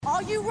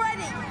you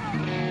ready?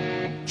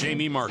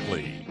 Jamie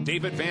Markley,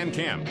 David Van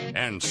Camp,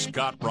 and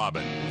Scott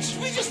Robbins.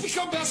 We just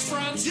become best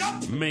friends.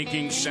 Yep.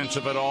 Making sense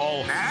of it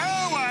all.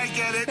 Now I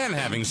get it. And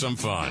having some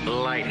fun.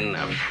 Lighten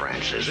up,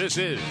 Francis. This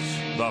is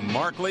the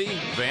Markley,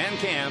 Van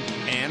Camp,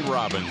 and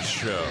Robbins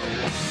Show.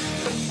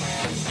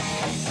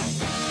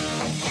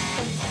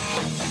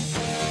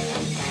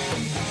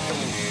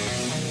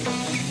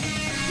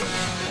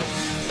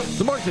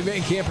 The Markley,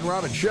 Van Camp, and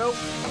Robbins Show.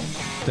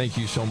 Thank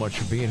you so much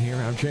for being here.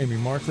 I'm Jamie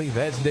Markley.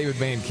 That's David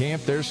Van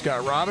Camp. There's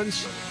Scott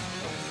Robbins.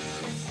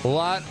 A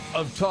lot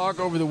of talk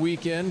over the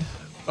weekend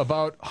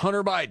about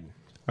Hunter Biden.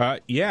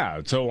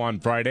 So on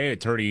Friday,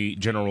 Attorney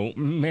General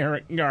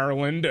Merrick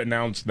Garland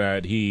announced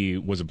that he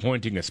was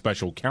appointing a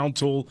special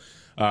counsel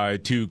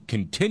to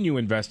continue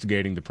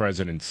investigating the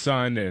president's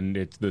son, and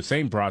it's the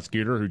same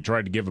prosecutor who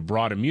tried to give a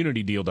broad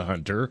immunity deal to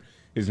Hunter.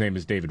 His name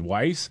is David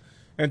Weiss.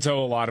 And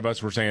so a lot of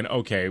us were saying,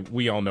 okay,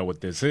 we all know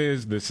what this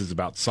is. This is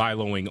about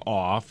siloing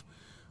off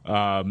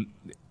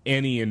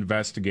any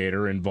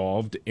investigator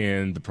involved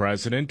in the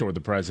president or the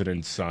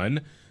president's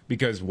son,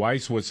 because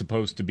Weiss was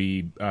supposed to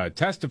be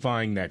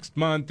testifying next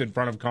month in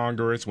front of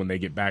Congress when they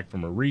get back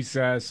from a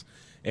recess.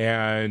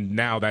 And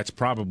now that's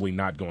probably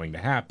not going to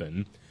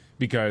happen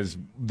because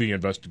the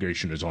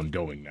investigation is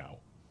ongoing now.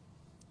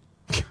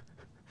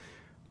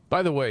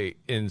 By the way,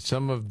 in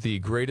some of the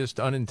greatest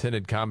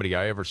unintended comedy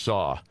I ever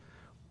saw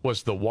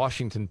was the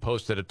Washington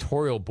Post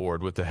editorial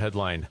board with the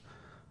headline,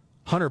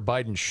 Hunter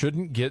Biden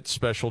shouldn't get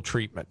special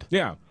treatment.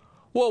 Yeah.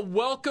 Well,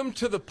 welcome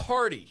to the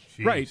party.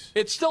 Jeez. Right.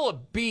 It's still a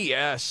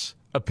BS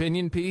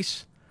opinion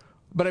piece,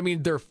 but I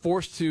mean, they're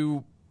forced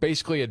to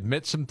basically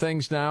admit some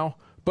things now.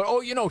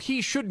 But,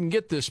 he shouldn't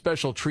get this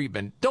special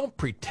treatment. Don't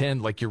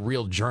pretend like you're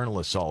real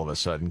journalists all of a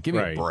sudden. Give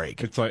me a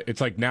break.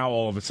 It's like now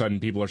all of a sudden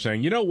people are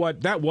saying, you know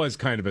what, that was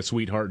kind of a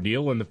sweetheart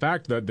deal. And the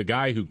fact that the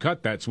guy who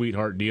cut that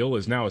sweetheart deal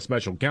is now a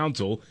special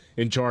counsel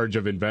in charge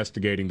of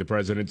investigating the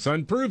president's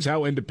son proves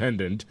how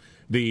independent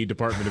the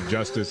Department of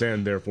Justice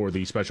and therefore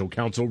the special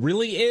counsel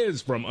really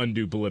is from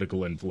undue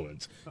political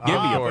influence. Give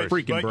me a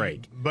freaking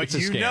break. But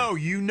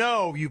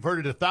you've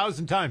heard it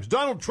 1,000 times.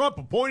 Donald Trump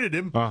appointed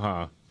him.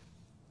 Uh-huh.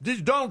 This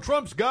is Donald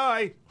Trump's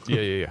guy.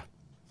 Yeah.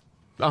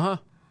 Uh-huh.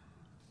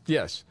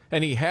 Yes.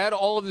 And he had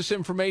all of this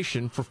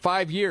information for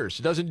 5 years.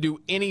 He doesn't do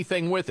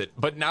anything with it.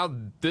 But now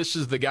this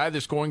is the guy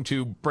that's going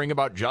to bring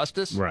about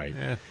justice? Right.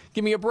 Yeah.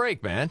 Give me a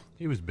break, man.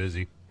 He was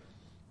busy.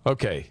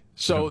 Okay.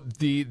 So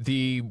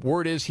the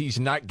word is he's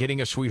not getting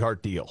a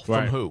sweetheart deal.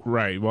 From who?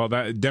 Right. Well,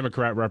 that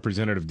Democrat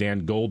Representative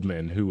Dan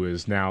Goldman, who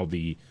is now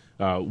the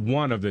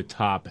one of the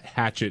top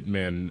hatchet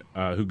men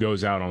who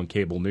goes out on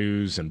cable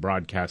news and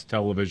broadcast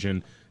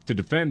television to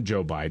defend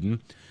Joe Biden.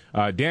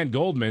 Dan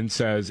Goldman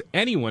says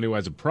anyone who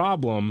has a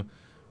problem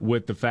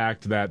with the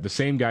fact that the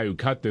same guy who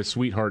cut this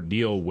sweetheart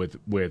deal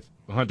with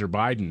Hunter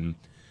Biden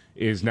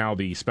is now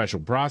the special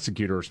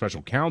prosecutor or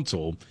special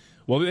counsel,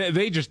 well,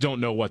 they just don't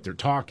know what they're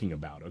talking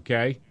about,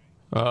 okay?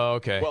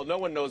 Okay. Well, no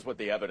one knows what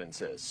the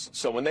evidence is.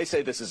 So when they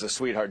say this is a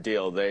sweetheart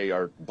deal, they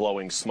are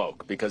blowing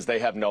smoke because they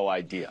have no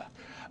idea.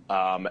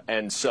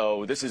 And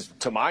so this is,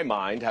 to my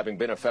mind, having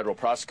been a federal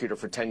prosecutor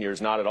for 10 years,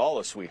 not at all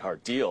a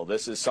sweetheart deal.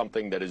 This is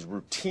something that is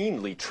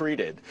routinely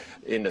treated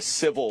in a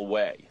civil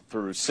way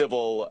through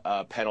civil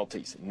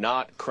penalties,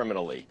 not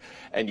criminally.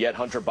 And yet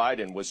Hunter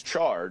Biden was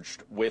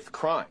charged with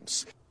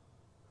crimes.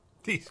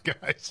 These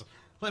guys,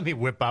 let me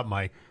whip out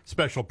my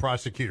special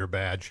prosecutor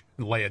badge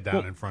and lay it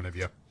down in front of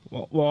you.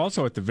 Well,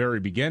 also at the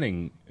very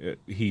beginning,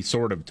 he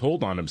sort of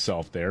told on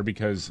himself there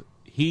because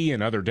he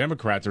and other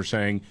Democrats are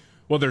saying,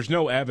 well, there's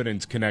no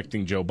evidence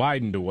connecting Joe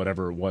Biden to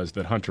whatever it was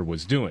that Hunter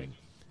was doing.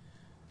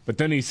 But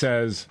then he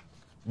says,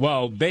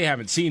 well, they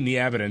haven't seen the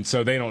evidence,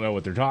 so they don't know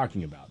what they're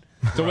talking about.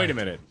 So wait a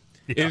minute.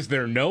 Yeah. Is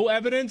there no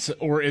evidence,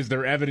 or is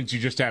there evidence you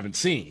just haven't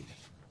seen?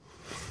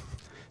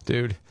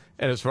 Dude,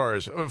 and as far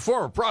as a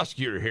former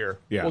prosecutor here,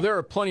 well, there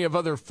are plenty of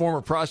other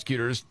former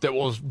prosecutors that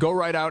will go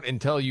right out and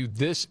tell you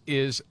this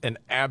is an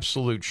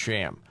absolute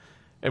sham.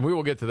 And we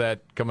will get to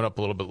that coming up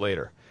a little bit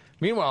later.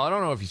 Meanwhile, I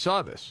don't know if you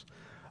saw this,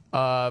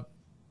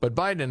 but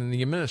Biden and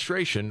the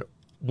administration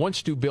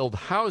wants to build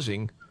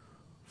housing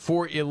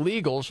for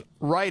illegals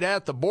right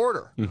at the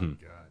border. Mm-hmm.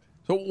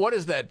 So what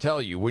does that tell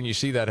you when you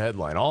see that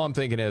headline? All I'm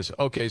thinking is,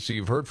 okay, so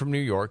you've heard from New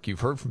York, you've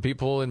heard from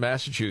people in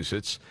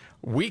Massachusetts.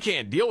 We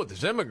can't deal with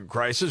this immigrant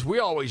crisis. We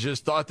always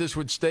just thought this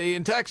would stay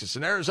in Texas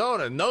and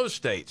Arizona and those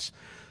states.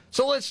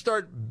 So let's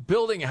start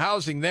building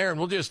housing there, and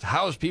we'll just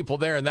house people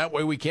there, and that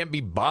way we can't be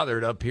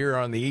bothered up here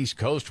on the East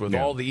Coast with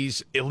all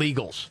these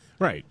illegals.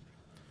 Right.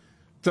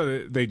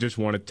 So they just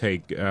want to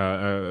take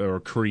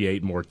or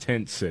create more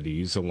tent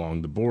cities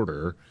along the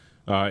border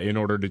in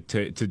order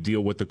to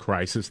deal with the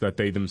crisis that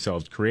they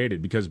themselves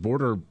created, because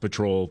Border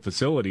Patrol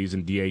facilities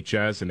and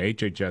DHS and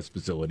HHS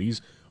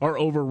facilities are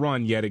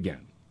overrun yet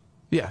again.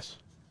 Yes.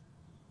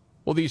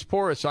 Well, these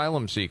poor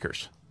asylum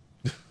seekers.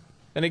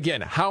 And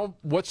again,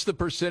 what's the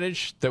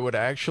percentage that would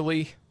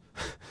actually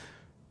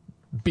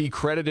be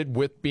credited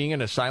with being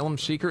an asylum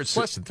seeker? It's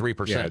less than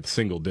 3%. Yeah, it's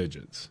single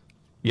digits.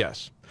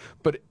 Yes.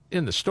 But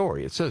in the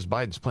story, it says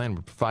Biden's plan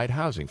would provide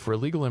housing for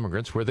illegal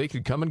immigrants where they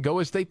could come and go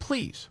as they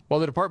please, while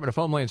the Department of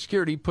Homeland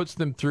Security puts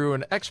them through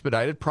an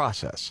expedited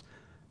process.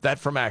 That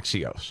from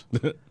Axios.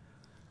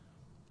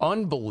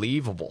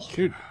 Unbelievable.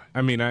 Dude,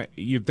 I mean,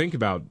 you think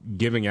about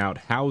giving out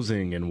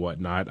housing and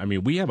whatnot. I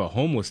mean, we have a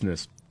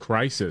homelessness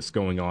crisis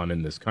going on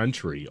in this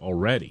country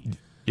already.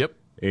 Yep.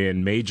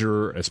 In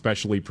major,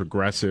 especially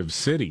progressive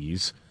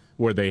cities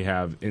where they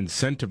have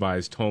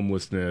incentivized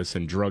homelessness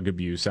and drug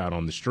abuse out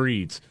on the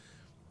streets.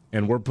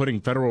 And we're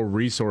putting federal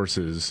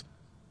resources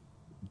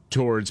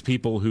towards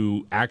people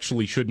who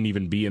actually shouldn't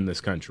even be in this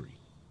country.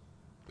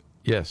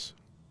 Yes.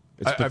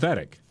 It's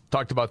pathetic. I've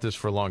talked about this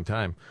for a long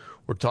time.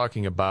 We're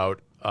talking about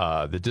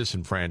the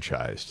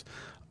disenfranchised,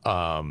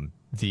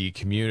 the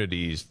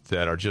communities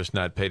that are just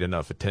not paid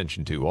enough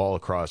attention to all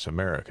across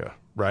America,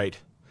 right?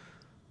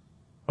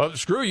 Well,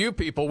 screw you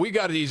people. We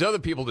got these other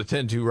people to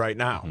tend to right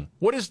now. Mm-hmm.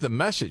 What is the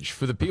message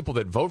for the people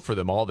that vote for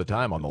them all the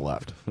time on the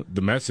left?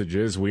 The message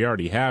is we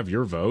already have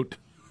your vote.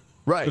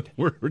 Right.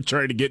 We're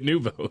trying to get new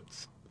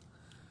votes.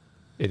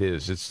 It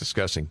is. It's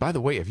disgusting. By the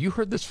way, have you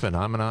heard this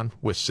phenomenon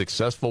with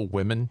successful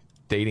women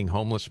dating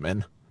homeless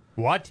men?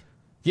 What?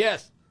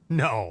 Yes.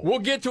 No. We'll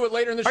get to it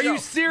later in the show. Are you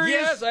serious?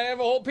 Yes, I have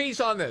a whole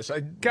piece on this.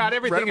 God,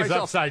 everything is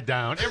upside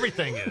down.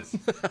 Everything is.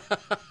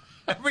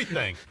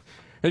 Everything.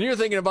 And you're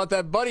thinking about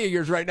that buddy of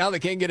yours right now that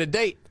can't get a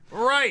date.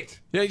 Right.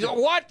 Yeah, he's like,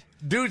 what?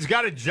 Dude's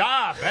got a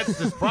job. That's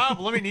his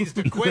problem. He needs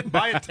to quit and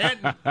buy a tent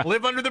and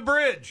live under the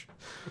bridge.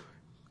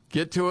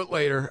 Get to it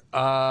later.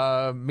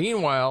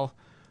 Meanwhile,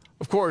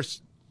 of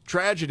course,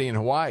 tragedy in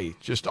Hawaii.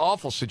 Just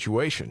awful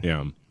situation.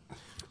 Yeah.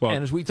 Well,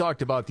 and as we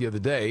talked about the other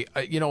day,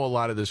 a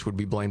lot of this would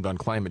be blamed on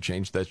climate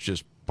change. That's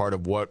just part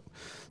of what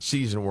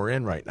season we're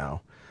in right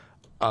now.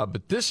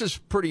 But this is a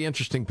pretty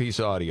interesting piece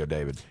of audio,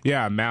 David.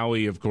 Yeah,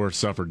 Maui, of course,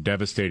 suffered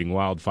devastating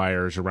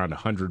wildfires. Around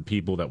 100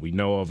 people that we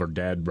know of are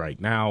dead right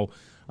now.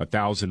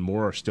 1,000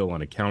 more are still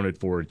unaccounted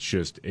for. It's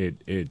just,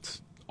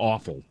 it's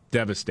awful,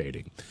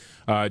 devastating.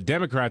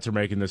 Democrats are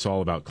making this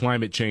all about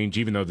climate change,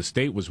 even though the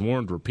state was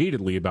warned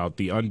repeatedly about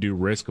the undue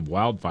risk of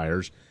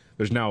wildfires.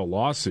 There's now a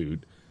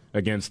lawsuit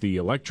against the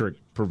electric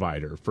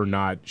provider for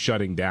not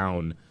shutting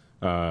down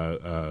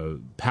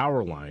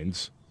power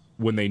lines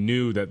when they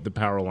knew that the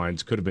power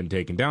lines could have been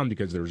taken down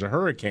because there was a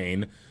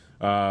hurricane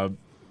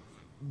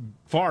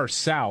far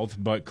south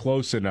but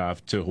close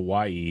enough to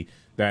Hawaii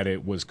that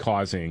it was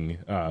causing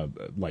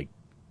like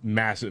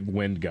massive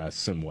wind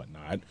gusts and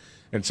whatnot.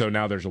 And so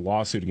now there's a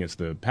lawsuit against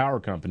the power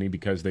company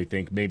because they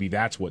think maybe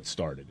that's what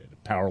started it. A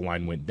power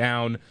line went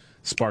down,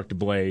 sparked a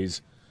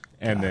blaze,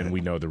 and then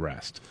we know the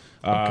rest.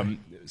 Okay.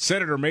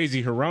 Senator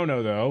Mazie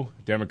Hirono, though,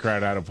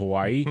 Democrat out of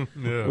Hawaii,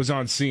 was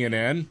on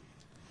CNN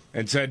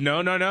and said,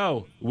 no.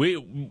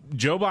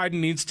 Joe Biden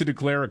needs to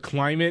declare a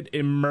climate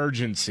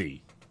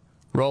emergency.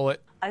 Roll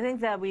it. I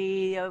think that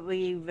we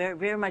very,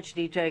 very much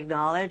need to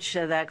acknowledge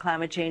that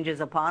climate change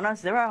is upon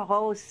us. There are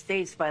whole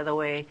states, by the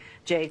way,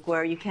 Jake,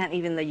 where you can't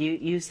even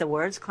use the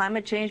words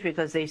climate change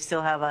because they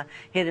still have a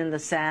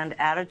hit-in-the-sand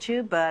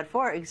attitude. But,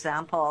 for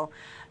example,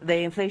 the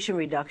Inflation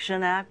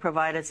Reduction Act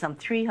provided some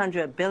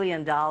 $300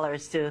 billion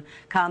to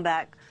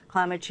combat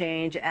climate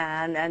change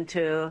and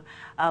to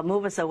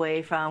move us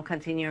away from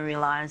continuing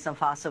reliance on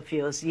fossil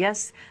fuels.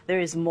 Yes, there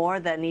is more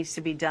that needs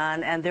to be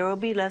done, and there will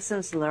be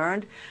lessons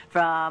learned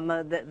from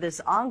this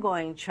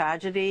ongoing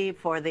tragedy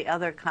for the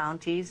other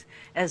counties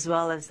as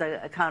well as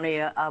the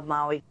county of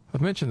Maui. I've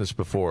mentioned this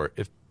before.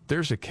 If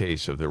there's a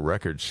case of the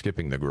record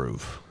skipping the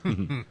groove,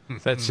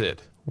 that's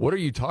it. What are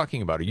you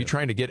talking about? Are you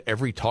trying to get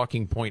every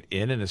talking point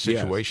in a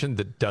situation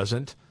that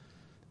doesn't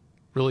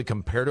really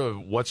compare to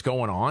what's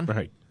going on?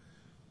 Right.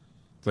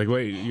 It's like,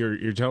 wait,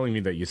 you're telling me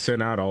that you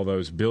sent out all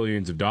those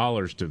billions of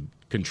dollars to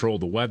control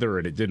the weather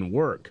and it didn't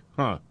work,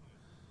 huh?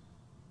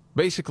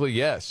 Basically,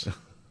 yes.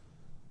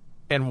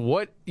 And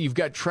you've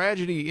got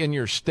tragedy in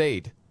your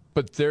state,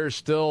 but there's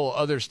still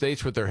other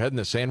states with their head in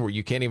the sand where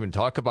you can't even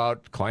talk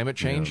about climate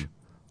change? Yeah.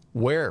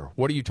 Where?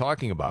 What are you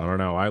talking about? I don't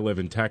know. I live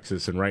in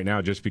Texas, and right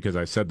now, just because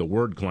I said the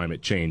word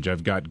climate change,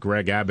 I've got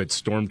Greg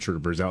Abbott's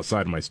stormtroopers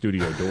outside of my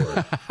studio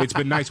door. It's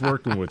been nice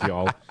working with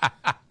y'all.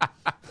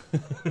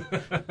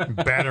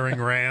 Battering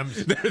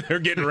rams. They're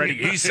getting ready.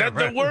 He said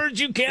the words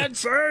you can't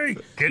say.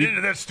 Get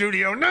into that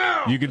studio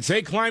now. You can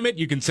say climate,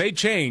 you can say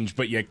change,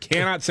 but you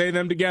cannot say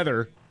them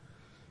together.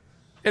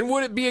 And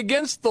would it be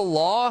against the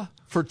law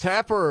for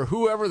Tapper or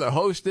whoever the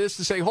host is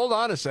to say, hold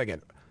on a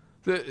second,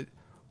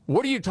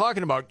 what are you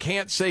talking about?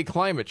 Can't say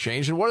climate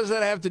change. And what does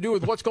that have to do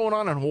with what's going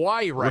on in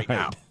Hawaii right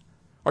now?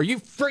 Are you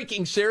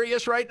freaking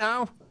serious right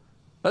now?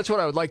 That's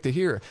what I would like to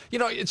hear.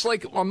 It's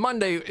like on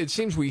Monday, it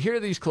seems we hear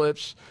these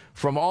clips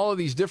from all of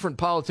these different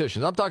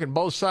politicians. I'm talking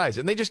both sides.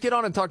 And they just get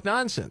on and talk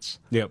nonsense.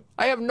 Yep.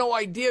 I have no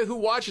idea who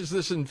watches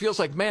this and feels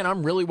like, man,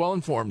 I'm really well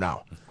informed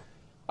now.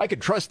 I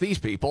could trust these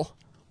people.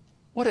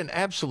 What an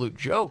absolute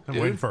joke, I'm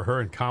dude. waiting for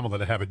her and Kamala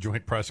to have a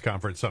joint press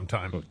conference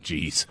sometime. Oh,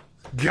 jeez.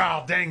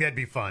 God dang, that'd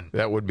be fun.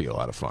 That would be a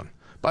lot of fun.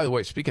 By the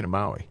way, speaking of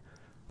Maui, I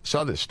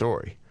saw this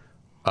story.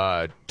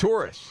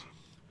 Tourists,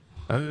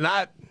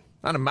 not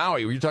in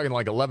Maui, you're talking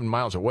like 11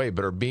 miles away,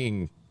 but are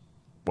being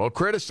Well,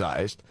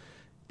 criticized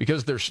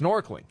because they're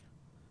snorkeling.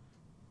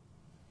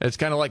 It's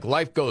kind of like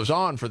life goes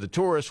on for the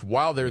tourists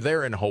while they're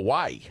there in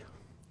Hawaii.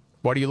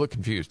 Why do you look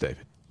confused,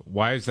 David?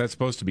 Why is that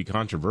supposed to be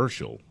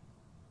controversial?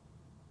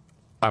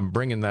 I'm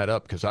bringing that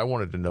up because I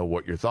wanted to know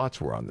what your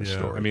thoughts were on this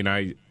story. I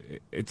mean,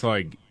 it's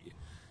like,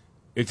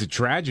 it's a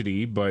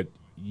tragedy, but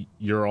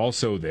you're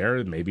also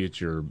there. Maybe it's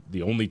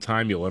the only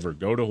time you'll ever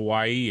go to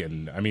Hawaii.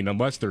 And, I mean,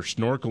 unless they're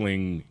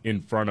snorkeling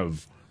in front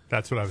of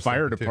that's what I was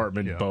fire thinking,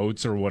 department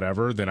boats or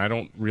whatever, then I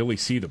don't really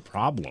see the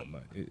problem.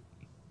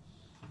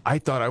 I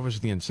thought I was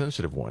the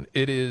insensitive one.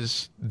 It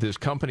is this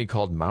company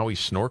called Maui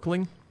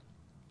Snorkeling,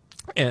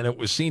 and it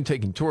was seen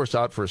taking tourists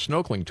out for a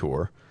snorkeling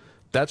tour.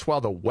 That's while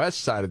the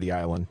west side of the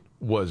island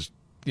was,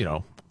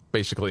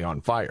 basically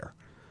on fire.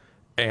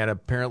 And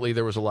apparently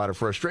there was a lot of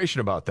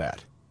frustration about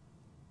that,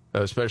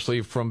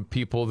 especially from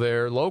people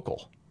there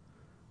local.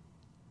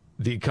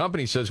 The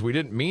company says we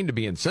didn't mean to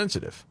be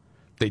insensitive.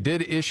 They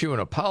did issue an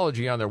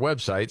apology on their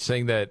website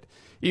saying that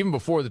even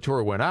before the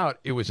tour went out,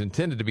 it was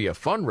intended to be a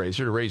fundraiser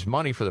to raise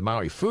money for the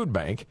Maui Food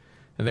Bank,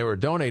 and they were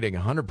donating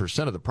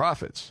 100% of the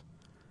profits.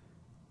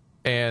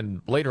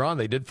 And later on,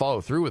 they did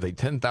follow through with a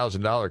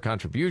 $10,000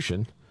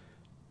 contribution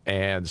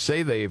and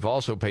say they've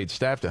also paid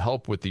staff to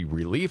help with the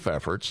relief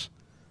efforts,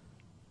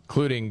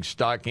 including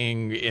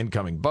stocking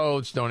incoming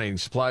boats, donating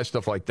supplies,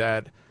 stuff like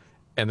that,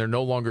 and they're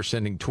no longer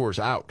sending tours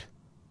out.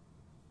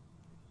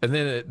 And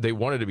then they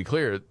wanted to be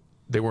clear,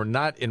 they were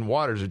not in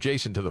waters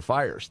adjacent to the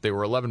fires. They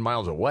were 11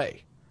 miles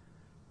away.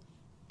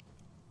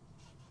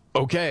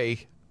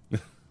 Okay,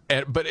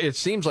 but it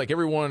seems like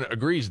everyone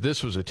agrees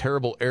this was a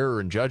terrible error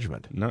in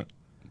judgment. No,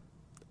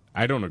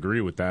 I don't agree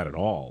with that at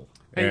all.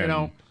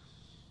 Hey,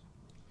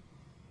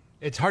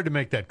 it's hard to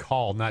make that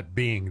call not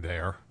being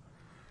there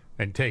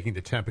and taking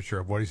the temperature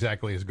of what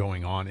exactly is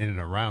going on in and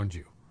around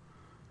you.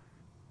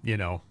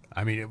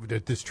 I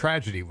mean, this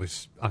tragedy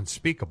was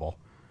unspeakable.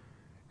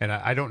 And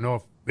I don't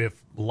know if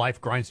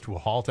life grinds to a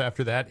halt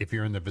after that, if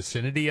you're in the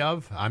vicinity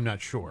of, I'm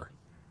not sure.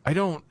 I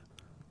don't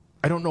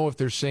know if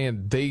they're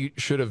saying they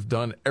should have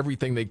done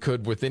everything they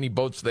could with any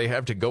boats they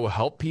have to go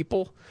help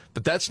people,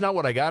 but that's not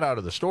what I got out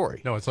of the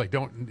story. No, it's like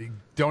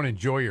don't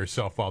enjoy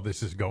yourself while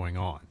this is going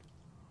on.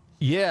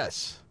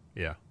 Yes.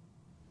 Yeah.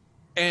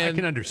 And I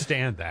can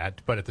understand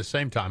that, but at the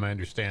same time, I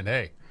understand,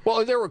 hey.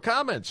 Well, there were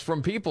comments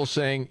from people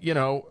saying,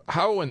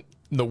 how in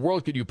the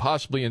world could you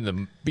possibly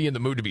be in the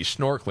mood to be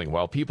snorkeling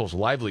while people's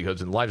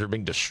livelihoods and lives are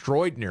being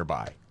destroyed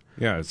nearby?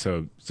 Yeah,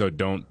 so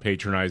don't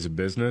patronize a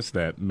business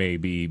that may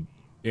be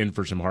in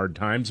for some hard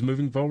times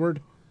moving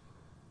forward.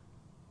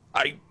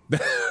 What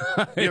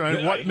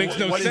makes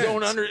no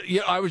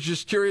sense? I was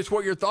just curious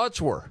what your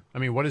thoughts were. I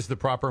mean, what is the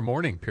proper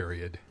mourning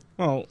period?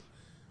 Well,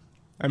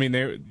 I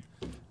mean,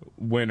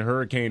 when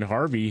Hurricane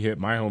Harvey hit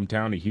my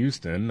hometown of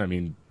Houston, I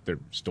mean, there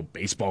were still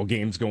baseball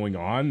games going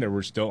on. There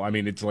were still,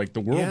 it's like the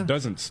world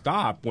doesn't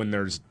stop when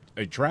there's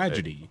a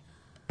tragedy.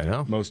 I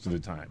know. Most of the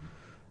time.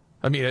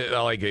 I mean,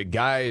 like a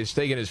guy is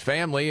taking his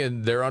family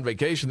and they're on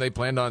vacation. They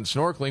planned on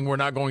snorkeling. We're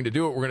not going to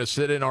do it. We're going to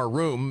sit in our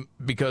room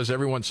because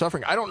everyone's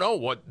suffering. I don't know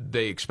what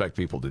they expect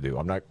people to do.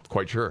 I'm not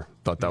quite sure.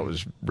 Thought that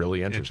was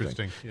really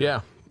interesting. Yeah.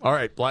 All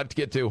right. A lot to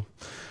get to.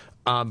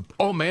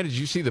 Oh, man, did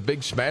you see the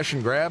big smash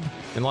and grab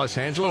in Los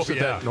Angeles at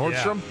that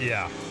Nordstrom?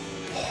 Yeah.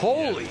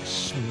 Holy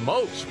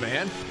smokes,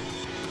 man.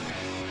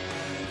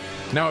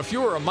 Now, if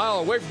you were a mile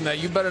away from that,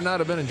 you better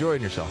not have been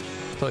enjoying yourself.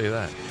 I'll tell you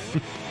that.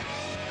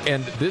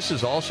 And this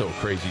is also a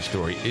crazy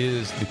story.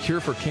 Is the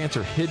cure for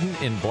cancer hidden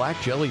in black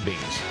jelly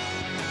beans?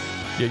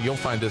 Yeah, you'll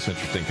find this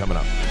interesting coming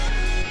up.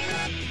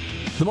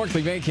 The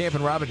Markley, Van Camp,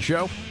 and Robbins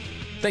Show.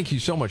 Thank you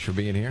so much for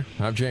being here.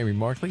 I'm Jamie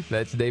Markley.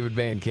 That's David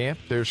Van Camp.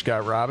 There's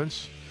Scott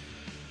Robbins.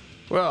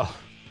 Well,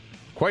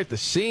 quite the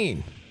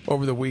scene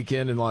over the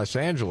weekend in Los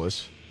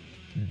Angeles.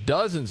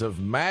 Dozens of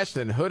masked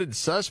and hooded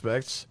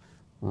suspects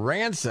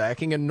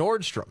ransacking a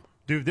Nordstrom.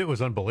 Dude, it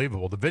was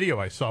unbelievable. The video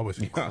I saw was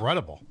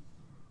incredible.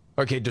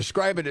 Okay,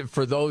 describe it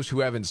for those who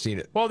haven't seen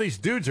it. Well, these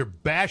dudes are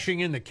bashing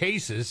in the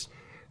cases,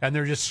 and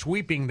they're just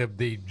sweeping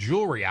the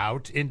jewelry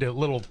out into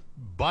little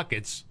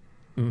buckets,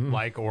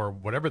 or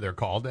whatever they're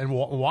called, and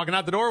walking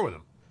out the door with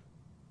them.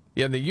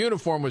 Yeah, and the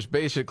uniform was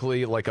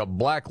basically like a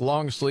black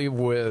long sleeve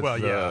with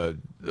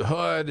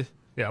hood.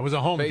 Yeah, it was a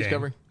home face game.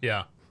 Covering.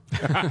 Yeah.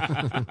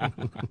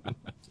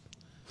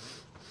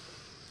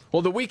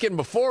 Well, the weekend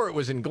before it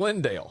was in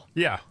Glendale.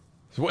 Yeah.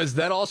 Was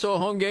that also a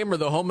home game, or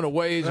the home and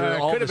aways? Or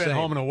all it could the have been same?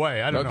 home and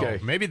away. I don't know.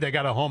 Maybe they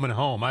got a home and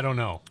home. I don't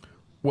know.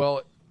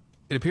 Well,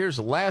 it appears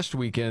last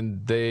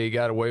weekend they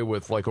got away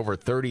with like over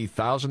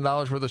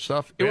 $30,000 worth of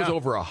stuff. It was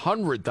over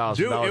 $100,000.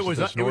 Dude,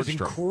 it was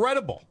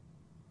incredible.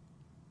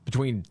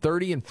 Between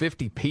 30 and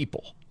 50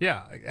 people.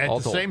 Yeah, at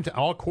the same time,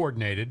 all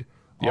coordinated,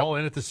 all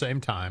in at the same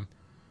time.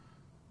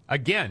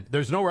 Again,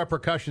 there's no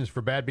repercussions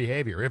for bad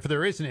behavior. If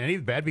there isn't any,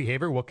 bad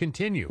behavior will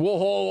continue. Well,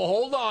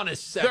 hold on a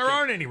second. There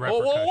aren't any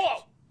repercussions.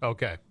 Whoa.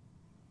 Okay.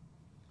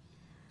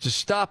 Just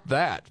stop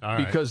that,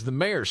 because the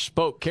mayor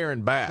spoke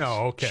Karen Bass.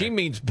 Oh, okay. She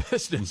means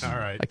business. All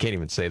right. I can't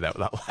even say that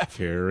without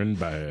laughing. Karen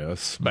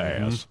Bass.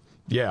 Bass.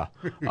 Yeah.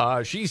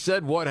 She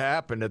said what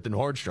happened at the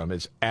Nordstrom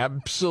is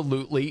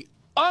absolutely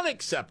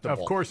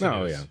unacceptable. Of course it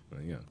is.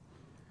 Yeah.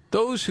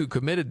 Those who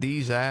committed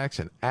these acts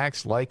and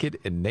acts like it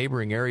in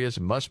neighboring areas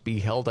must be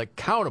held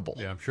accountable.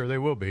 Yeah, I'm sure they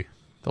will be.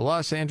 The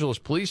Los Angeles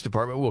Police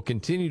Department will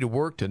continue to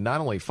work to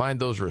not only find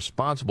those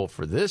responsible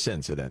for this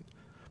incident,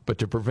 but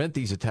to prevent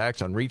these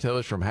attacks on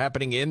retailers from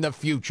happening in the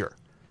future.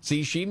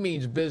 See, she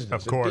means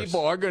business. Of course. And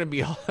people are going to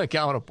be held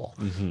accountable.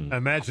 Mm-hmm.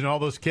 Imagine all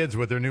those kids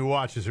with their new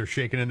watches are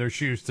shaking in their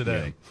shoes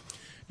today. Yeah.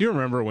 Do you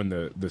remember when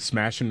the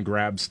smash and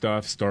grab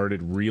stuff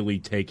started really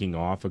taking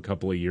off a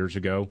couple of years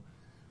ago?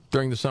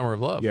 During the Summer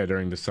of Love. Yeah,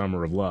 during the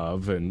Summer of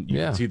Love. And you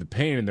could see the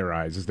pain in their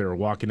eyes as they were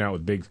walking out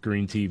with big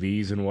screen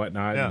TVs and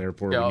whatnot, and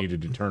therefore we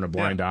needed to turn a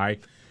blind eye.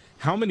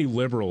 How many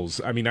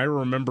liberals, I mean, I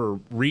remember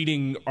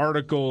reading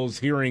articles,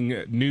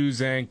 hearing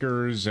news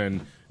anchors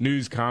and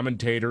news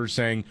commentators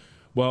saying,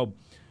 well,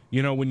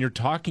 you know, when you're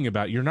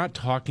not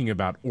talking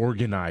about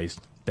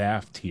organized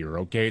theft here,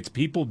 okay? It's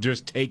people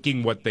just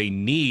taking what they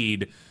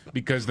need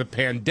because the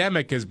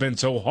pandemic has been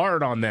so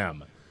hard on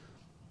them.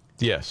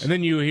 Yes. And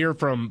then you hear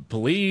from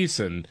police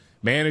and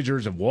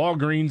managers of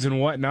Walgreens and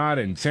whatnot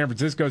in San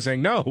Francisco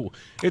saying, no,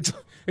 it's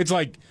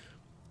like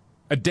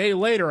a day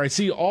later I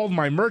see all of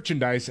my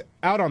merchandise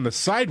out on the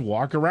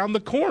sidewalk around the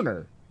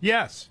corner.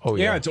 Yes. Oh,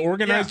 yeah, it's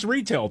organized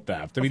retail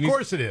theft. I mean, of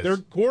course it is. They're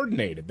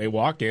coordinated. They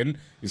walk in,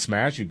 you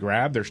smash, you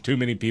grab. There's too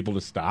many people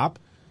to stop.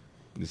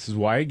 This is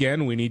why,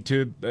 again, we need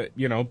to,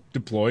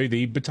 deploy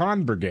the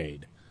baton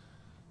brigade.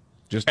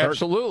 Just start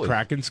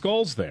cracking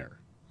skulls there.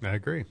 I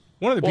agree.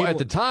 One of the people at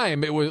the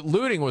time,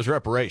 looting was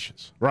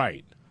reparations.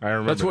 Right. I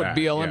remember That's what that.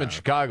 BLM in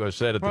Chicago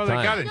said at the time. Well,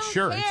 they got I don't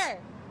insurance. care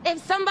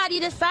if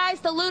somebody decides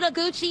to loot a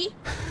Gucci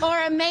or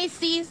a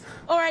Macy's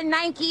or a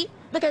Nike,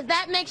 because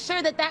that makes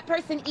sure that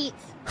person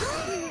eats.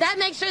 That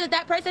makes sure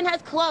that person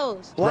has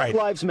clothes. Black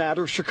Lives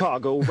Matter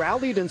Chicago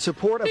rallied in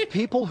support of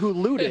people who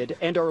looted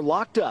and are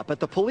locked up at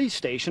the police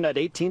station at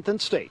 18th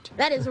and State.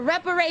 That is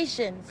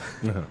reparations.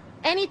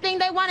 Anything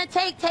they want to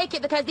take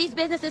it, because these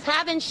businesses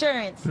have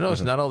insurance. You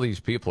notice not all these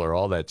people are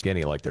all that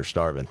skinny like they're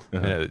starving.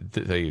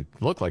 They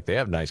look like they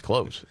have nice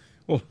clothes.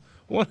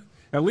 Well,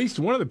 at least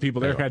one of the people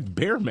there had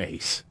bear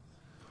mace.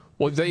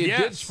 Well, they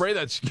did spray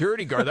that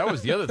security guard. That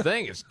was the other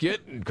thing. It's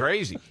getting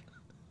crazy.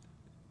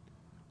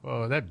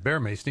 Well, that bear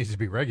mace needs to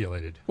be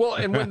regulated. Well,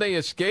 and when they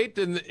escaped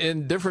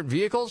in different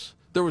vehicles,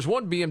 there was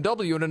one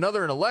BMW and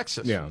another in a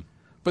Lexus. Yeah.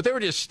 But they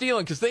were just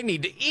stealing because they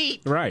need to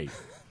eat. Right.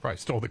 Probably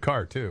stole the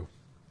car, too.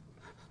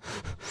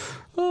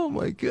 Oh,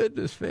 my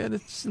goodness, man.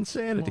 It's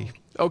insanity.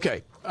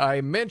 Okay.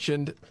 I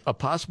mentioned a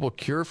possible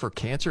cure for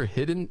cancer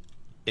hidden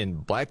in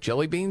black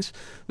jelly beans.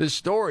 This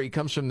story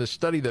comes from the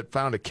study that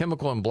found a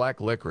chemical in black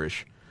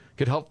licorice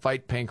could help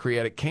fight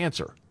pancreatic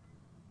cancer,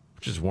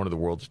 which is one of the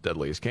world's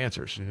deadliest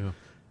cancers. Yeah.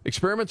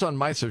 Experiments on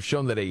mice have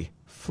shown that a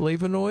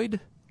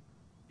flavonoid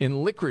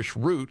in licorice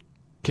root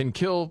can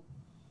kill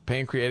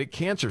pancreatic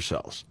cancer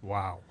cells.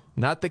 Wow.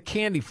 Not the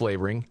candy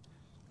flavoring,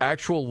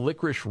 actual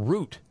licorice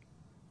root,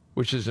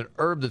 which is an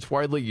herb that's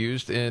widely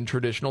used in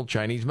traditional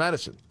Chinese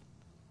medicine.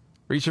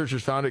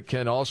 Researchers found it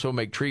can also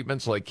make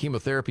treatments like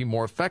chemotherapy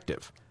more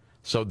effective.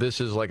 So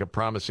this is like a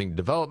promising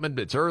development.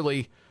 It's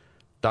early.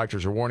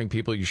 Doctors are warning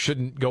people you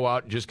shouldn't go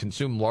out and just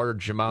consume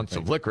large amounts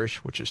of licorice,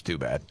 which is too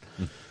bad.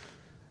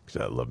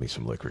 Because I love me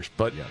some licorice.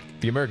 But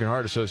the American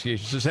Heart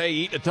Association says, hey,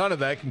 eating a ton of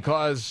that can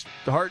cause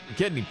heart and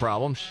kidney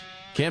problems.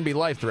 Can be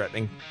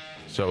life-threatening.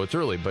 So it's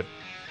early, but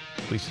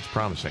at least it's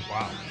promising.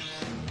 Wow.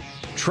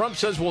 Trump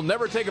says we'll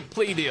never take a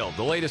plea deal.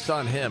 The latest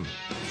on him.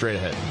 Straight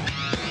ahead.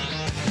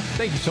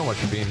 Thank you so much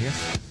for being here.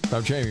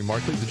 I'm Jamie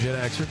Markley, the Gen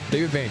Xer.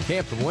 David Van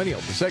Camp, the Millennial,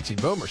 the Sexy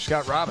Boomer,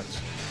 Scott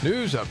Robbins.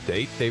 News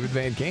update, David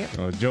Van Camp.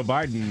 Joe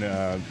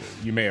Biden,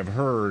 you may have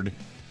heard,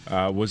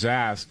 was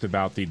asked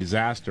about the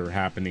disaster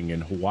happening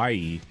in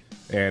Hawaii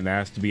and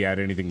asked if he had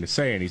anything to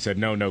say, and he said,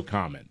 no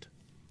comment,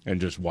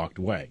 and just walked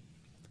away.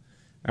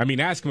 I mean,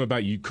 ask him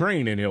about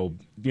Ukraine, and he'll,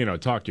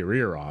 talk your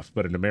ear off,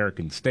 but an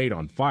American state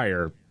on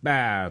fire,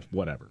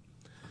 whatever.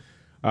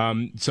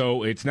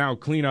 So it's now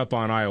clean up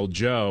on aisle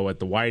Joe at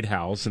the White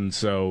House, and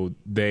so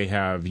they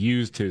have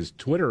used his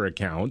Twitter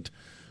account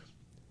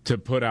to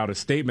put out a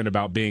statement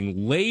about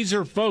being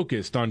laser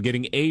focused on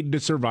getting aid to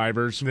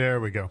survivors.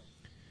 There we go.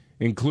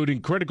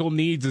 Including critical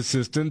needs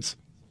assistance.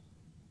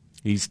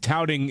 He's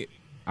touting,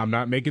 I'm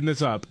not making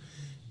this up,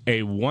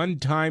 a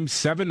one-time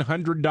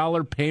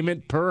 $700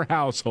 payment per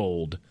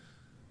household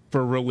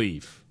for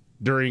relief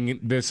during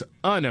this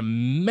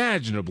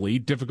unimaginably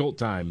difficult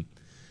time.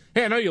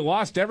 Hey, I know you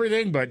lost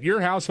everything, but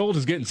your household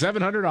is getting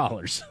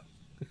 $700.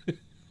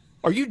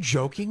 Are you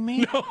joking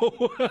me?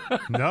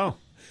 No.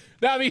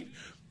 I mean,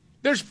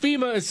 there's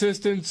FEMA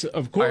assistance,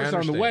 of course,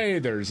 on the way.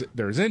 There's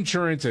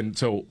insurance, and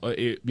so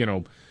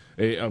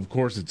of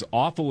course, it's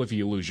awful if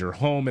you lose your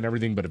home and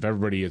everything. But if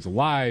everybody is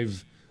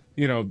alive,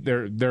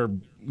 they're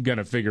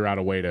gonna figure out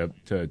a way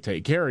to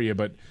take care of you.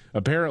 But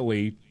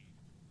apparently,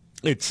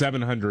 it's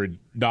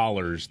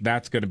 $700.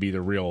 That's going to be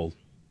the real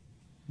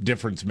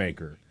difference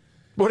maker.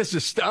 What is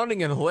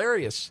astounding and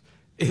hilarious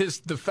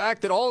is the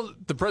fact that all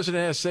the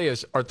president has to say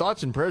is, our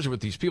thoughts and prayers are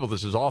with these people.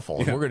 This is awful.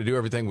 And we're going to do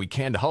everything we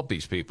can to help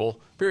these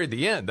people. Period.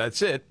 The end.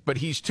 That's it. But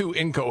he's too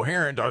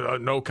incoherent.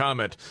 No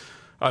comment.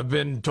 I've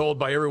been told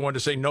by everyone to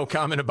say no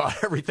comment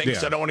about everything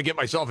because I don't want to get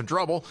myself in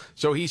trouble.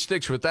 So he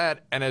sticks with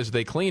that. And as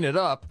they clean it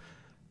up,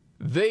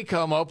 they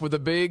come up with a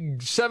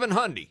big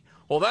 700.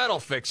 Well, that'll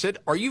fix it.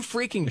 Are you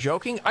freaking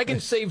joking? I can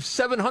save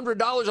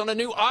 $700 on a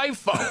new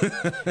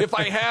iPhone if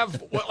I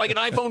have like an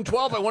iPhone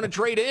 12 I want to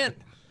trade in.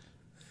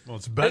 Well,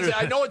 it's better.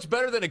 I know it's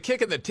better than a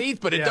kick in the teeth,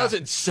 but it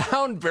doesn't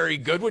sound very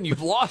good when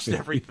you've lost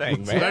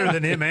everything, It's man. better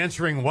than him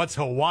answering, "What's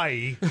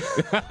Hawaii?"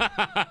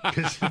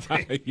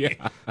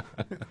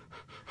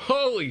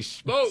 Holy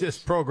smokes! It's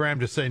just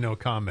programmed to say no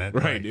comment.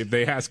 Right. If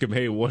they ask him,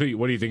 "Hey, what do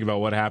you think about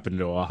what happened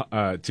to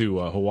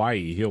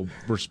Hawaii?" He'll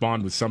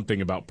respond with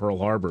something about Pearl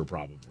Harbor,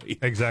 probably.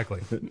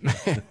 Exactly.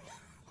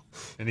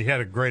 And he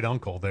had a great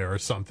uncle there or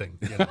something.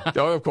 You know?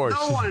 Oh, of course.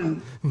 No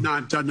one,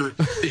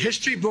 the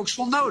history books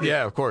will note it.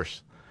 Yeah, of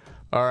course.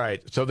 All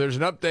right. So there's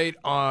an update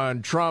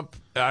on Trump.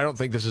 I don't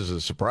think this is a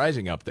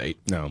surprising update.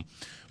 No.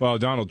 Well,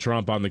 Donald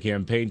Trump on the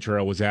campaign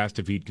trail was asked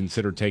if he'd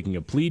consider taking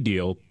a plea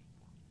deal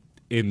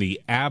in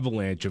the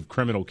avalanche of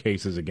criminal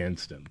cases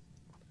against him.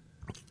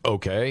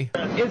 Okay.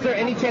 Is there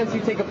any chance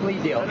you take a plea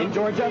deal in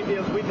Georgia?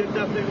 We did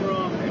nothing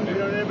wrong. We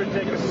don't ever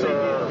take a plea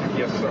deal.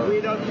 Yes, sir.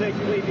 We don't take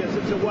plea deals.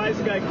 It's a wise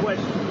guy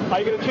question. Are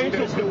you going to change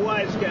It's a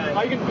wise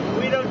guy.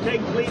 We don't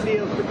take plea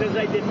deals because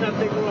I did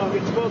nothing wrong.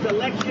 It's called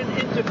election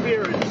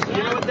interference.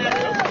 You know what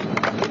that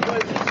is?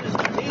 Because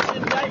these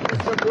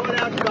indictments are brought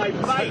out by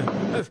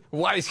Biden.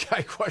 Wise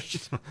guy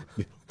question.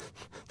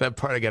 That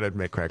part I got to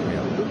admit cracked me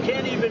up. Who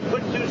can't even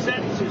put two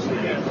sentences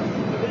together.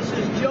 This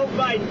is Joe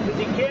Biden because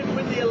he can't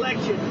win the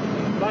election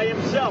by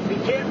himself. He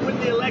can't win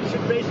the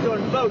election based on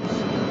votes.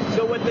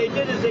 So what they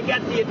did is they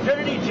got the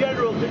Attorney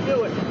General to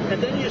do it.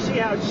 And then you see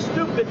how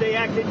stupid they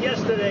acted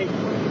yesterday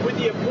with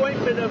the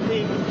appointment of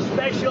the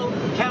special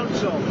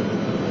counsel.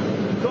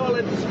 Call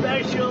it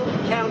special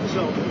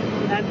counsel.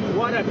 And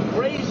what a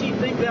crazy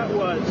thing that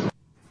was.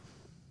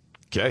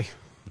 Okay.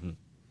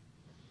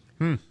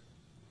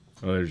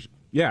 Well,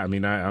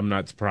 I'm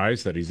not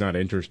surprised that he's not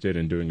interested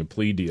in doing a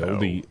plea deal.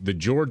 No. The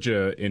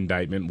Georgia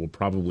indictment will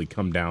probably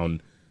come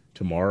down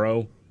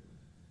tomorrow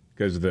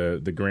because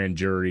the grand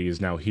jury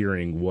is now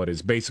hearing what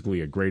is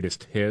basically a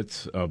greatest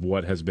hits of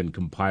what has been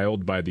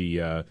compiled by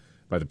the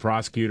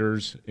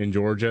prosecutors in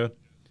Georgia,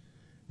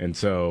 and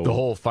so the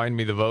whole "find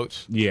me the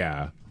votes."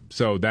 Yeah,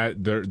 so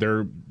that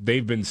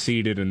they've been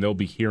seated and they'll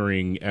be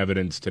hearing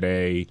evidence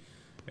today,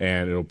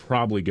 and it'll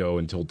probably go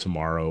until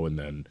tomorrow, and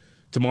then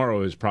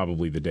tomorrow is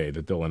probably the day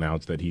that they'll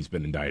announce that he's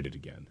been indicted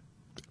again.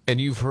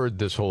 And you've heard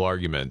this whole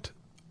argument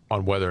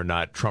on whether or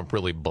not Trump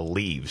really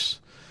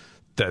believes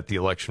that the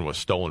election was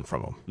stolen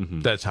from him.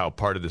 Mm-hmm. That's how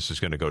part of this is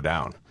going to go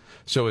down.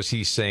 So as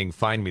he's saying,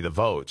 find me the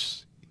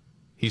votes,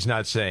 he's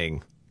not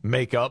saying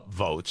make up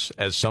votes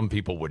as some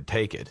people would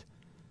take it.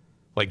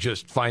 Like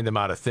just find them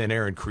out of thin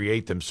air and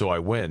create them so I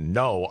win.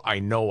 No, I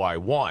know I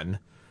won.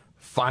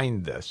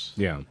 Find this.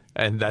 Yeah.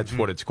 And that's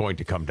what it's going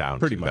to come down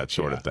Pretty to, much, that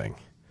sort of thing.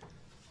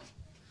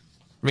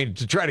 I mean,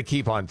 to try to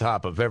keep on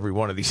top of every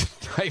one of these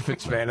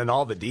indictments, man, and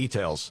all the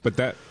details. But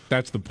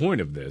that's the point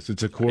of this.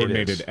 It's a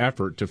coordinated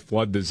effort to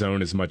flood the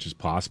zone as much as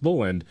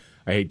possible. And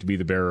I hate to be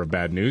the bearer of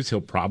bad news.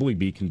 He'll probably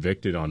be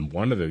convicted on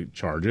one of the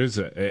charges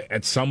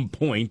at some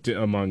point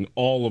among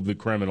all of the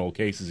criminal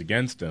cases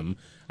against him.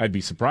 I'd be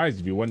surprised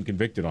if he wasn't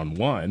convicted on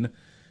one.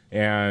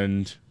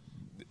 And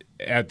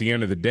at the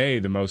end of the day,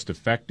 the most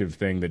effective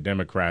thing that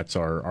Democrats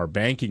are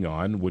banking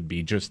on would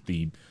be just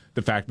the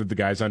fact that the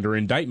guy's under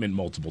indictment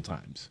multiple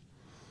times.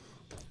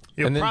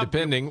 And then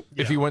depending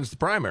if he wins the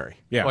primary.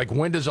 Yeah. Like,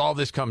 when does all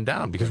this come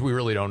down? Because we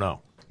really don't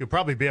know. You'll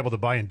probably be able to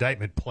buy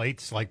indictment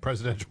plates, like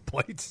presidential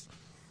plates.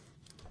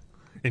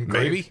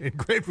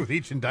 Engraved with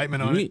each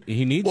indictment on it.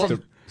 He needs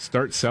to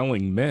start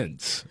selling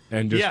mints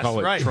and just call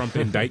it Trump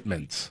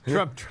indictments.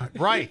 Trump,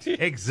 right,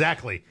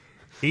 exactly.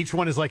 Each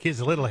one is like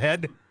his little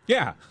head.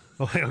 Yeah.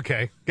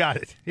 Okay, got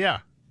it. Yeah.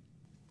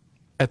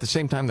 At the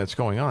same time that's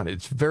going on,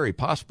 it's very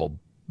possible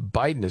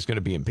Biden is going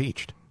to be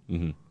impeached.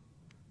 Mm-hmm.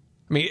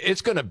 I mean,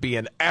 it's going to be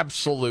an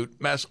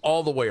absolute mess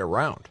all the way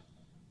around.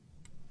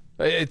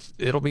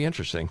 It'll be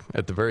interesting,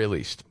 at the very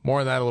least. More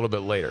on that a little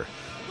bit later.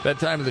 That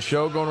time of the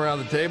show, going around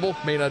the table,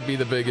 may not be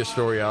the biggest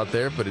story out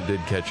there, but it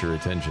did catch your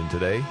attention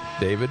today.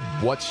 David,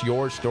 what's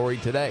your story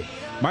today?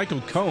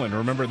 Michael Cohen,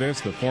 remember this?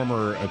 The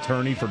former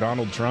attorney for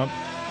Donald Trump?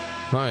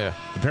 Oh, yeah.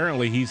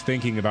 Apparently he's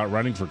thinking about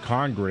running for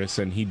Congress,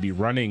 and he'd be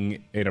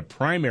running in a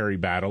primary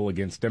battle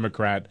against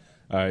Democrat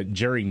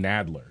Jerry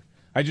Nadler.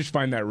 I just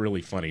find that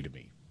really funny to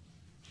me.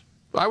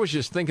 I was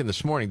just thinking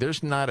this morning,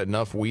 there's not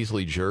enough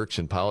Weasley jerks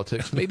in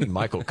politics. Maybe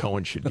Michael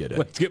Cohen should get it.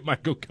 Let's get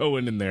Michael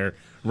Cohen in there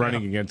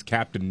running against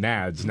Captain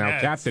Nads. Now,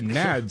 Captain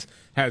Nads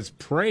has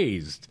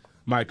praised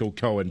Michael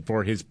Cohen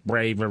for his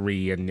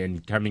bravery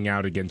and coming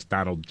out against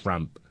Donald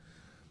Trump.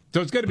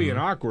 So it's going to be an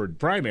awkward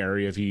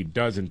primary if he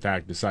does, in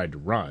fact, decide to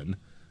run.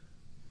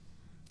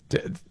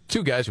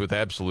 Two guys with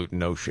absolute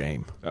no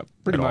shame.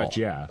 Pretty much,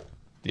 all. yeah.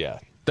 Yeah,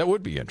 that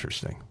would be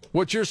interesting.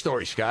 What's your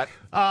story, Scott?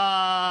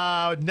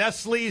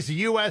 Nestle's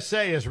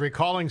USA is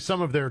recalling some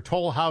of their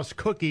Toll House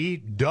cookie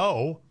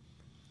dough,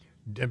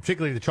 and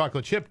particularly the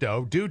chocolate chip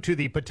dough, due to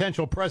the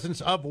potential presence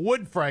of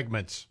wood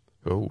fragments.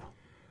 Oh.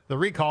 The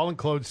recall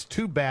includes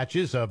 2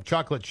 batches of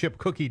chocolate chip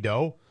cookie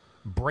dough,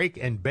 break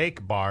and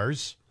bake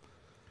bars.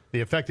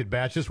 The affected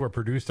batches were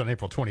produced on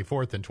April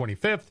 24th and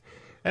 25th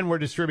and were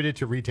distributed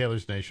to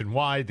retailers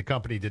nationwide. The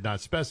company did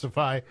not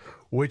specify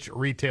which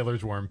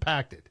retailers were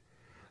impacted.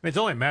 I mean, it's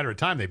only a matter of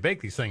time they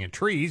bake these things in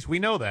trees. We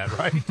know that,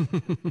 right?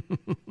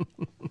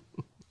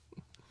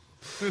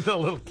 The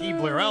little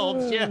Keebler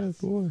elves, yes.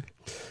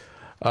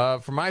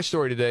 For my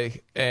story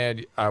today,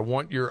 and I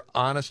want your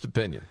honest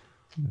opinion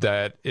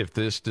that if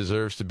this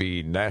deserves to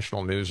be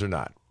national news or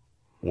not.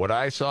 What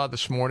I saw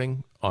this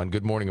morning on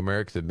Good Morning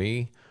America to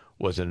me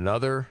was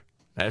another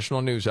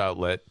national news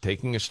outlet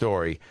taking a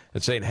story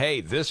and saying, hey,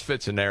 this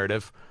fits a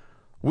narrative.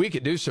 We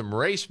could do some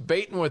race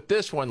baiting with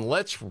this one.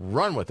 Let's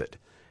run with it.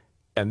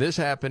 And this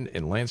happened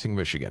in Lansing,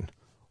 Michigan,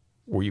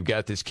 where you've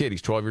got this kid.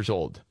 He's 12 years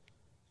old.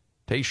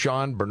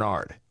 Tayshawn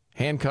Bernard,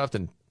 handcuffed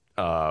and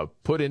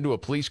put into a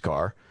police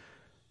car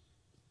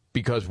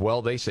because,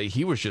 well, they say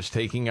he was just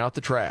taking out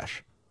the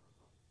trash.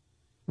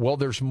 Well,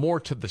 there's more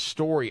to the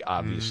story,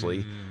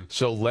 obviously.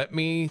 So let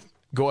me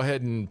go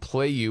ahead and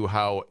play you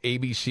how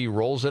ABC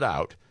rolls it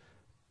out,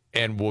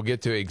 and we'll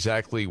get to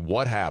exactly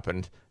what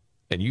happened.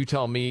 And you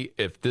tell me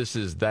if this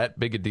is that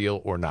big a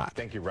deal or not.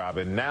 Thank you,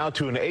 Robin. Now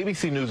to an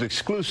ABC News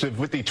exclusive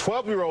with the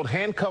 12-year-old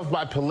handcuffed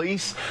by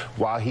police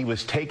while he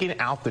was taking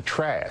out the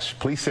trash.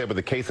 Police said with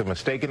a case of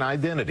mistaken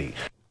identity.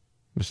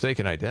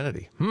 Mistaken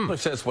identity. He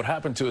says what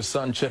happened to his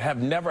son should have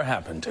never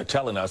happened,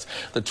 telling us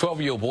the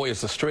 12-year-old boy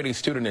is a straight-A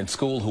student in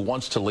school who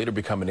wants to later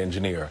become an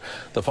engineer.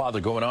 The father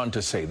going on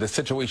to say the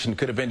situation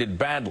could have ended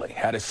badly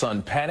had his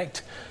son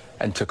panicked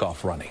and took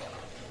off running.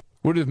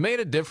 Would it have made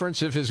a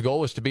difference if his goal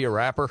was to be a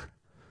rapper?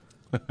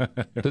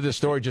 To this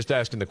story, just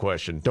asking the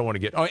question. Don't want to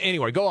get... Oh,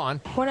 anyway, go on.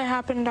 When it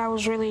happened, I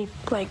was really,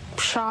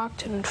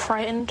 shocked and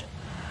frightened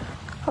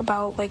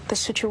about, the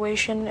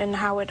situation and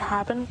how it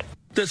happened.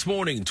 This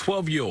morning,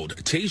 12-year-old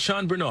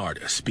Tayshawn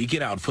Bernard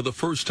speaking out for the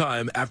first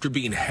time after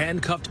being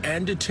handcuffed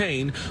and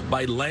detained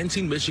by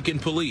Lansing, Michigan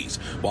police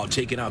while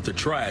taking out the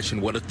trash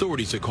in what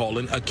authorities are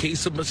calling a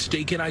case of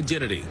mistaken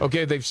identity.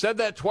 Okay, they've said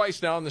that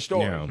twice now in the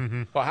story. Yeah.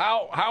 Mm-hmm.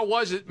 Well, how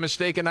was it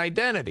mistaken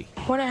identity?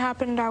 When it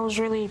happened, I was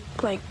really,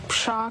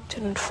 shocked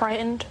and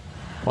frightened.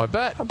 Well, I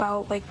bet.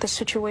 About, the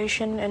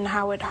situation and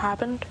how it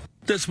happened.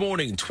 This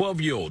morning,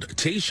 12-year-old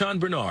Tayshawn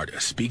Bernard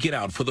speaking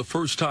out for the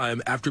first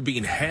time after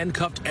being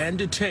handcuffed and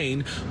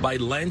detained by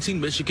Lansing,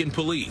 Michigan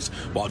police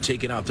while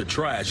taking out the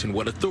trash in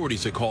what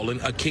authorities are calling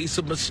a case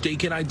of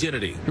mistaken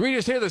identity. Do we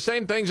just hear the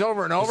same things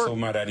over and over? So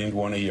mad I didn't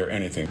want to hear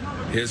anything.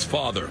 His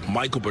father,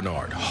 Michael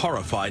Bernard,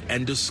 horrified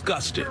and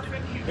disgusted.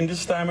 In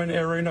this time and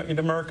era in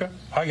America,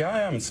 I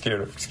am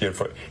scared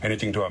for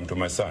anything to happen to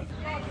my son.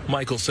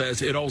 Michael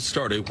says it all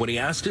started when he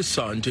asked his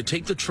son to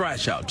take the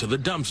trash out to the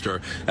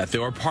dumpster at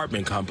their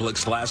apartment complex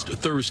last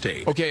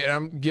Thursday. Okay, and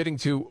I'm getting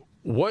to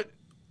what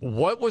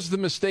was the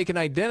mistaken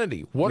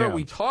identity? What are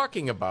we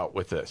talking about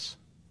with this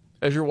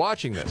as you're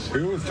watching this? He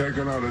was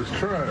taking out his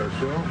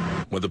trash, yo.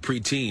 When the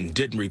preteen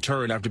didn't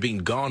return after being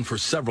gone for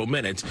several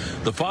minutes,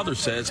 the father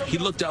says he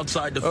looked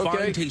outside to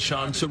find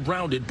Tayshawn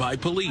surrounded by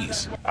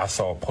police. I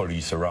saw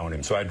police around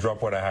him, so I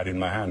dropped what I had in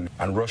my hand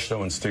and rushed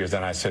downstairs,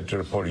 and I said to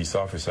the police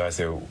officer, I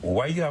said,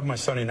 why you have my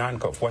son in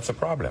handcuffs? What's the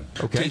problem?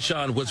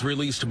 Tayshawn was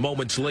released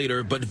moments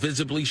later, but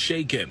visibly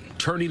shaken,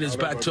 turning his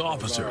back to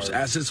officers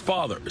as his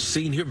father,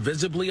 seen here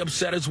visibly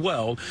upset as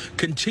well,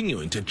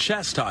 continuing to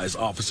chastise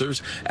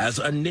officers as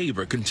a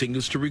neighbor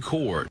continues to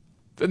record.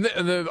 And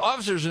the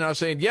officers are now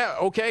saying, yeah,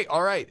 okay,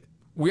 all right,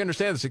 we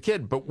understand it's a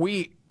kid, but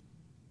we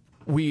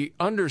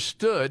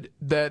understood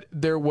that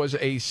there was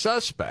a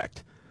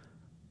suspect,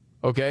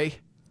 okay,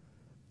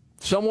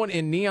 someone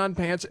in neon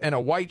pants and a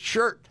white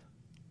shirt,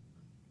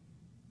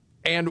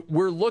 and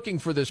we're looking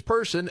for this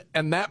person,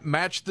 and that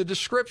matched the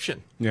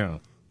description. Yeah.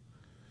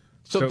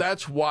 So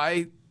that's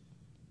why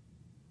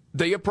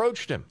they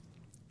approached him.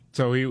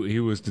 So he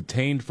was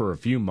detained for a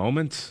few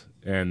moments,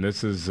 and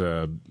this is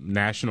a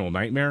national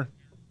nightmare?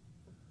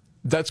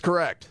 That's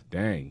correct.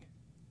 Dang.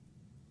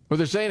 What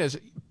they're saying is,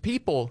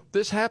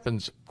 this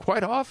happens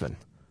quite often.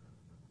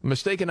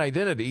 Mistaken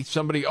identity,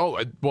 somebody,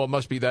 it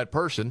must be that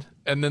person,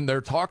 and then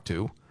they're talked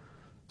to.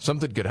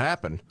 Something could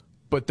happen,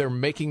 but they're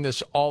making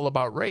this all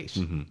about race.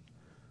 Mm-hmm.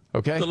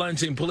 Okay. The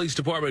Lansing Police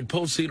Department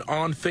posted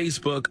on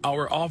Facebook,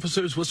 our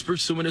officers was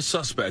pursuing a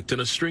suspect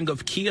in a string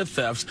of Kia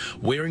thefts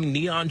wearing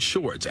neon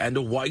shorts and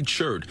a white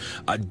shirt.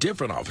 A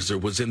different officer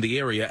was in the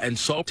area and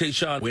saw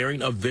Tayshawn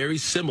wearing a very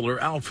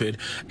similar outfit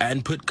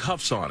and put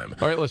cuffs on him.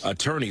 All right, listen.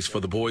 Attorneys for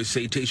the boys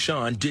say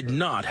Tayshawn did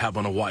not have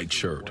on a white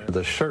shirt.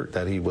 The shirt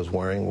that he was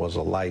wearing was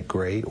a light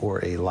gray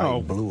or a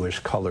light bluish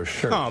color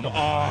shirt. Come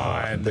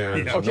on.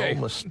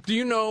 Do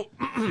you know...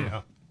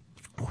 Yeah.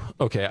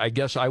 Okay, I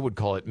guess I would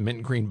call it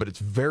mint green, but it's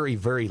very,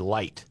 very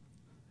light.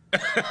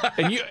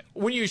 And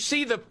when you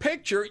see the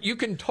picture, you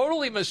can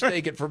totally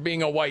mistake it for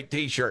being a white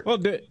T-shirt.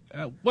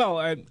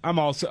 I'm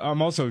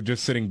also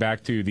just sitting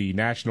back to the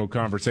national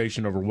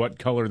conversation over what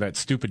color that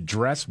stupid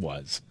dress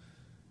was.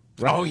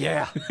 Right? Oh,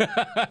 yeah.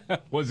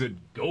 Was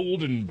it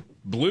gold and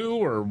blue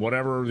or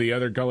whatever the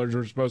other colors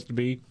were supposed to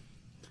be?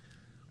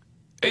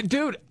 Hey,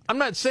 dude, I'm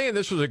not saying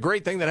this was a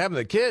great thing that happened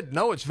to the kid.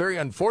 No, it's very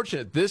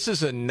unfortunate. This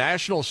is a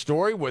national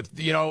story with,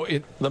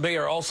 The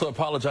mayor also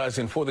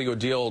apologizing for the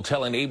ordeal,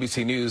 telling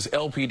ABC News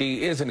LPD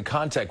is in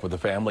contact with the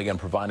family and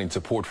providing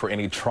support for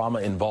any trauma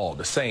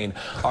involved, saying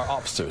our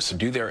officers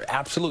do their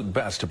absolute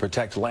best to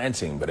protect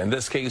Lansing. But in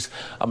this case,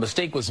 a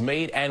mistake was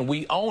made and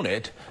we own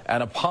it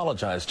and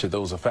apologize to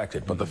those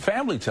affected. But the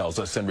family tells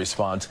us in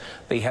response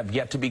they have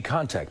yet to be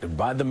contacted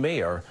by the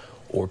mayor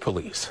or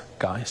police,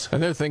 guys.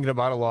 And they're thinking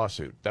about a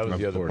lawsuit. That was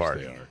the other part.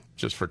 They are.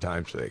 Just for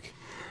time's sake.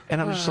 And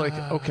I'm just like,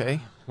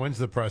 okay. When's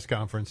the press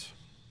conference?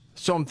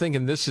 So I'm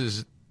thinking this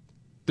has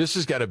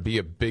got to be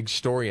a big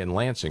story in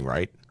Lansing,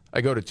 right? I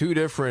go to 2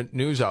 different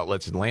news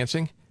outlets in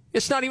Lansing.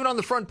 It's not even on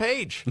the front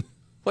page.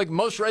 Like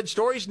most read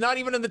stories, not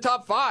even in the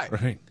top 5.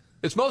 Right.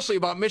 It's mostly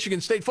about Michigan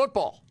State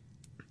football.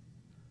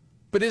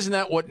 But isn't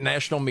that what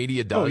national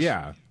media does? Oh,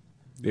 yeah.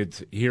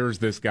 Here's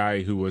this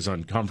guy who was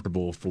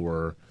uncomfortable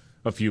for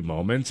a few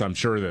moments. I'm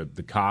sure that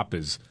the cop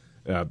is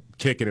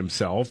kicking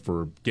himself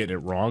for getting it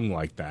wrong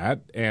like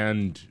that,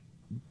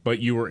 but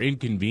you were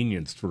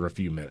inconvenienced for a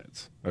few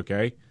minutes,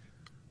 okay?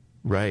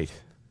 Right.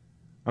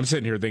 I'm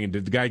sitting here thinking,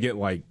 did the guy get,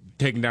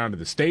 taken down to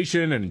the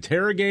station and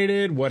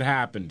interrogated? What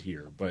happened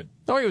here? But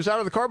no, he was out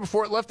of the car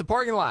before it left the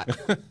parking lot.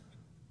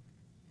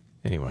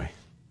 Anyway,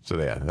 so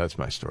that's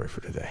my story for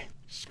today.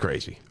 It's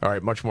crazy. All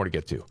right, much more to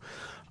get to.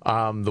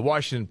 The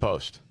Washington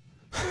Post.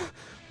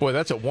 Boy,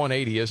 that's a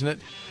 180, isn't it?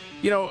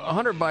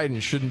 Hunter Biden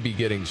shouldn't be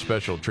getting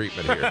special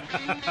treatment here.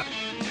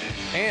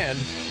 And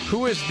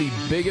who is the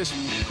biggest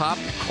pop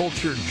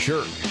culture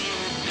jerk?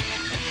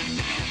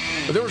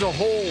 There was a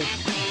whole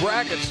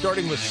bracket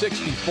starting with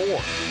 64.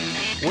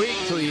 Wait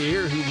till you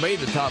hear who made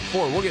the top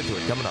 4. We'll get to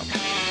it coming up.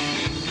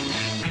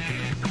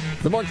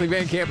 The Markley,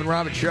 Van Camp, and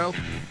Robbins Show.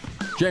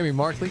 Jamie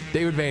Markley,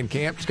 David Van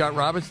Camp, Scott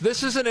Robbins.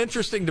 This is an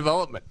interesting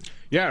development.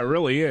 Yeah, it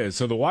really is.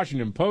 So the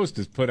Washington Post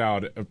has put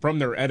out, from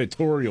their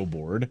editorial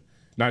board,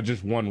 not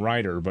just one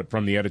writer, but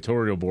from the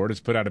editorial board, has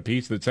put out a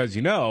piece that says,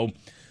 on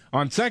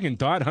second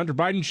thought, Hunter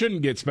Biden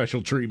shouldn't get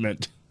special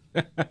treatment.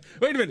 Wait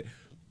a minute.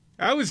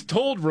 I was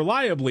told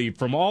reliably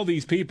from all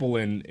these people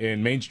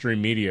in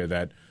mainstream media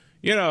that,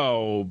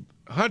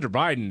 Hunter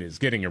Biden is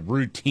getting a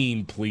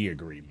routine plea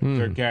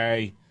agreement,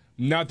 okay?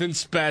 Nothing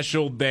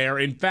special there.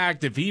 In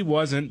fact, if he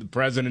wasn't the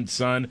president's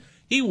son,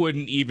 he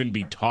wouldn't even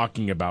be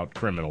talking about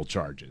criminal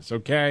charges,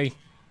 okay?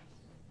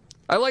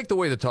 I like the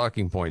way the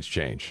talking points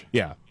change.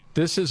 Yeah.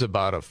 This is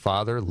about a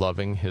father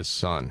loving his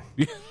son.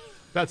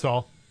 That's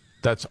all.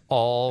 That's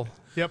all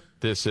Yep.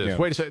 this is. Yeah.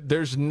 Wait a second.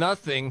 There's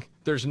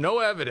no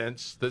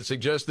evidence that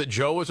suggests that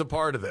Joe was a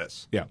part of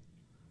this. Yeah.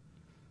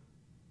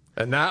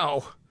 And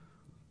now,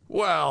 he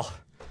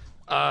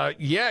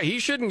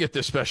shouldn't get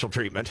this special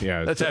treatment.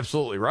 Yeah. That's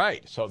absolutely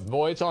right. So,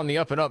 boy, it's on the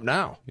up and up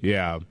now.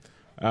 Yeah.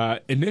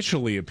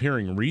 Initially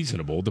appearing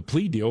reasonable, the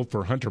plea deal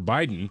for Hunter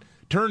Biden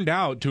turned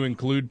out to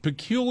include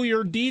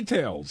peculiar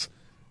details,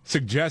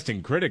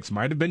 suggesting critics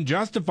might have been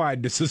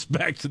justified to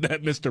suspect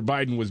that Mr.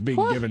 Biden was being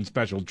given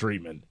special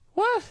treatment.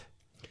 What?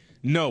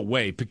 No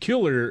way.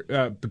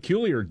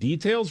 Peculiar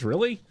details,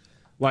 really?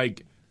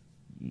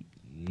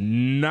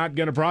 Not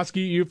going to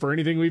prosecute you for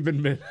anything we've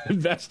been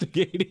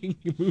investigating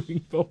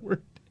moving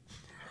forward?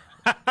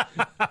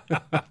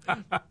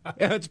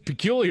 Yeah, it's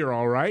peculiar,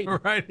 all right.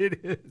 Right, it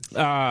is.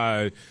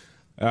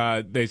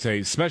 They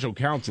say special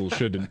counsel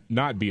should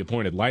not be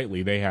appointed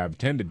lightly. They have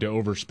tended to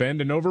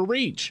overspend and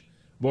overreach.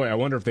 Boy, I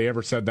wonder if they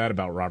ever said that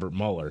about Robert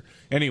Mueller.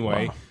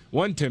 Anyway,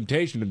 one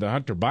temptation in the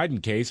Hunter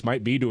Biden case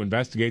might be to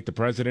investigate the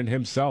president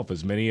himself,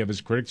 as many of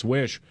his critics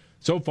wish.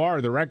 So far,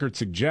 the record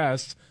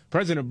suggests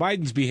President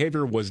Biden's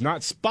behavior was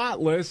not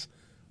spotless,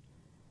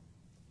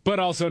 but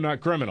also not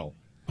criminal.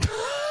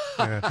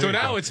 So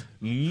now it's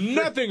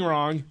nothing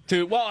wrong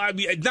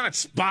not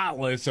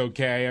spotless,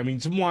 okay?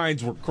 Some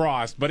lines were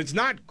crossed, but it's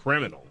not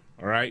criminal,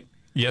 all right?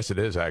 Yes, it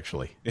is,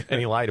 actually. And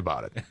he lied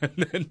about it. And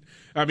then,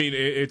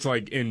 it's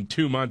like in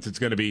 2 months it's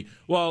going to be,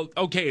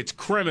 okay, it's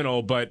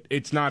criminal, but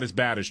it's not as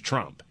bad as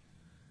Trump.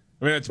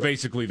 That's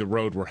basically the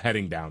road we're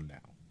heading down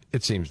now.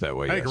 It seems that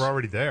way, I think we're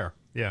already there.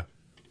 Yeah.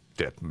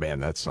 Man,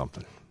 that's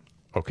something.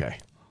 Okay.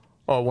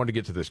 I wanted to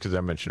get to this because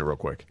I mentioned it real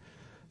quick.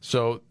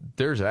 So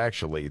there's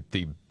actually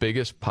the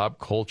biggest pop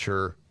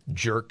culture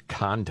jerk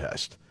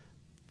contest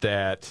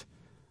that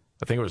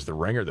I think it was The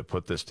Ringer that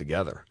put this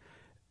together.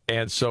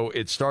 And so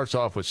it starts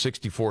off with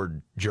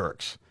 64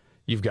 jerks.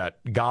 You've got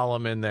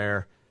Gollum in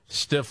there,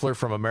 Stifler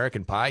from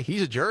American Pie.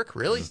 He's a jerk,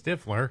 really?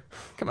 Stifler.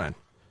 Come on.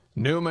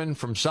 Newman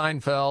from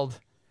Seinfeld,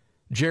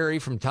 Jerry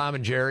from Tom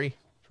and Jerry.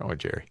 What's wrong with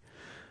Jerry?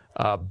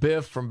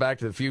 Biff from Back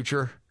to the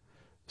Future.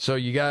 So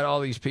you got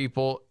all these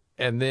people,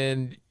 and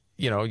then,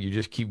 you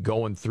just keep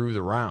going through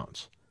the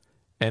rounds.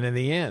 And in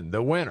the end,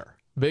 the winner,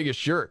 biggest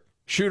jerk,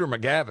 Shooter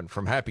McGavin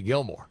from Happy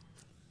Gilmore.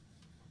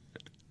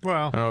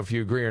 Well, I don't know if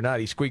you agree or not.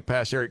 He squeaked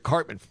past Eric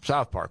Cartman from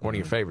South Park, one of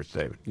your favorites,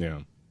 David.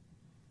 Yeah.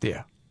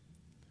 Yeah.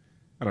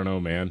 I don't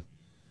know, man.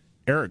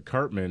 Eric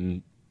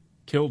Cartman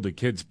killed the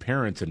kid's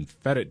parents and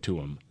fed it to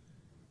him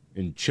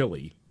in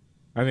Chile.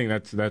 I think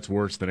that's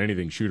worse than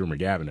anything Shooter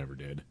McGavin ever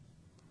did.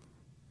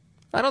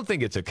 I don't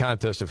think it's a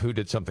contest of who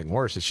did something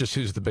worse. It's just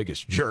who's the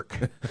biggest jerk.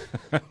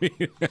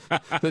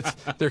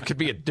 There could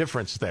be a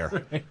difference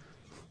there. Right.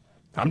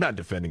 I'm not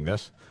defending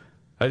this.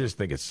 I just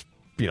think it's,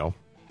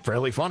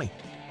 fairly funny.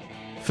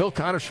 Phil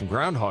Connors from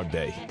Groundhog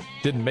Day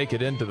didn't make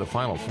it into the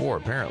Final Four,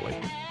 apparently.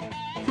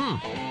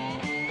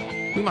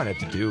 We might have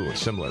to do a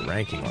similar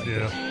ranking like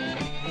this.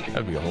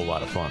 That'd be a whole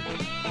lot of fun.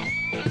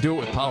 Do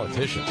it with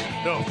politicians.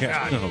 Oh,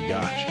 God. Oh,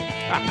 gosh.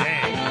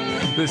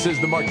 Dang. This is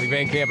the Markley,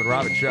 Van Camp, and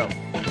Robbins Show.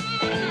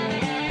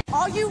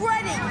 Are you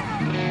ready?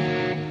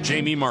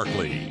 Jamie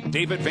Markley,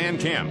 David Van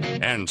Camp,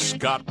 and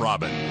Scott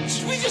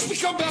Robbins. We just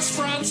become best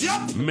friends.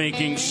 Yep.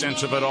 Making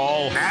sense of it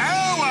all.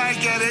 Now I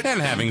get it. And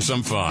having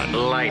some fun.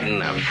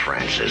 Lighten up,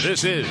 Francis.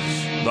 This is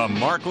the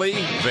Markley,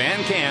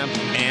 Van Camp,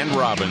 and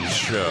Robbins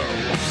Show.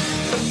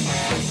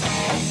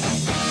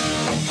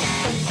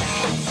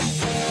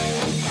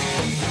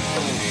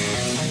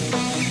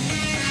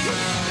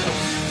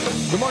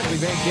 The Markley,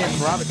 Van Camp,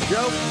 and Robbins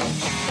Show.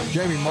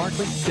 Jamie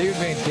Markley, David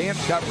Van Camp,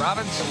 Scott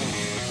Robbins.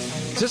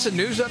 Is this a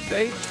news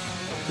update?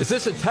 Is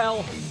this a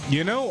tell?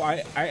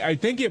 I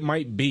think it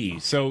might be.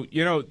 So,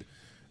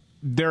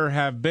 there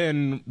have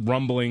been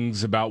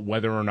rumblings about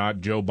whether or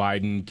not Joe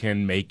Biden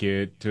can make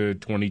it to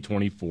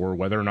 2024,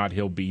 whether or not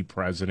he'll be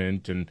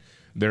president, and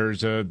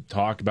there's a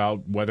talk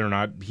about whether or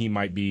not he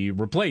might be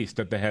replaced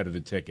at the head of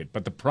the ticket.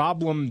 But the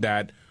problem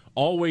that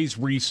always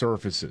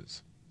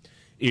resurfaces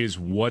is,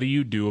 what do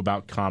you do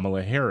about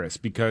Kamala Harris?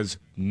 Because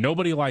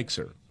nobody likes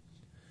her.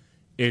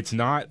 It's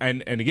not,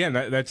 and again,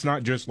 that's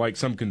not just like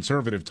some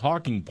conservative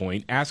talking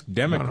point. Ask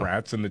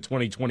Democrats in the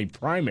 2020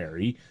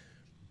 primary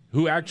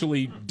who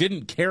actually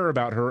didn't care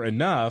about her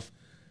enough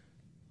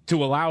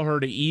to allow her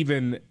to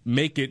even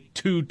make it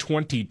to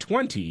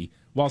 2020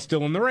 while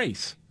still in the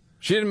race.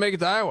 She didn't make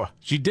it to Iowa.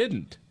 She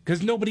didn't,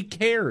 because nobody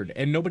cared,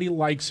 and nobody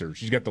likes her.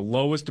 She's got the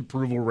lowest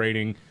approval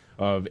rating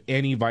of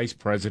any vice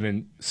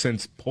president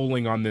since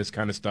polling on this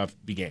kind of stuff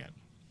began.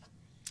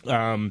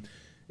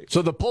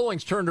 So the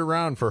polling's turned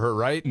around for her,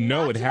 right?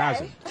 No, it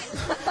hasn't.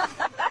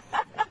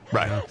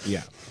 Right.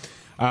 Yeah.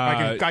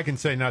 I can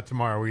say not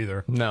tomorrow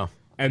either. No.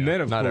 And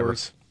then, of not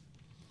course,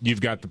 you've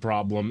got the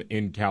problem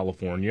in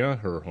California,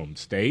 her home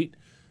state,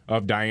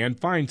 of Dianne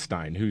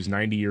Feinstein, who's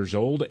 90 years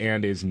old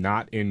and is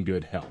not in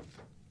good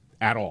health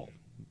at all.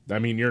 I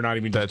mean, you're not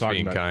even just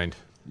talking about... That's being kind.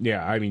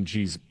 Yeah, I mean,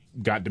 she's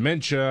got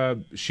dementia.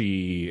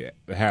 She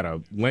had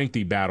a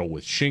lengthy battle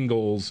with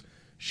shingles.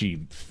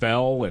 She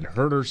fell and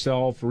hurt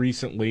herself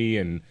recently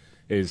and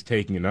is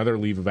taking another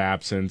leave of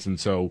absence. And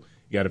so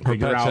you got to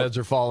figure out... Her pet's heads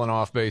are falling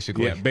off,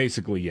 basically. Yeah,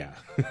 basically, yeah.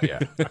 Yeah,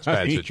 it's a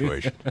bad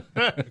situation.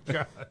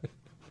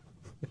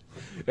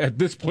 At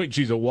this point,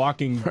 she's a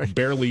walking,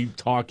 barely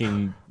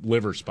talking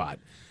liver spot.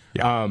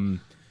 Yeah.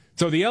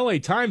 So the L.A.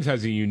 Times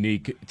has a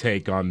unique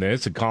take on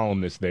this. A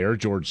columnist there,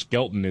 George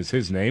Skelton is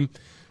his name,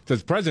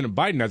 says President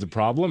Biden has a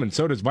problem, and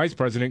so does Vice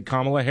President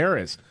Kamala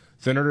Harris.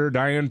 Senator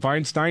Dianne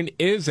Feinstein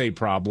is a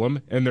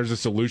problem, and there's a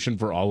solution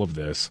for all of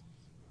this.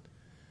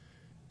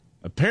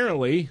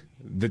 Apparently,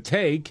 the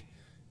take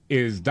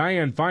is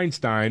Dianne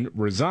Feinstein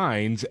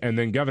resigns, and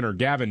then Governor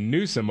Gavin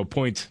Newsom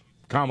appoints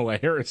Kamala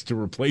Harris to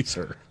replace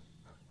her.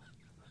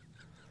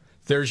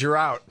 There's your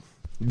out.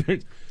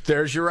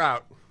 There's your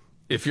out.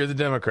 If you're the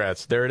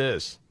Democrats, there it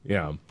is.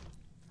 Yeah.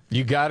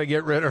 You got to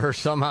get rid of her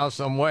somehow,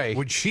 some way.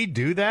 Would she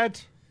do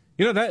that?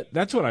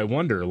 That's what I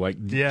wonder.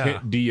 Like,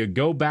 do you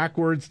go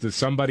backwards to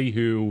somebody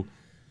who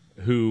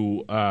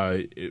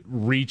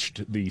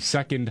reached the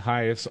second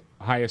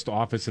highest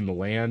office in the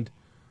land,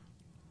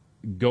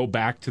 go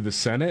back to the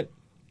Senate?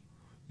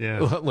 Yeah.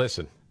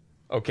 Listen,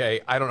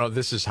 okay, I don't know.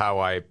 This is how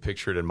I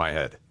picture it in my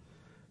head.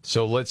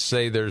 So let's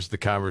say there's the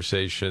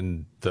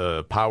conversation,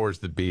 the powers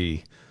that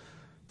be,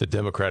 the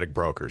Democratic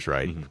brokers,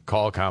 right? Mm-hmm.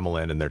 Call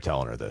Kamala in and they're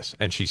telling her this.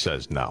 And she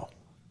says no.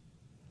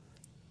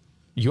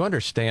 You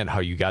understand how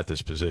you got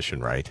this position,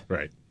 right?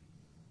 Right.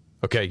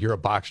 Okay, you're a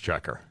box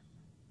checker.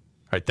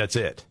 Right, that's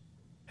it.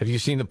 Have you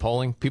seen the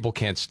polling? People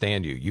can't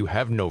stand you. You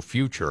have no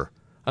future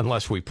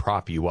unless we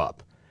prop you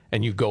up.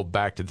 And you go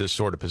back to this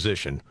sort of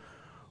position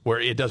where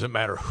it doesn't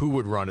matter who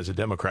would run as a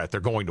Democrat,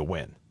 they're going to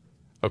win.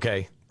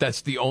 Okay?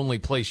 That's the only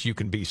place you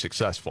can be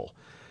successful.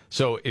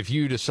 So if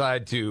you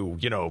decide to,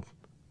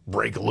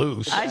 break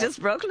loose. I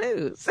just broke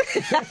loose.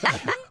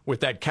 With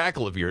that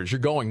cackle of yours, you're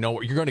going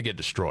nowhere. You're going to get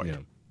destroyed. Yeah.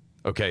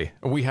 Okay?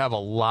 And we have a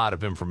lot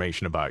of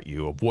information about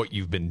you, of what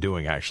you've been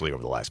doing actually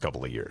over the last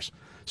couple of years.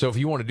 So if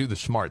you want to do the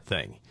smart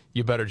thing,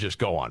 you better just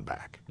go on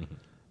back. Mm-hmm.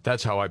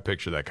 That's how I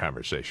picture that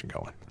conversation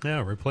going.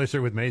 Yeah, replace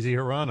her with Mazie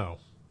Hirano.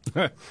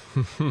 I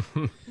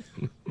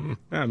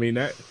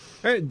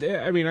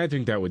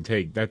think that would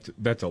take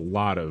that's a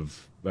lot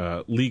of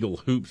legal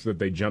hoops that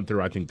they jump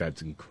through. I think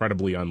that's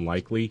incredibly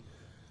unlikely.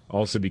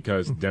 Also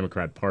because the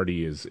Democrat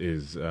Party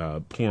is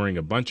pouring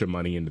a bunch of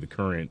money into the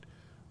current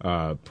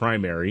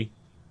primary,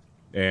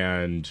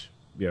 and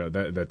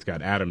that's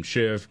got Adam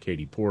Schiff,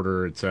 Katie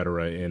Porter, et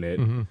cetera, in it.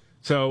 Mm-hmm.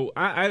 So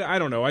I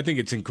don't know. I think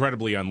it's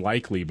incredibly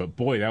unlikely, but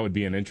boy, that would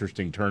be an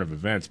interesting turn of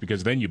events,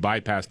 because then you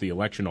bypass the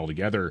election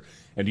altogether.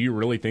 And do you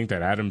really think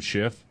that Adam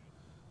Schiff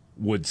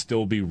would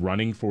still be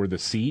running for the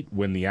seat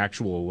when the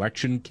actual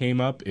election came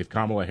up if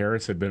Kamala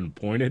Harris had been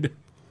appointed?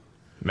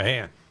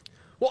 Man.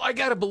 Well, I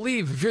got to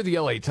believe if you're the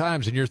LA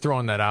Times and you're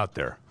throwing that out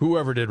there,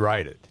 whoever did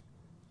write it,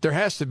 there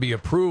has to be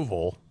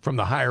approval from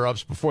the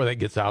higher-ups before that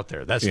gets out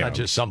there. That's not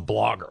just some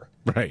blogger.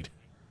 Right.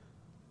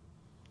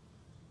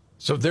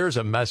 So there's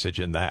a message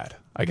in that,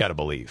 I got to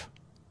believe.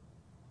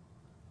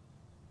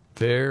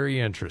 Very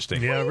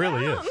interesting. Yeah, it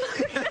really is.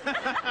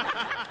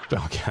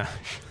 Oh,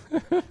 gosh.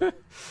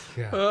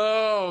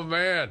 Oh,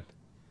 man.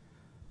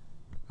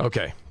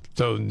 Okay,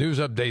 so news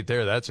update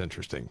there. That's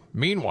interesting.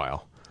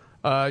 Meanwhile,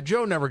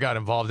 Joe never got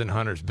involved in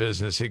Hunter's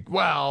business. He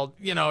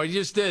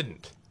just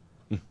didn't.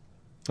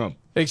 Oh.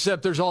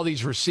 Except there's all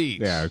these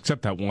receipts. Yeah,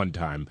 except that one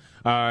time.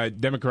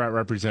 Democrat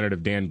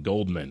Representative Dan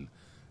Goldman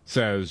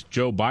says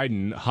Joe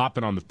Biden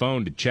hopping on the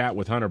phone to chat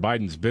with Hunter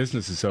Biden's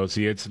business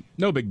associates,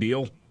 no big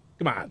deal.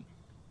 Come on.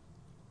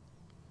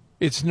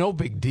 It's no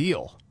big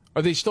deal.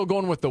 Are they still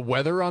going with the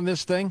weather on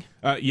this thing?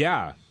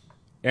 Yeah.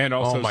 And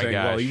also saying,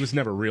 gosh. well, he was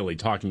never really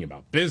talking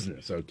about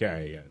business,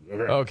 okay?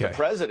 Okay. The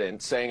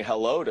president saying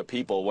hello to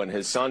people when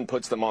his son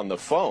puts them on the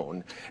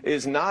phone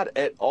is not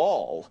at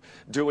all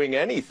doing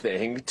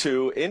anything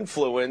to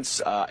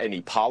influence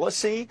any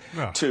policy,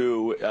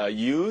 to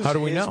use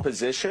his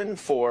position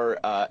for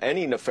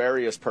any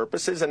nefarious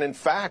purposes. And in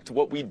fact,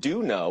 what we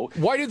do know...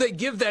 Why do they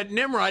give that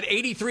Nimrod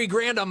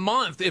 $83,000 a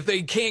month if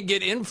they can't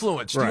get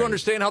influence? Do you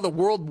understand how the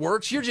world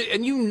works?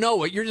 And you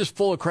know it. You're just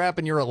full of crap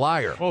and you're a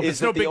liar. Well, if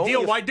it's no big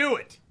deal, why do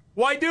it?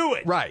 Why do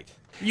it? Right.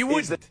 You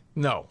wouldn't.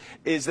 No.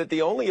 Is that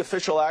the only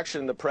official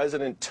action the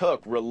president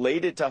took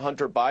related to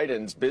Hunter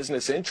Biden's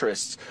business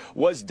interests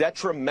was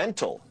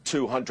detrimental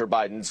to Hunter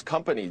Biden's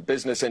company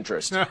business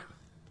interests?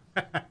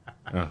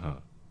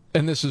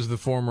 And this is the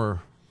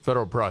former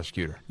federal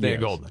prosecutor, Dan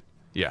Goldman.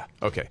 Yeah,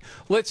 okay.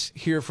 Let's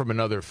hear from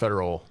another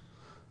former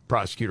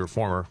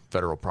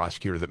federal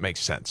prosecutor that makes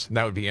sense. And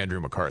that would be Andrew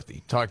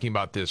McCarthy, talking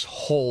about this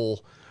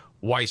whole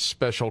Weiss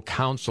special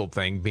counsel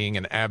thing being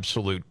an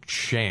absolute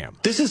sham.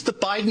 This is the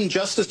Biden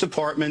Justice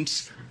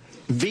Department's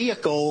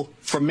vehicle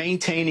for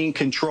maintaining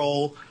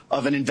control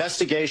of an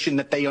investigation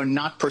that they are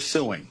not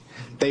pursuing.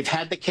 They've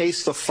had the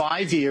case for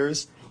 5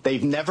 years.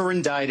 They've never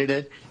indicted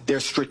it.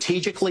 They're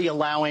strategically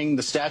allowing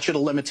the statute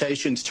of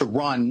limitations to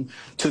run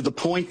to the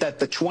point that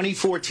the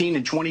 2014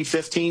 and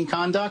 2015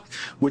 conduct,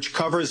 which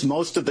covers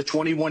most of the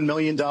 $21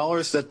 million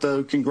that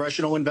the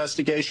congressional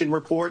investigation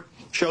report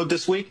showed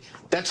this week,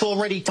 that's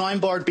already time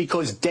barred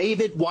because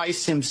David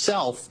Weiss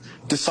himself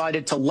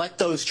decided to let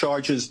those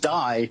charges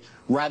die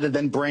rather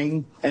than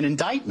bring an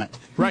indictment.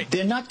 Right.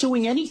 They're not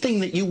doing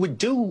anything that you would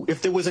do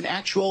if there was an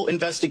actual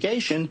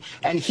investigation,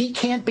 and he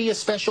can't be a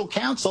special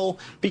counsel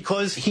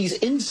because he's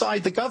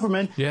inside the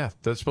government. Yeah,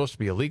 that's supposed to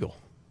be illegal.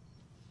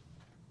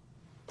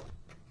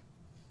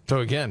 So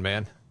again,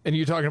 man, and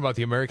you're talking about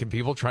the American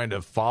people trying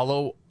to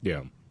follow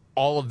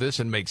all of this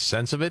and make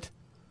sense of it?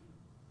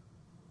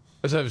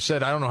 As I've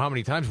said, I don't know how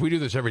many times, we do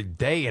this every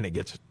day and it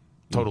gets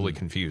totally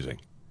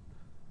confusing.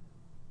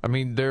 I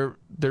mean,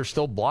 they're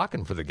still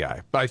blocking for the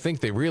guy. But I think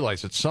they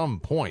realize at some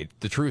point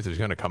the truth is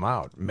going to come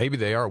out. Maybe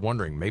they are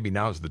wondering, maybe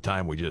now's the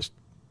time we just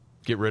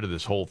get rid of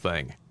this whole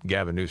thing.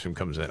 Gavin Newsom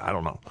comes in. I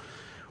don't know.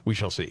 We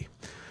shall see.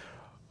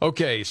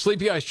 Okay,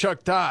 Sleepy Eyes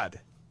Chuck Todd.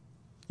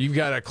 You've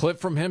got a clip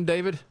from him,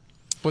 David?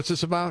 What's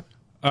this about?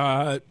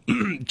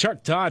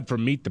 Chuck Todd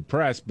from Meet the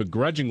Press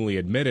begrudgingly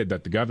admitted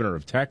that the governor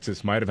of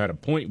Texas might have had a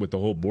point with the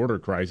whole border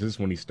crisis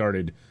when he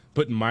started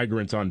putting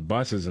migrants on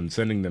buses and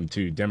sending them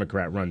to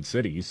Democrat-run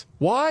cities.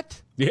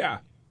 What? Yeah.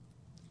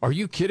 Are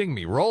you kidding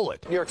me? Roll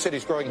it. New York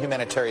City's growing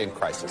humanitarian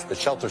crisis, the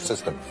shelter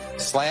system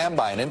slammed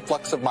by an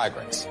influx of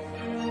migrants.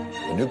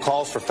 The new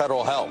calls for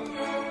federal help.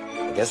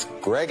 I guess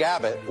Greg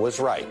Abbott was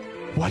right.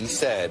 What? He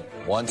said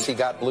once he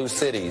got blue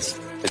cities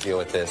to deal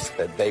with this,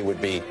 that they would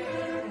be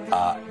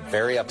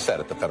very upset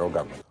at the federal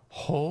government.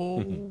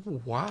 Oh,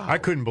 wow. I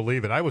couldn't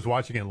believe it. I was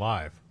watching it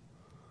live.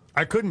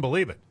 I couldn't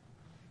believe it.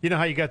 You know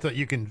how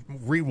you can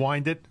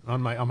rewind it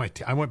on my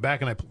I went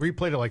back and I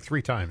replayed it like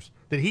 3 times.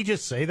 Did he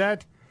just say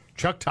that?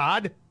 Chuck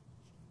Todd?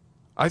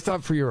 I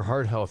thought for your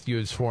heart health you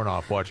had sworn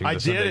off watching the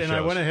Sunday did, and shows.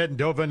 I went ahead and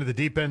dove into the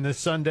deep end this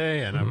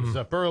Sunday, and I was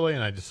up early,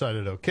 and I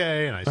decided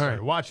okay, and I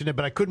started watching it,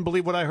 but I couldn't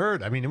believe what I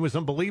heard. I mean, it was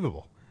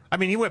unbelievable. I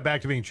mean, he went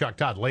back to being Chuck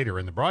Todd later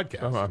in the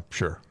broadcast. I'm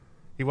sure.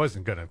 He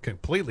wasn't going to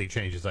completely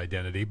change his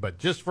identity, but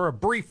just for a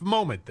brief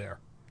moment there.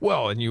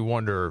 Well, and you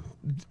wonder,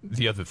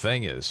 the other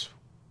thing is,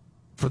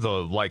 for the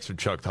likes of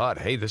Chuck Todd,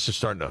 hey, this is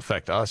starting to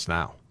affect us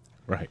now.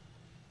 Right.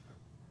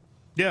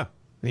 Yeah.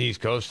 The East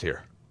Coast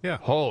here. Yeah.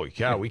 Holy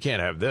cow, we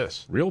can't have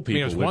this. Real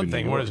people. I mean, it's one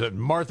thing. What is it?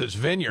 Martha's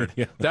Vineyard.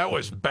 That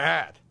was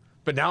bad.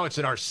 But now it's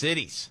in our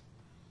cities.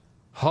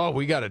 Oh,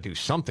 we got to do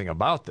something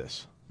about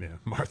this. Yeah,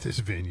 Martha's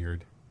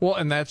Vineyard. Well,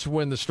 and that's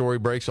when the story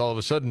breaks. All of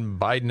a sudden,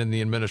 Biden and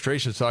the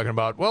administration is talking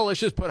about, well, let's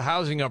just put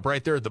housing up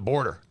right there at the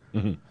border.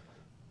 Mm-hmm.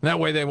 That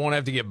way they won't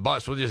have to get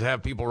bused. We'll just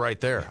have people right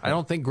there. I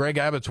don't think Greg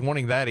Abbott's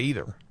wanting that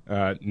either.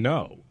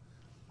 No.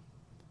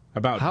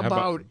 How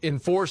about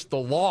enforce the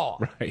law?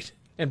 Right.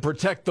 And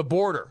protect the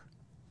border?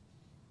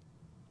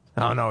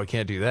 Oh, no, we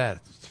can't do that.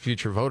 It's the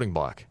future voting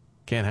bloc.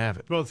 Can't have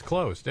it. Well, it's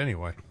closed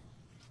anyway.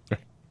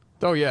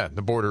 Oh, yeah,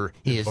 the border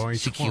is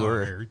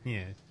secure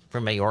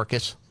from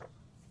Mayorkas.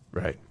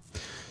 Right.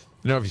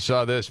 You know, if you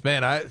saw this,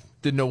 man, I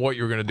didn't know what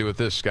you were going to do with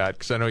this, Scott,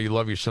 because I know you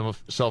love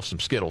yourself some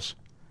Skittles.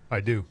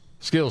 I do.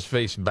 Skittles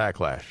facing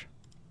backlash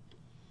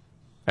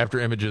after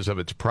images of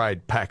its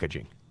Pride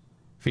packaging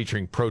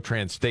featuring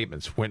pro-trans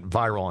statements went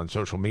viral on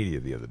social media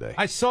the other day.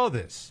 I saw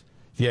this.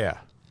 Yeah.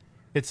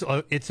 It's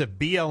a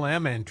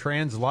BLM and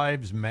Trans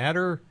Lives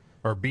Matter,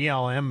 or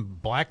BLM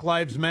Black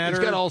Lives Matter.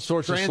 It's got all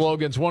sorts of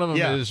slogans. One of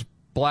them is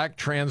Black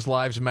Trans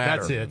Lives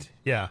Matter. That's it,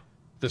 yeah.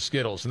 The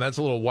Skittles, and that's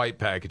a little white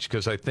package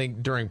because I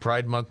think during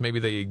Pride Month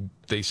maybe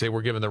they say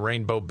we're giving the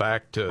rainbow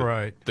back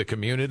to the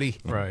community.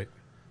 Right.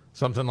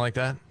 Something like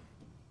that.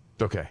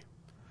 Okay.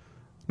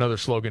 Another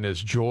slogan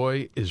is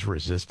joy is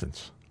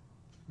resistance.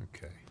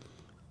 Okay.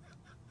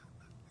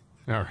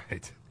 All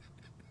right.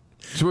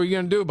 So what are you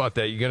going to do about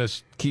that? You going to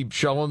keep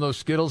shoveling those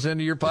Skittles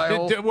into your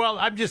pile? Well,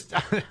 I'm just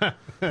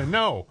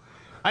no.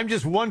 I'm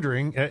just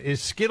wondering,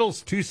 is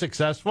Skittles too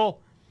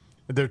successful?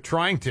 They're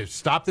trying to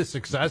stop the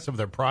success of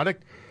their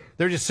product.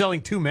 They're just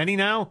selling too many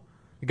now.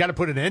 You got to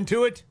put an end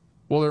to it.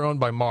 Well, they're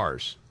owned by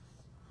Mars,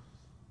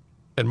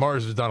 and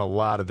Mars has done a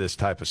lot of this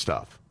type of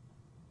stuff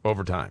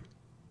over time.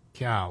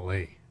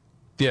 Golly.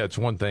 Yeah, it's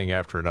one thing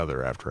after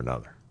another after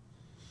another.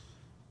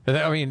 And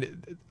I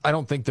mean, I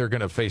don't think they're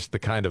going to face the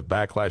kind of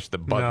backlash that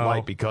Bud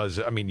Light because,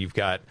 I mean, you've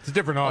got... It's a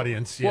different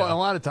audience. Well, a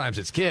lot of times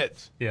it's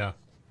kids. Yeah.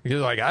 You're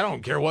like, I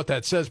don't care what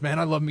that says, man.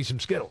 I love me some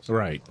Skittles.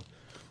 Right.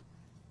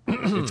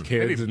 It's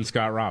kids and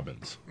Scott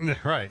Robbins.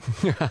 Right.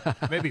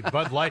 Maybe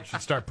Bud Light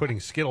should start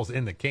putting Skittles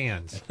in the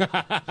cans.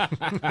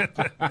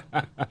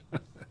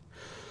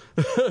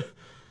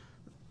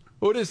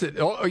 What is it?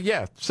 Oh,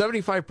 yeah.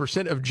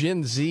 75% of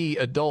Gen Z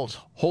adults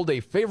hold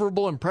a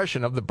favorable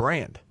impression of the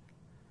brand.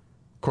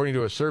 According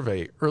to a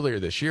survey earlier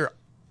this year,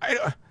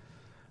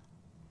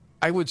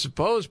 I would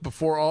suppose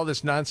before all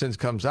this nonsense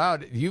comes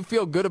out, you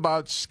feel good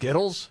about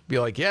Skittles. Be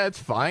like, yeah, it's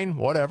fine,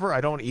 whatever. I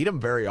don't eat them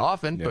very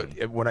often,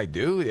 but when I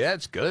do, yeah,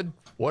 it's good,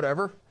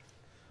 whatever.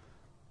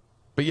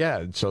 But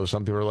yeah, so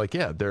some people are like,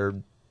 yeah, they're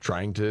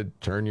trying to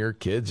turn your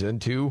kids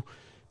into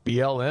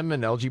BLM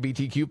and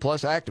LGBTQ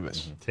plus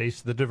activists.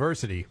 Taste the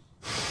diversity.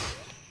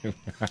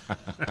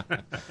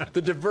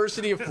 The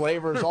diversity of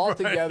flavors all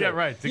together. Yeah,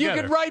 right. Together.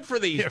 You could write for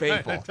these people.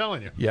 Right, I'm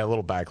telling you. Yeah, a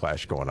little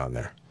backlash going on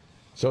there.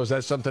 So is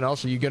that something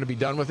else? Are you going to be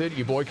done with it?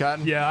 You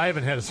boycotting? Yeah, I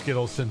haven't had a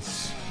Skittles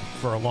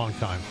for a long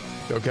time.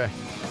 Okay.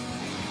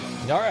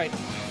 All right.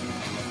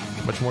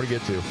 Much more to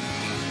get to.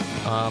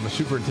 A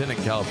superintendent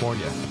in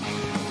California.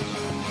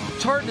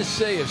 It's hard to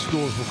say if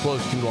schools were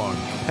closed too long.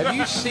 Have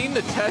you seen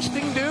the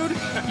testing, dude?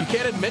 You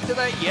can't admit to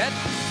that yet?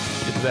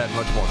 Get to that and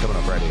much more coming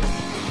up right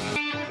here.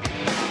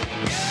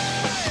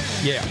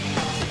 Yeah.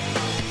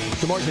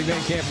 The Markley,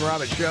 Van Camp and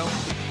Robbins Show.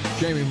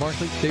 Jamie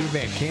Markley, David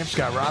Van Camp,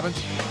 Scott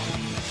Robbins.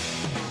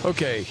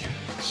 Okay,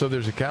 so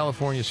there's a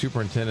California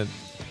superintendent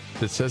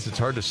that says it's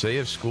hard to say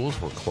if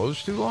schools were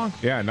closed too long?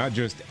 Yeah, not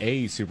just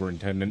a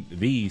superintendent,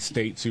 the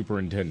state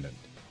superintendent.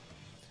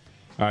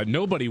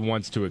 Nobody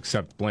wants to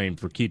accept blame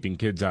for keeping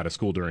kids out of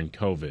school during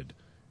COVID,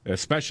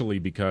 especially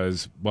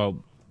because,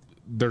 well,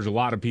 there's a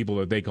lot of people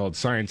that they called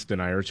science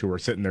deniers who are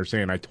sitting there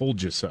saying, I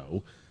told you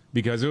so.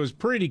 Because it was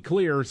pretty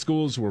clear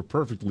schools were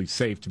perfectly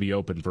safe to be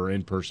open for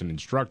in-person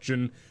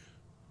instruction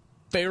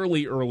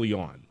fairly early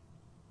on.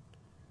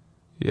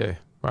 Yeah.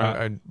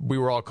 We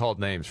were all called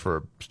names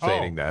for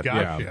stating that.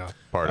 Gosh, yeah.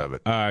 Part of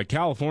it.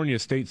 California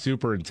State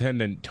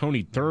Superintendent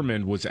Tony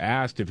Thurmond was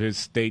asked if his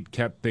state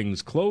kept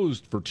things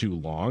closed for too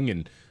long.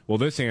 And, well,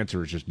 this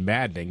answer is just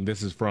maddening.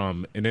 This is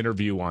from an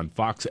interview on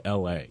Fox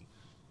LA.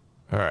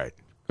 All right.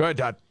 Go ahead,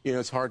 Todd. You know,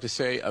 it's hard to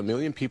say. 1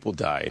 million people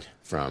died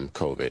from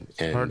COVID.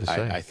 And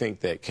I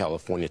think that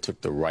California took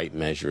the right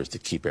measures to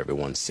keep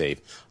everyone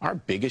safe. Our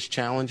biggest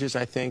challenges,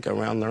 I think,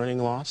 around learning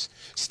loss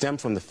stem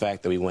from the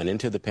fact that we went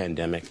into the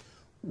pandemic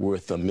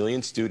with 1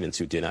 million students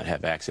who did not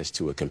have access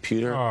to a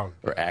computer or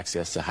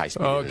access to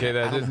high-speed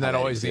internet. Isn't that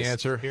always the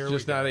answer?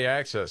 Just not the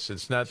access.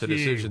 It's not the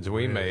decisions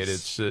we made.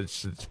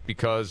 It's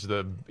because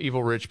the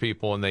evil rich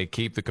people, and they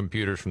keep the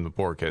computers from the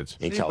poor kids.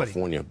 In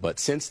California. But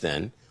since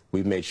then,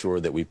 we've made sure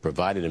that we've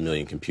provided 1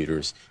 million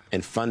computers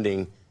and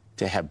funding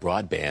to have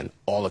broadband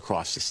all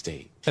across the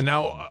state. And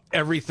now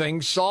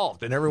everything's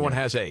solved, and everyone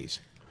has A's.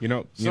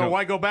 So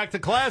why go back to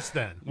class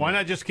then? Why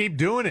not just keep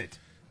doing it?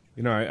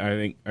 You know,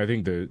 I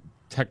think the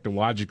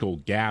technological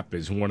gap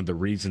is one of the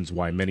reasons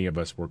why many of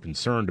us were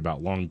concerned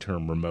about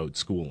long-term remote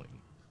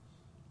schooling.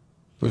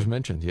 It was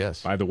mentioned,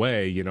 yes. By the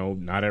way, you know,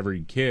 not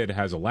every kid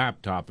has a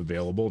laptop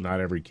available. Not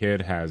every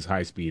kid has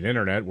high-speed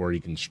internet where you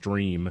can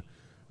stream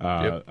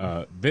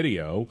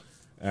video,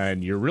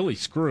 and you're really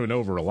screwing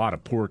over a lot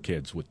of poor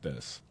kids with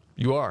this.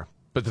 You are.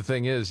 But the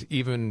thing is,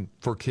 even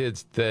for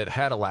kids that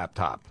had a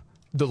laptop,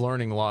 the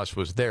learning loss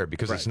was there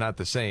because it's not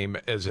the same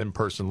as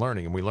in-person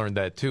learning. And we learned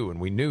that, too, and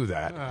we knew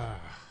that.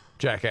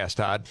 Jackass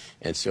Todd.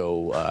 And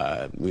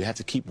so we have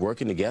to keep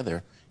working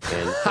together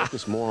and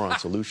focus more on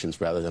solutions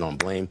rather than on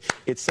blame.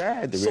 It's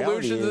sad. The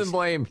reality Solutions is, and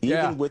blame.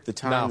 even with the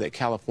time that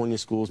California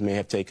schools may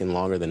have taken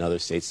longer than other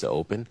states to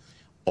open,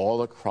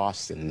 all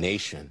across the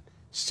nation,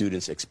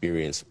 students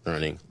experience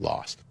learning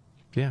loss.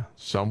 Yeah,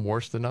 some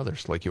worse than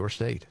others, like your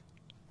state.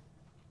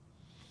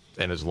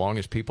 And as long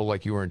as people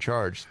like you are in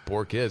charge,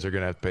 poor kids are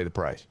going to have to pay the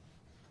price.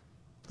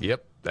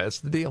 Yep,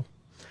 that's the deal.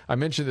 I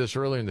mentioned this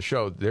earlier in the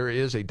show. There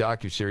is a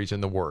docuseries in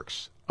the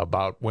works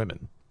about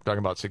women, talking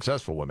about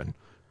successful women,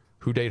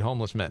 who date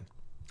homeless men.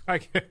 I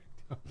can't.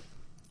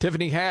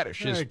 Tiffany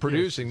Haddish is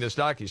producing this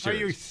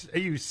docuseries. Are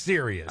you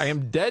serious? I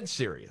am dead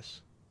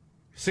serious.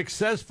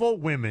 Successful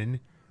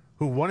women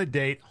who want to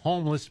date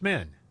homeless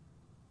men.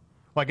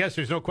 Well, I guess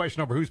there's no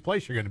question over whose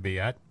place you're going to be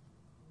at.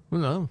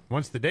 Well, no.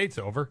 Once the date's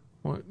over.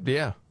 Well,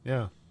 yeah.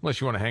 Yeah. Unless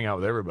you want to hang out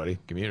with everybody,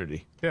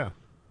 community. Yeah.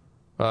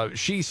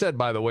 She said,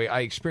 by the way, I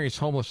experienced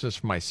homelessness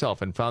for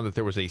myself and found that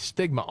there was a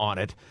stigma on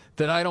it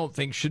that I don't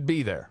think should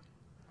be there.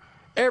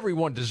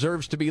 Everyone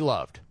deserves to be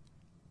loved.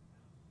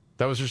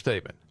 That was her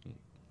statement.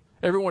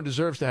 Everyone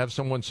deserves to have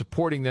someone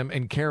supporting them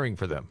and caring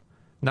for them,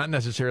 not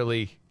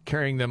necessarily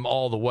carrying them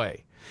all the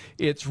way.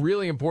 It's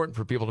really important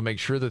for people to make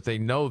sure that they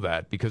know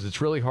that because it's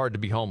really hard to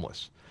be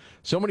homeless.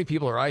 So many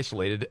people are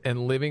isolated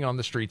and living on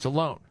the streets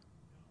alone.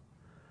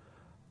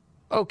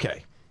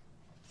 Okay.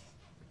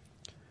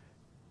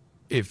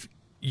 If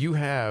you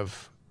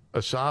have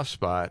a soft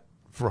spot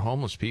for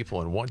homeless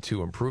people and want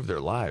to improve their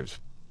lives,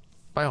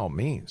 by all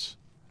means,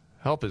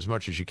 help as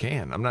much as you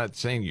can. I'm not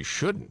saying you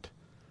shouldn't.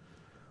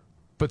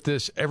 But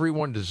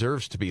everyone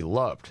deserves to be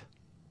loved.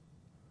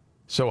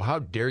 So how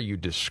dare you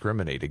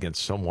discriminate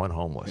against someone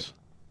homeless?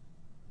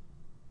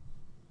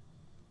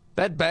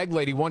 That bag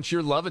lady wants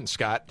your loving,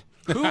 Scott.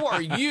 Who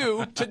are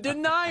you to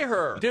deny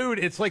her? Dude,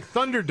 it's like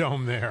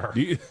Thunderdome there.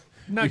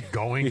 Not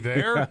going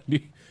there.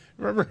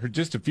 Remember,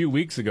 just a few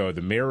weeks ago,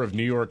 the mayor of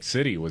New York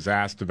City was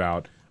asked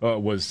about,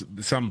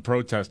 some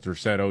protester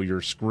said, oh,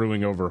 you're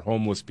screwing over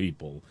homeless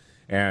people.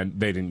 And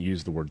they didn't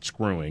use the word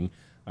screwing.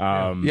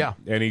 Yeah.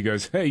 And he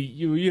goes, hey,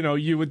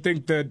 you would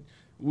think that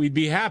we'd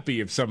be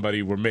happy if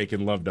somebody were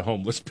making love to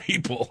homeless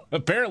people.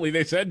 Apparently,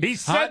 they said, he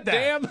said that.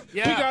 Damn,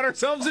 we got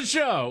ourselves a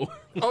show.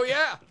 Oh,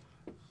 yeah.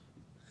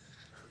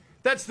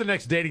 That's the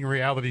next dating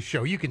reality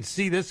show. You can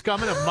see this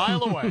coming a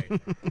mile away.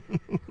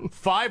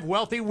 5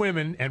 wealthy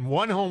women and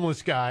 1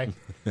 homeless guy.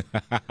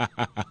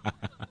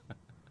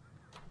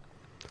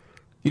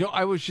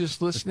 I was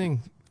just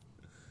listening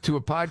to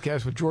a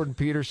podcast with Jordan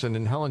Peterson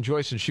and Helen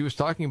Joyce, and she was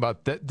talking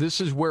about that this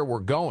is where we're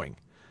going,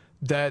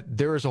 that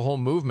there is a whole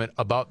movement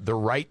about the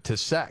right to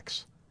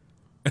sex,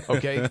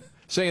 okay?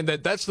 Saying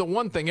that that's the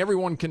one thing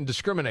everyone can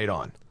discriminate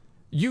on.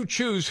 You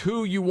choose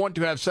who you want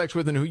to have sex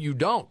with and who you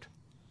don't.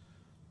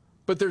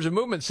 But there's a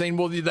movement saying,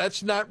 well,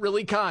 that's not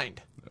really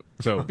kind.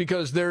 So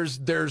because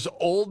there's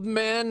old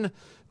men,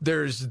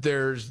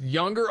 there's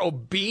younger,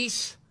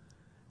 obese,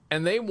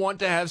 and they want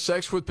to have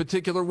sex with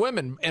particular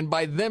women. And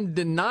by them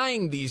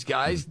denying these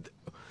guys,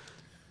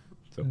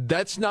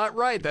 that's not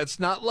right. That's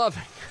not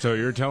loving. So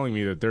you're telling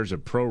me that there's a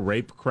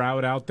pro-rape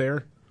crowd out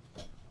there?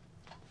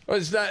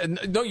 It's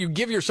not, no, you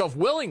give yourself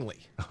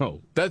willingly.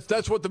 Oh.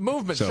 That's what the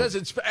movement says.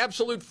 It's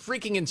absolute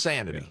freaking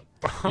insanity.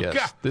 Yeah. Yes,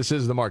 God. This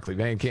is the Markley,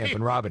 Van Camp,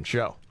 and Robbins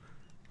show.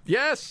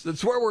 Yes,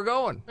 that's where we're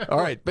going. All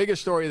right,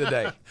 biggest story of the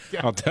day.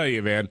 I'll tell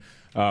you, man.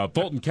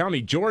 Fulton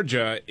County,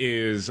 Georgia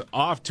is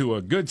off to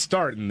a good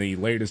start in the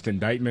latest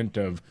indictment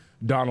of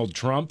Donald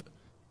Trump.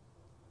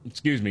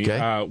 Excuse me.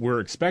 Okay.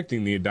 We're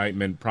expecting the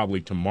indictment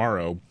probably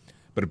tomorrow,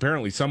 but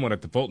apparently someone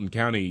at the Fulton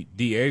County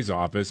DA's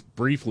office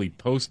briefly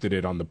posted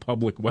it on the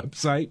public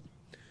website.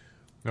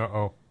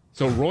 Uh-oh.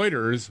 So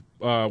Reuters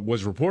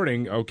was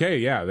reporting,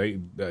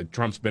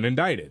 Trump's been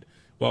indicted.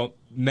 Well,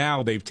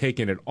 now they've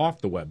taken it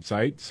off the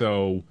website,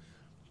 so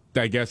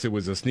I guess it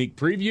was a sneak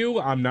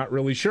preview. I'm not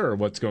really sure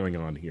what's going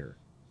on here.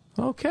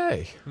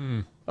 Okay.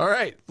 All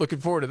right. Looking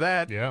forward to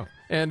that. Yeah.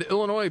 And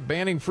Illinois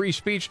banning free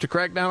speech to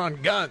crack down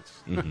on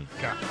guns. Mm-hmm.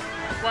 God.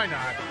 Why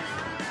not?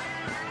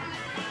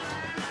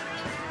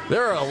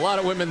 There are a lot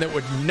of women that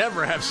would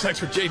never have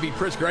sex with J.B.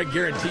 Pritzker. I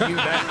guarantee you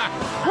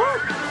that.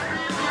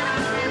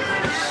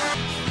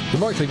 The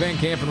Markley, Van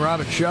Camp, and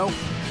Robbins show.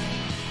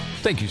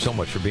 Thank you so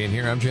much for being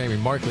here. I'm Jamie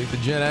Markley, the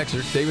Gen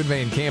Xer, David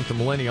Van Camp, the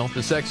Millennial,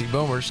 the Sexy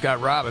Boomer, Scott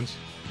Robbins.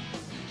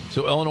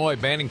 So Illinois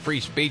banning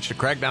free speech to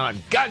crack down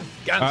on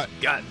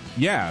guns.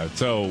 Yeah,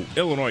 so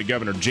Illinois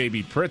Governor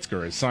J.B.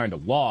 Pritzker has signed a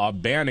law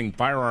banning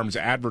firearms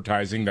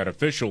advertising that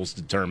officials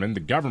determine, the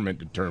government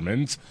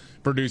determines,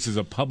 produces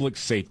a public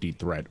safety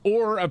threat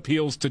or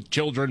appeals to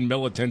children,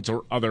 militants,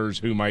 or others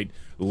who might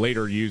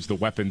later use the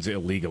weapons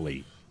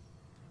illegally.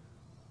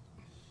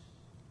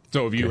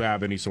 So if you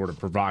have any sort of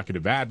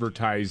provocative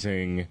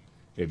advertising,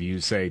 if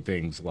you say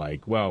things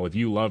like, well, if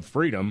you love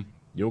freedom,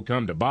 you'll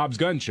come to Bob's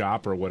Gun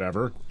Shop or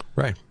whatever.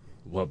 Right.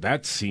 Well,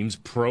 that seems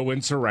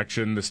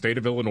pro-insurrection. The state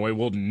of Illinois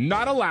will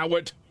not allow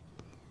it.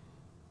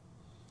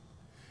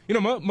 You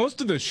know,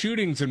 most of the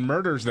shootings and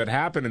murders that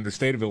happen in the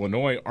state of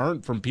Illinois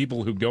aren't from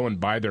people who go and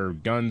buy their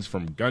guns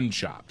from gun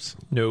shops.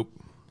 Nope.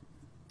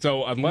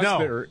 So unless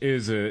there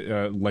is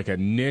a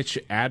niche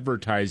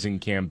advertising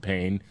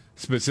campaign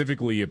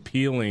specifically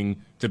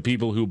appealing to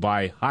people who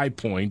buy high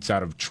points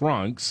out of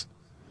trunks,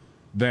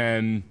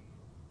 then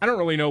I don't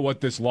really know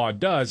what this law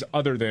does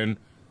other than,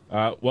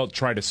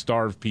 try to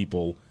starve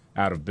people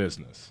out of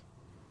business.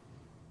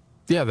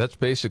 Yeah, that's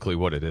basically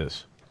what it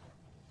is.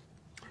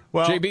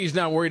 Well, JB's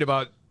not worried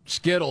about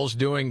Skittles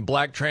doing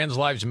Black Trans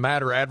Lives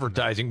Matter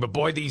advertising, but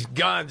boy, these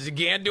guns, you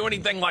can't do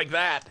anything like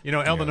that. You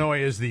know,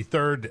 Illinois is the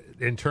third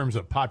in terms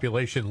of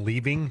population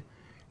leaving.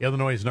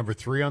 Illinois is number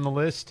 3 on the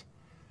list.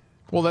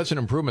 Well, that's an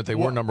improvement. They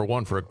were number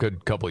 1 for a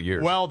good couple of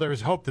years. Well,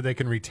 there's hope that they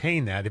can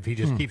retain that if he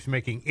just keeps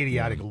making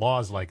idiotic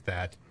laws like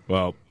that.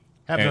 Well,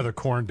 have another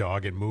corn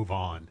dog and move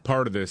on.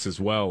 Part of this as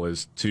well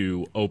is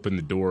to open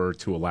the door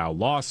to allow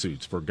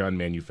lawsuits for gun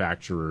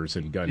manufacturers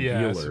and gun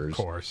dealers, of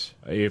course,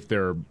 if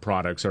their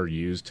products are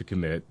used to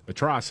commit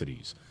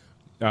atrocities.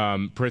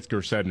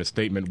 Pritzker said in a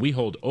statement, "We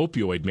hold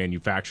opioid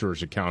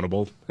manufacturers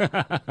accountable."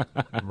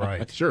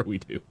 Right. Sure we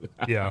do.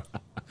 Yeah.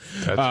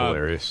 That's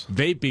hilarious.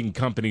 Vaping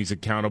companies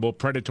accountable,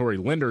 predatory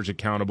lenders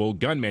accountable,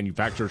 gun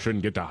manufacturers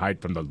shouldn't get to hide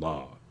from the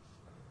law.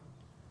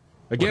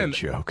 Again, what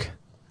a joke.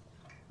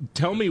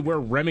 Tell me where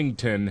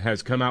Remington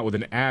has come out with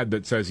an ad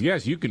that says,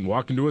 yes, you can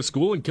walk into a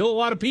school and kill a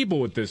lot of people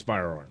with this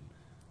firearm.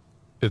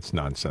 It's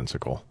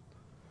nonsensical.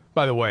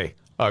 By the way,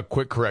 a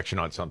quick correction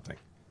on something.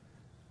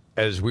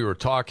 As we were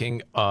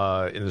talking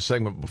in the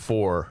segment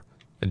before,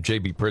 and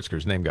J.B.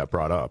 Pritzker's name got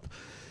brought up,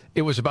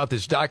 it was about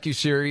this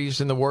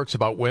docuseries in the works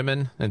about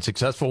women and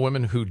successful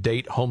women who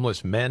date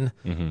homeless men.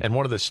 Mm-hmm. And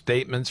one of the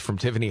statements from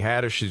Tiffany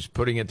Haddish, who's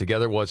putting it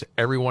together, was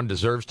everyone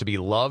deserves to be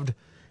loved.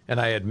 And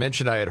I had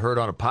mentioned, I had heard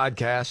on a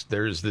podcast,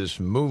 there's this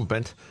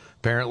movement,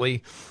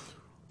 apparently.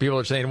 People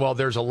are saying, well,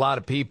 there's a lot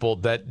of people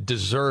that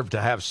deserve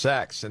to have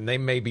sex, and they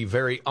may be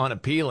very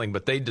unappealing,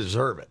 but they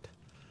deserve it.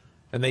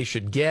 And they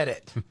should get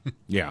it.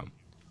 Yeah.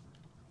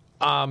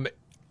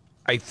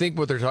 I think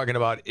what they're talking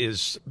about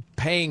is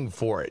paying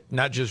for it,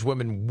 not just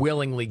women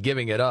willingly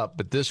giving it up.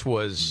 But this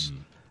was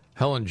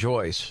Helen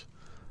Joyce.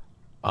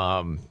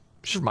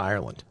 She's from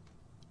Ireland.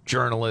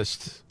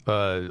 Journalist,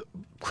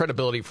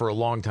 credibility for a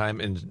long time,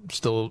 and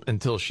still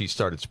until she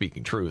started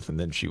speaking truth, and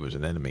then she was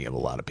an enemy of a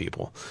lot of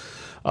people.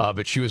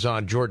 But she was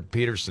on Jordan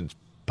Peterson's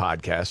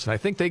podcast, and I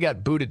think they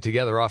got booted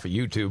together off of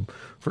YouTube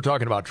for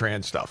talking about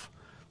trans stuff.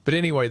 But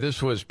anyway,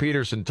 this was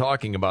Peterson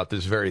talking about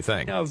this very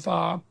thing. Of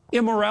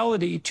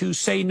immorality to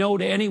say no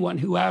to anyone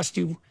who asked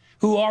you,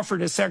 who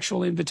offered a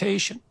sexual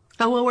invitation.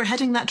 Oh, well, we're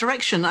heading that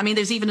direction. I mean,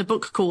 there's even a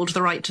book called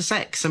The Right to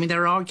Sex. I mean,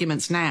 there are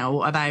arguments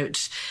now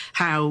about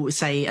how,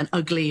 say, an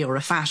ugly or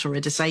a fat or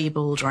a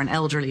disabled or an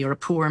elderly or a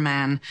poor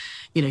man,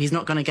 you know, he's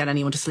not going to get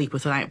anyone to sleep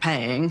with without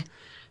paying.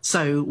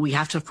 So we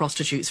have to have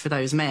prostitutes for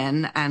those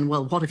men. And,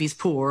 well, what if he's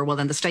poor? Well,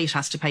 then the state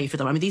has to pay for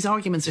them. I mean, these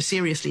arguments are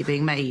seriously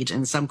being made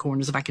in some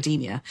corners of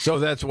academia. So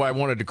that's why I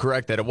wanted to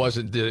correct that. It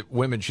wasn't that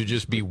women should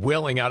just be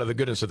willing out of the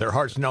goodness of their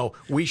hearts. No,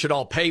 we should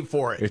all pay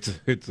for it.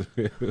 It's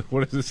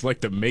what is this, like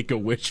the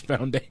Make-A-Wish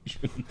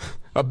Foundation?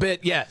 A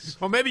bit, yes.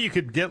 Well, maybe you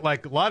could get,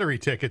 like, lottery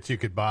tickets you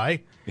could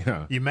buy.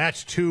 Yeah. You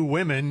match 2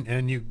 women,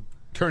 and you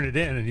turn it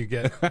in, and you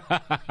get...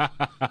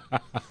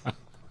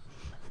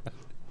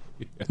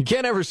 You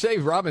can't ever say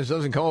Robbins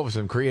doesn't come up with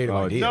some creative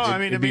ideas. No,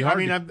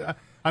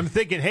 I'm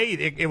thinking, hey,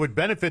 it would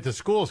benefit the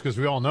schools because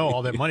we all know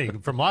all that money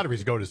from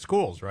lotteries go to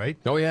schools, right?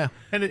 Oh, yeah.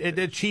 And it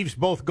achieves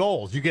both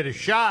goals. You get a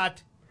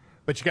shot,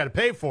 but you got to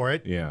pay for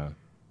it. Yeah.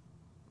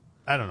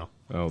 I don't know.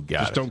 Oh,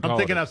 just don't call I'm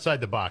thinking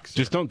outside the box.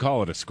 Just don't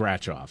call it a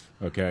scratch-off,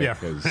 okay? Yeah.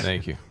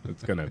 Thank you.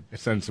 It's going to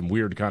send some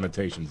weird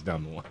connotations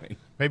down the line.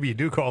 Maybe you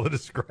do call it a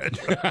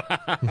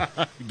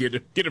scratch-off.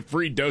 Get a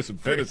free dose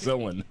of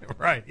penicillin.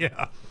 Right,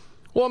 yeah.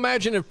 Well,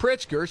 imagine if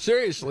Pritzker,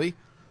 seriously,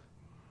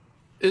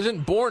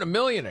 isn't born a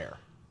millionaire,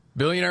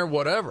 billionaire,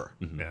 whatever.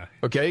 Yeah.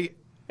 Okay?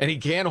 And he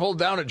can't hold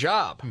down a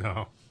job.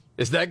 No.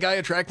 Is that guy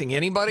attracting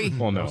anybody?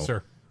 Well, no,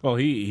 sir. Well,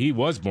 he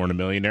was born a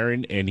millionaire,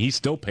 and he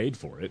still paid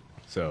for it.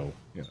 So,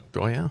 you know.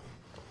 Oh, yeah.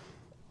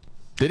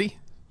 Did he?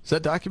 Is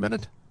that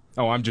documented?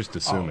 Oh, I'm just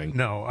assuming.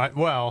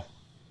 Well.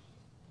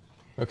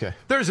 Okay.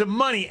 There's a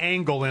money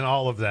angle in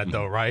all of that,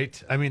 though, right?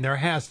 I mean, there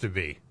has to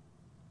be.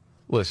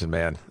 Listen,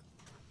 man.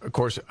 Of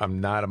course,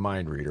 I'm not a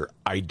mind reader.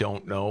 I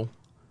don't know.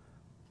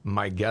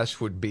 My guess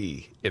would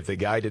be if the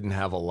guy didn't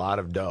have a lot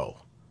of dough,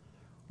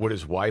 would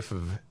his wife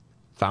have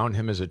found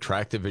him as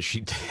attractive as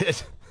she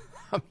did?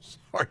 I'm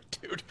sorry,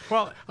 dude.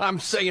 Well, I'm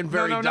saying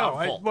very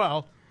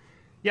doubtful.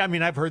 Yeah, I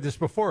mean, I've heard this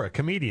before. A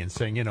comedian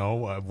saying,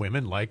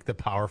 women like the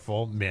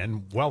powerful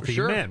men, wealthy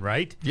men,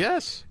 right?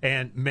 Yes.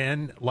 And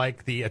men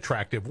like the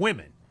attractive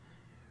women.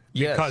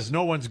 Yes. Because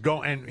no one's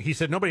going, and he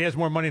said nobody has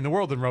more money in the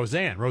world than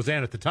Roseanne.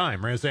 Roseanne at the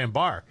time, Roseanne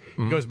Barr.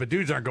 He goes, but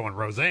dudes aren't going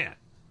Roseanne.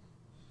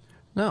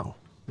 No.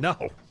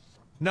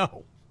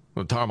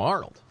 Well, Tom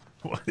Arnold.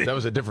 that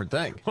was a different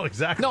thing. Well,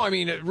 exactly. No, I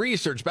mean,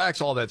 research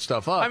backs all that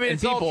stuff up. I mean,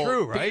 it's all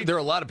true, right? There are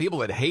a lot of people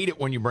that hate it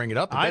when you bring it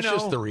up, but that's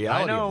just the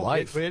reality of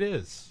life. It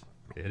is.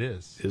 It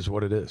is. Is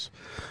what it is.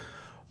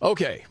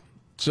 Okay,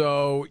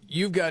 so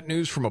you've got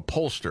news from a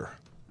pollster,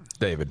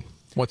 David.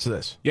 What's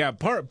this? Yeah,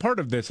 part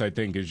of this, I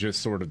think, is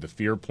just sort of the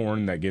fear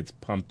porn that gets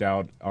pumped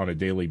out on a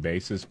daily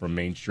basis from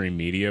mainstream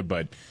media.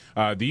 But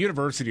the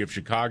University of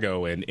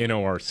Chicago and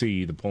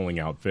NORC, the polling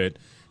outfit,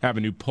 have a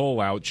new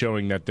poll out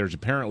showing that there's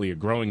apparently a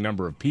growing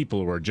number of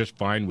people who are just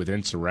fine with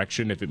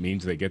insurrection if it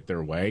means they get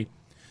their way.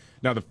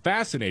 Now, the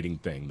fascinating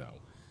thing, though,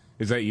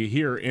 is that you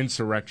hear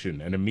insurrection,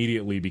 and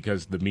immediately,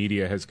 because the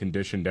media has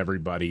conditioned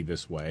everybody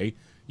this way,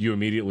 you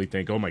immediately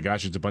think, oh my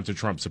gosh, it's a bunch of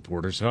Trump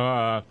supporters.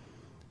 Not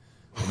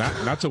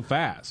so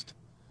fast.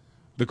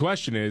 The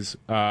question is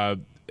the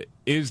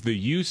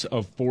use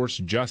of force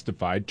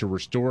justified to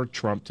restore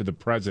Trump to the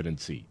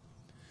presidency?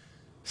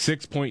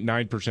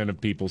 6.9%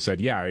 of people said,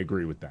 yeah, I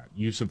agree with that.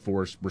 Use of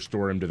force,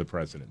 restore him to the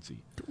presidency.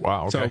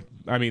 Wow, okay. So,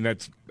 I mean,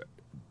 that's a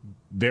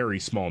very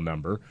small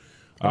number.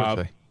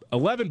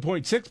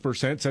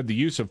 11.6% said the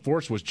use of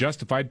force was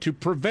justified to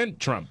prevent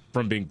Trump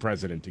from being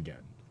president again.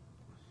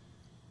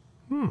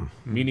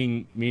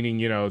 Meaning,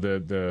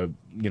 the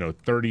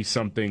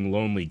 30-something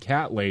lonely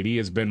cat lady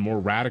has been more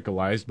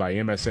radicalized by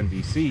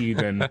MSNBC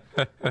than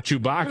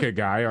Chewbacca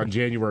guy on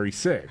January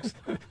 6th.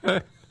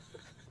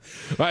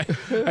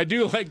 I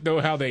do like,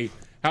 though, how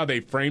they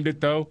framed it,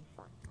 though,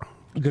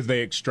 because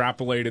they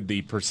extrapolated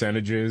the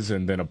percentages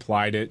and then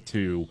applied it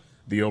to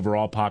the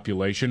overall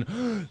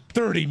population.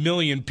 30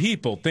 million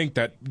people think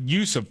that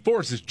use of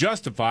force is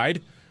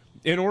justified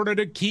in order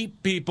to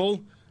keep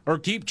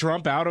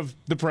Trump out of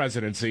the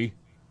presidency.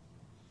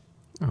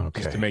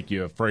 Okay. Just to make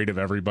you afraid of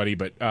everybody.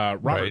 But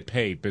Robert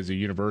Pape is a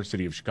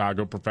University of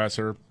Chicago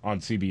professor on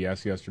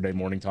CBS yesterday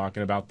morning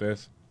talking about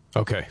this.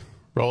 Okay.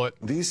 Roll it.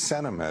 These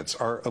sentiments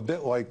are a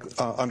bit like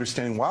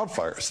understanding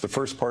wildfires, the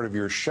first part of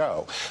your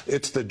show.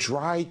 It's the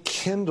dry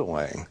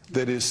kindling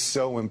that is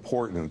so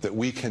important that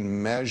we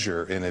can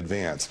measure in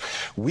advance.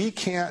 We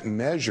can't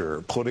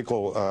measure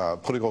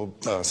political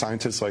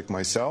scientists like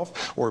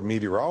myself or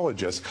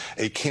meteorologists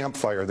a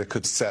campfire that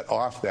could set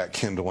off that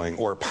kindling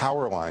or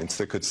power lines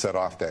that could set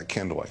off that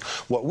kindling.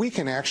 What we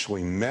can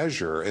actually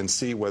measure and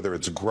see whether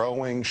it's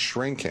growing,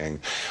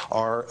 shrinking,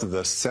 are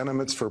the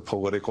sentiments for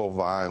political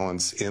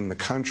violence in the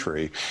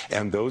country.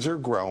 And those are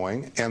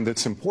growing, and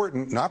it's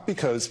important not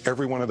because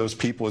every one of those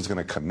people is going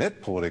to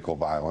commit political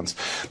violence,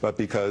 but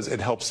because it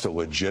helps to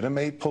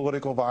legitimate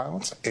political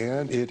violence,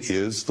 and it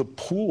is the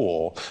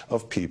pool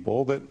of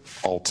people that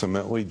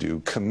ultimately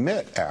do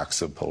commit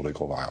acts of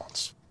political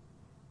violence.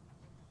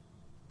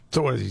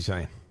 So what is he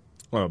saying?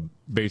 Well,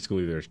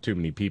 basically there's too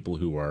many people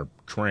who are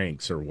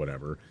cranks or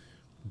whatever.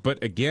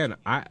 But again,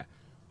 I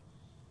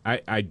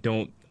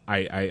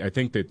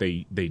think that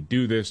they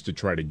do this to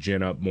try to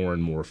gin up more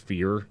and more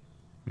fear.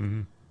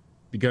 Mm-hmm.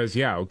 Because,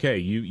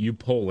 you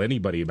poll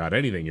anybody about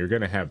anything, you're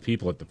going to have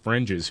people at the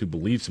fringes who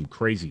believe some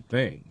crazy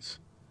things.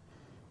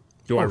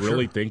 Do I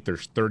really think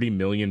there's 30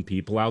 million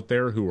people out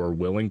there who are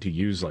willing to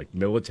use,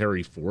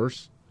 military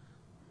force?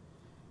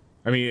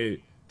 I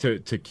mean, to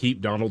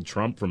keep Donald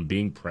Trump from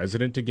being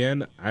president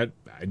again, I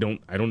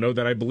don't know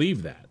that I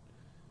believe that.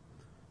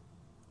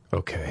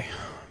 Okay.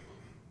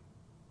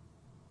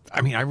 I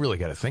mean, I really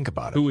got to think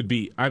about it. Who would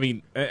be,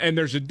 and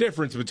there's a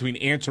difference between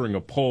answering a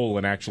poll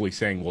and actually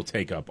saying we'll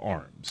take up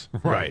arms.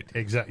 Right.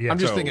 Exactly. Yeah. I'm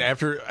just thinking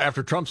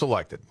after Trump's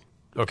elected,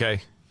 okay,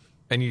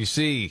 and you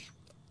see,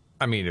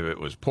 if it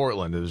was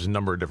Portland, there's a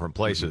number of different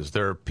places. Mm-hmm.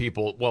 There are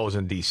people, it was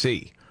in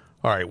D.C.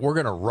 All right, we're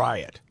going to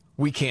riot.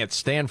 We can't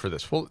stand for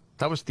this. Well,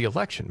 that was the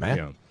election, man.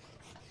 Yeah.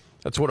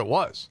 That's what it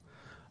was.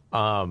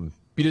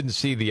 You didn't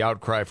see the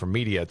outcry from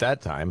media at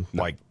that time,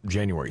 like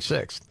January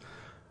 6th.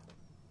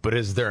 But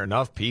is there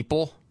enough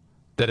people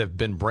that have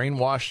been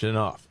brainwashed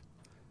enough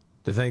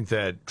to think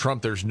that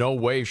Trump, there's no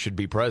way, should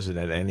be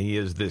president, and he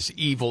is this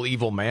evil,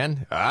 evil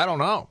man? I don't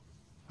know.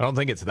 I don't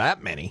think it's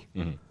that many.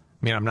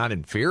 Mm-hmm. I'm not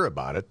in fear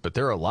about it, but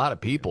there are a lot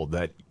of people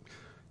that,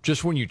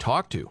 just when you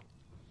talk to,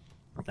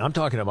 I'm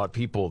talking about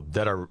people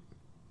that are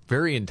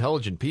very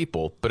intelligent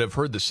people, but have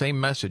heard the same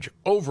message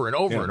over and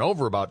over and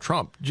over about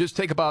Trump. Just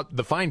take about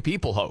the Fine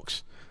People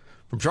hoax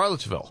from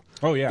Charlottesville.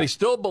 Oh, yeah. They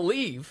still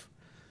believe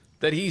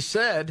that he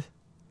said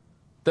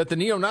that the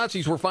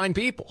neo-Nazis were fine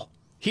people.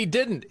 He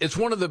didn't. It's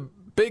one of the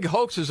big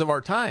hoaxes of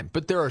our time.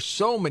 But there are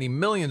so many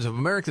millions of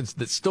Americans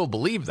that still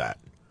believe that.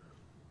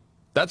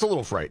 That's a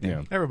little frightening.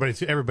 Yeah.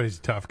 Everybody's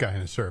a tough guy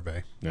in a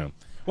survey. Yeah.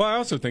 Well, I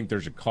also think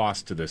there's a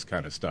cost to this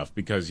kind of stuff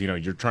because,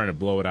 you're trying to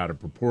blow it out of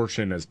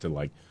proportion as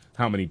to,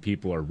 how many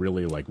people are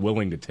really,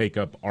 willing to take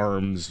up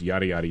arms,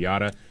 yada, yada,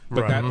 yada.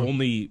 But that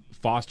only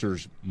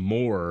fosters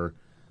more.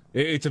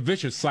 It's a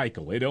vicious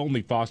cycle. It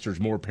only fosters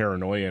more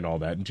paranoia and all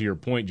that. And to your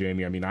point,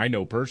 Jamie, I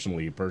know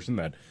personally a person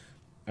that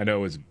I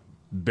know is a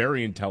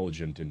very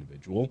intelligent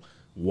individual,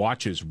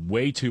 watches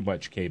way too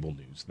much cable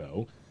news,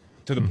 though,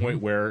 to the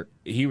point where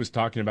he was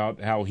talking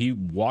about how he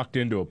walked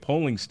into a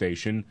polling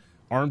station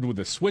armed with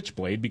a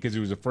switchblade because he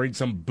was afraid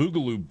some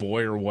boogaloo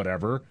boy or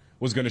whatever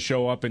was going to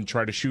show up and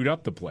try to shoot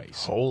up the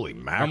place. Holy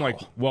mackerel. I'm like,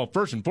 well,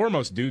 first and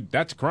foremost, dude,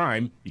 that's a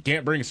crime. You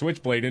can't bring a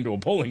switchblade into a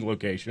polling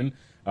location.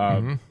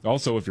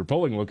 Also, if your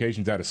polling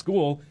location's at a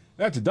school,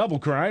 that's a double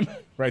crime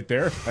right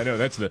there. I know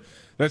that's the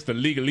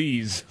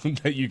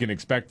legalese that you can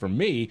expect from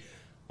me.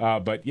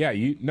 But yeah,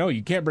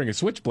 you can't bring a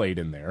switchblade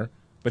in there.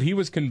 But he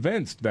was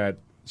convinced that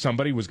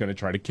somebody was going to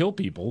try to kill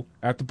people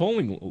at the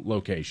polling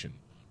location.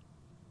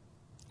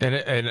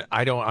 And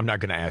I'm not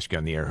going to ask you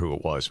on the air who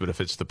it was, but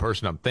if it's the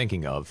person I'm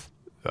thinking of,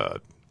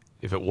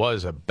 if it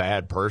was a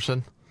bad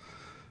person,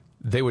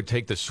 they would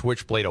take the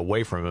switchblade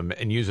away from him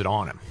and use it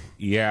on him.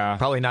 Yeah.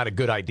 Probably not a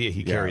good idea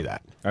he carry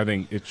that. I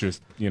think it's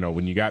just,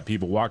 when you got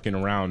people walking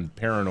around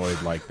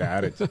paranoid like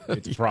that, it's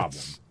a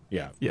problem.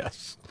 Yeah.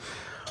 Yes.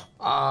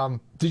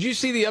 Did you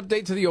see the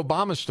update to the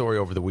Obama story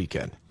over the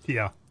weekend?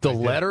 Yeah. The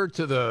letter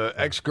to the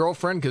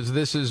ex-girlfriend, because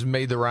this has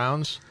made the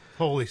rounds?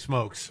 Holy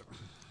smokes.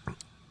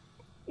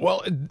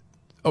 Well,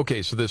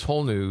 okay, so this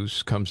whole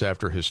news comes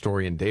after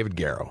historian David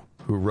Garrow,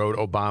 who wrote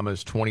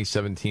Obama's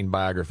 2017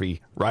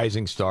 biography,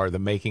 Rising Star, The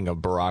Making of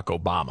Barack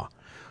Obama,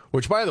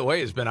 which, by the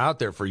way, has been out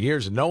there for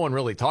years, and no one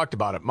really talked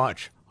about it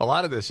much. A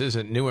lot of this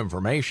isn't new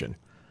information.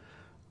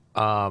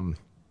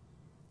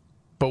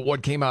 But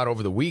what came out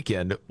over the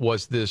weekend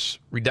was this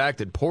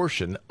redacted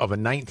portion of a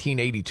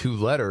 1982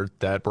 letter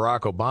that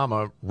Barack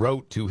Obama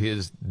wrote to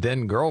his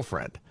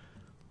then-girlfriend,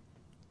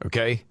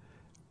 okay,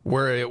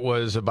 where it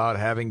was about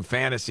having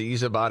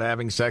fantasies about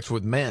having sex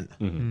with men.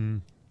 Mm-hmm.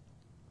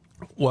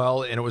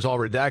 Well, and it was all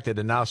redacted,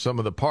 and now some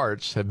of the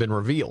parts have been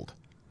revealed.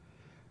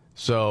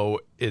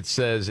 So it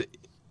says,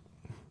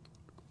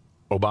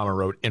 Obama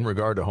wrote, in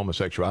regard to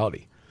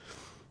homosexuality,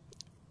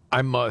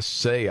 I must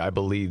say I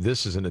believe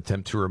this is an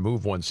attempt to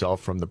remove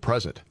oneself from the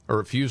present, a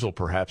refusal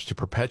perhaps to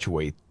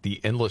perpetuate the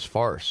endless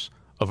farce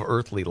of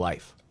earthly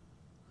life.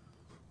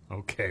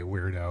 Okay,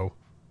 weirdo.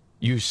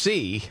 You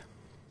see,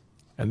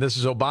 and this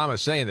is Obama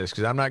saying this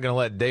because I'm not going to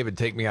let David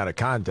take me out of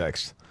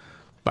context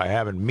by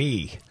having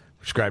me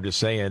prescribed as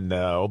saying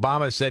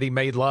Obama said he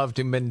made love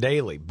to men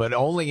daily, but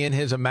only in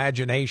his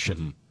imagination.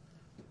 Mm-hmm.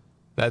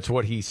 That's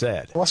what he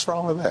said. What's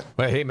wrong with that?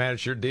 Well, hey, man,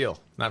 it's your deal.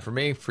 Not for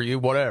me, for you,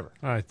 whatever.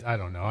 I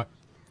don't know.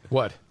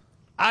 What?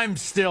 I'm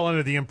still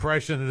under the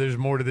impression that there's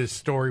more to this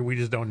story we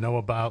just don't know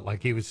about.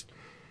 Like he was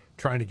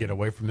trying to get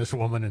away from this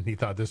woman and he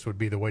thought this would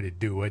be the way to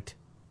do it.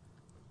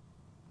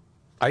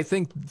 I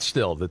think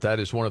still that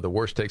is one of the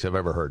worst takes I've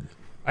ever heard.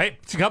 A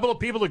couple of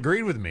people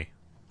agreed with me.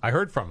 I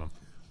heard from them.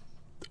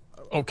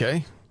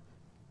 Okay.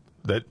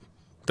 That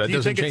if you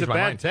doesn't think it's change a my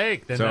bad mind.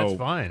 take, then that's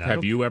fine.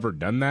 Have you ever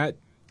done that,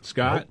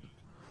 Scott?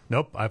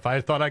 Nope. If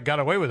I thought I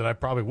got away with it, I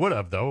probably would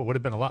have, though. It would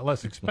have been a lot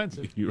less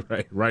expensive. You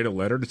write a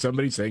letter to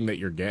somebody saying that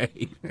you're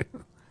gay?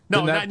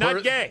 No,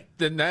 not gay.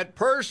 Then that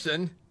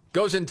person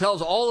goes and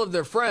tells all of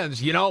their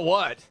friends, you know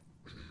what?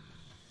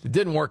 It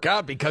didn't work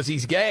out because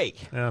he's gay.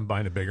 I'm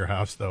buying a bigger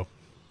house, though.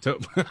 So,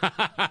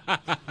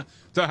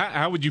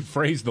 how would you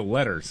phrase the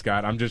letter,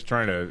 Scott? I'm just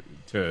trying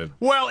to...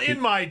 Well, in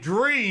my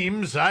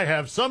dreams, I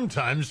have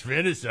sometimes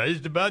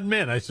fantasized about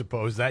men. I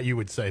suppose that you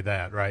would say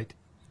that, right?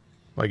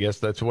 I guess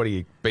that's what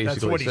he basically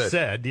said. That's what he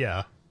said,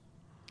 yeah.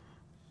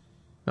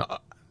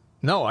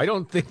 No, I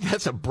don't think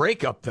that's a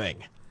breakup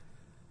thing.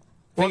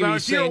 Well, now,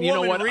 he's saying, you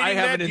know what, I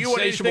have an do you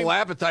want insatiable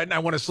anything- appetite and I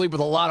want to sleep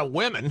with a lot of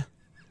women.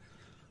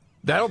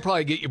 That'll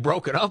probably get you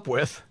broken up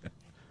with.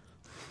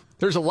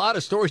 There's a lot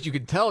of stories you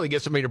could tell to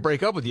get somebody to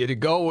break up with you. To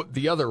go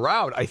the other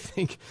route, I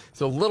think it's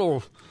a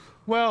little,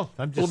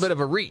 little bit of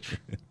a reach.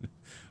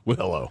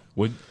 Hello.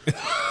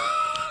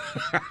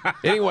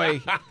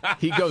 Anyway,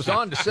 he goes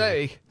on to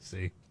say,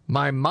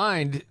 my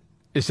mind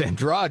is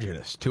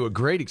androgynous to a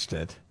great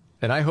extent,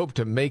 and I hope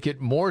to make it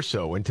more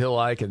so until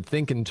I can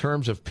think in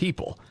terms of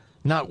people,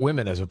 not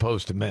women as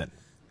opposed to men.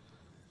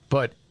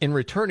 But in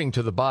returning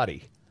to the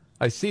body,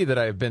 I see that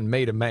I have been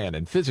made a man,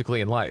 and physically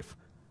in life,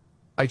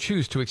 I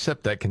choose to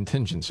accept that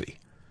contingency.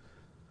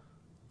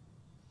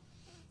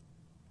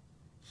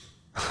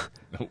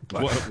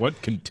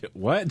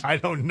 What? I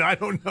don't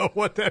know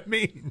what that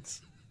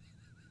means.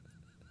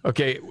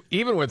 Okay,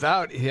 even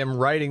without him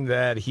writing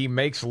that he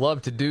makes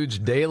love to dudes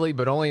daily,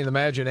 but only in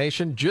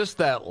imagination, just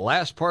that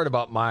last part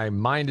about my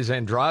mind is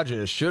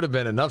androgynous should have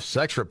been enough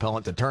sex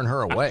repellent to turn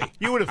her away.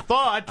 You would have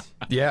thought.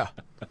 Yeah.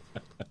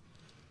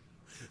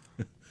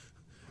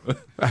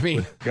 I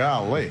mean,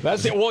 golly.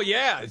 That's it. Well,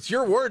 yeah, it's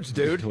your words,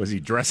 dude. Was he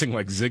dressing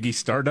like Ziggy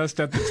Stardust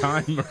at the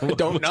time? Or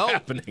don't know. What's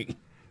happening?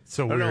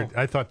 So weird.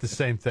 I thought the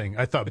same thing.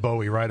 I thought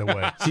Bowie right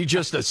away. Is he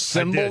just a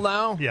symbol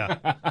now? Yeah.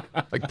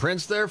 Like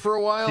Prince there for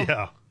a while?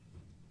 Yeah.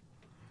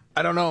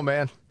 I don't know,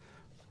 man.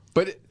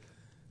 But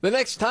the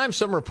next time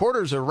some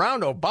reporter's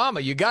around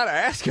Obama, you got to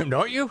ask him,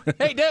 don't you?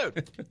 Hey,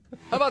 dude,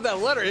 how about that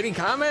letter? Any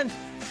comment?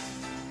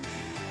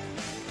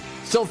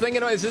 Still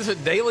thinking, is this a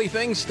daily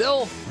thing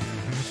still?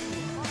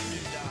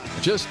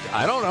 Just,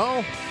 I don't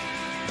know.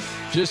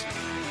 Just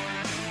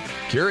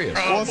curious.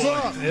 What's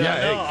up?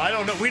 Yeah, no, I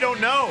don't know. We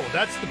don't know.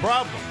 That's the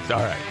problem. All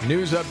right.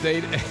 News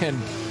update, and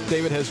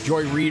David has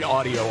Joy Reid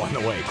audio on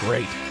the way.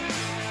 Great.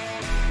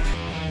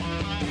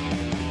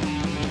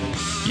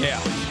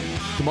 Yeah.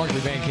 The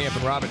Markley, Van Camp,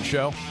 and Robbins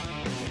Show.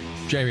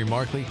 Jamie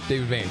Markley,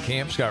 David Van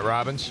Camp, Scott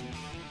Robbins.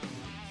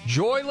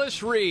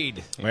 Joyless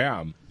Reed.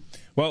 Yeah.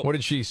 Well, what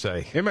did she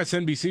say?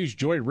 MSNBC's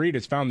Joy Reid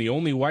has found the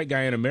only white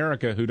guy in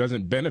America who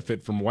doesn't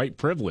benefit from white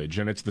privilege,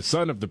 and it's the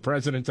son of the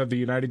President of the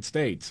United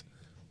States.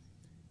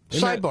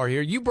 Sidebar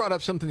here. You brought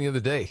up something the other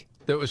day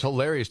that was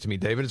hilarious to me,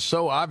 David. It's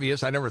so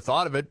obvious. I never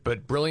thought of it,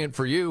 but brilliant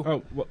for you.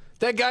 Oh, well,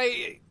 that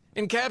guy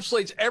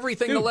encapsulates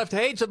everything the left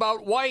hates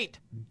about white.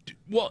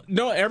 Well,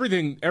 no,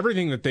 everything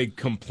that they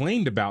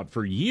complained about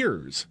for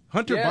years.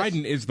 Hunter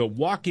Biden is the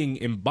walking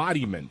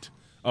embodiment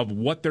of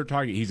what they're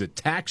talking. He's a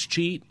tax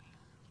cheat.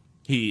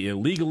 He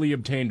illegally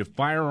obtained a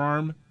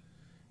firearm.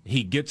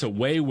 He gets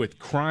away with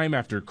crime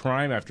after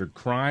crime after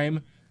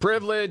crime.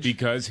 Privilege.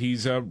 Because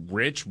he's a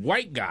rich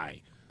white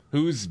guy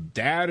whose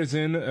dad is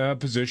in a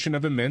position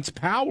of immense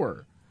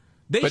power.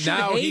 But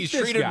now he's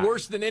treated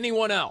worse than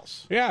anyone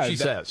else, she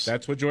says.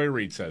 That's what Joy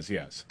Reid says,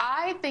 yes.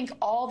 I think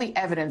all the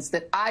evidence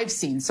that I've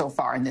seen so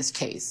far in this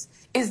case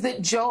is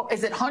that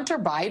Hunter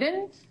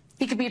Biden,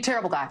 he could be a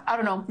terrible guy, I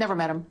don't know, never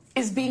met him,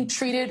 is being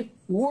treated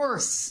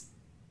worse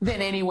than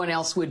anyone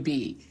else would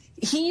be.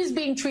 He's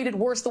being treated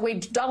worse the way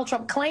Donald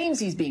Trump claims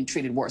he's being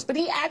treated worse, but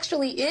he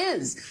actually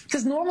is.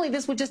 Because normally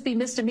this would just be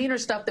misdemeanor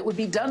stuff that would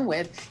be done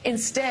with.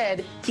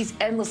 Instead, he's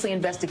endlessly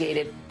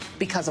investigated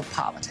because of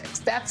politics.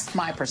 That's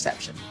my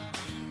perception.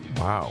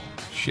 Wow.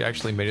 She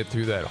actually made it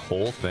through that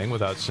whole thing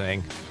without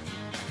saying,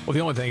 well, the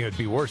only thing that would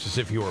be worse is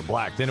if you were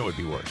black, then it would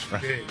be worse.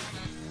 Right?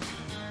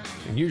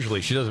 And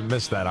usually she doesn't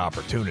miss that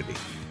opportunity.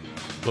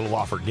 Little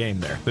off her game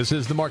there. This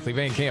is the Markley,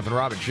 Van Camp, and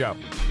Robbins Show.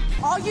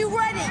 Are you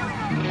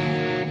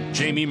ready?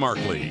 Jamie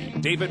Markley,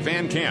 David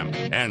Van Camp,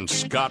 and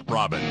Scott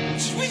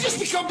Robbins. We just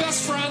become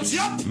best friends.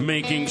 Yep.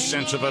 Making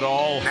sense of it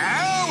all.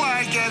 Now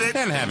I get it.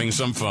 And having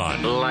some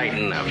fun.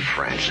 Lighten up,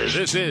 Francis.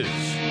 This is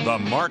the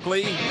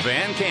Markley,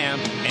 Van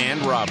Camp,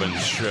 and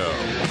Robbins Show.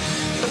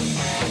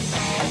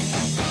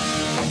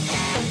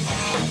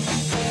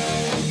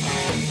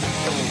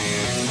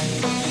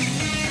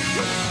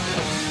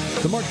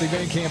 The Markley,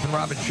 Van Camp, and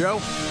Robbins Show.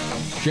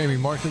 Jamie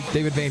Markley,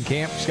 David Van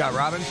Camp, Scott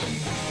Robbins.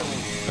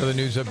 Another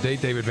news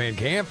update, David Van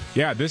Camp.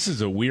 Yeah, this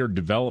is a weird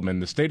development.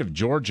 The state of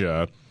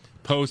Georgia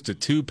posts a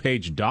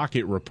 2-page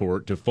docket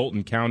report to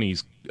Fulton County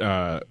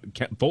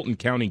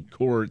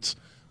Court's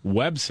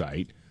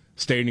website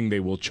stating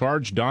they will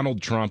charge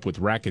Donald Trump with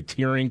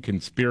racketeering,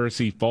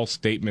 conspiracy, false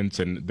statements,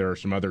 and there are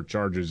some other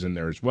charges in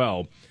there as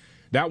well.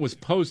 That was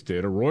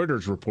posted. A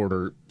Reuters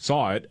reporter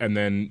saw it and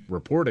then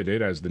reported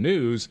it as the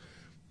news,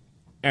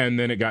 and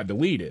then it got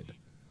deleted.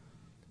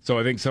 So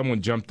I think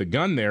someone jumped the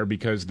gun there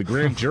because the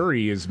grand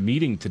jury is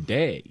meeting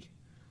today.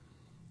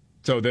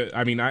 So,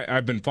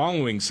 I've been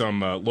following some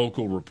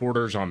local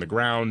reporters on the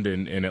ground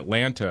in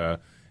Atlanta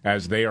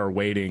as they are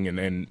waiting, and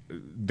then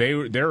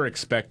they're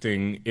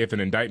expecting if an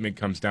indictment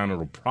comes down,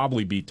 it'll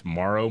probably be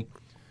tomorrow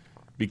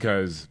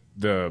because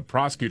the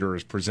prosecutor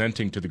is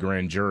presenting to the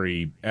grand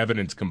jury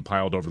evidence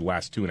compiled over the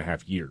last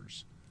 2.5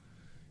 years.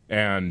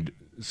 And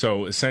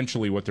so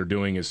essentially what they're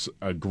doing is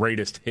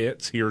greatest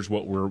hits. Here's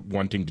what we're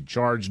wanting to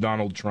charge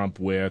Donald Trump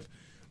with.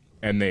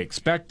 And they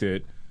expect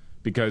it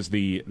because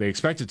they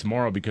expect it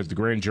tomorrow because the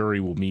grand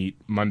jury will meet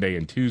Monday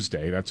and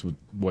Tuesday. That's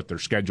what they're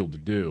scheduled to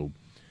do.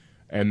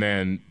 And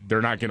then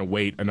they're not going to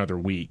wait another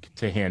week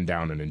to hand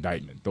down an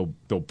indictment.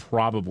 They'll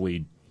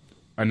probably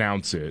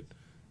announce it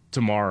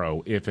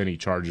tomorrow if any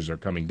charges are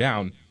coming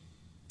down.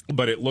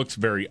 But it looks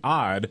very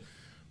odd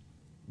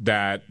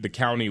that the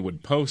county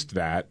would post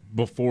that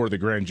before the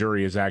grand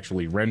jury has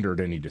actually rendered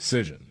any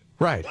decision.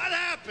 Right. What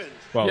happened?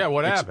 Well,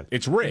 what happened?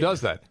 It's rigged. Who does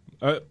that?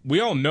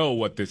 We all know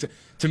what this is.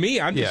 To me,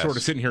 I'm just sort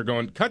of sitting here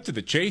going, cut to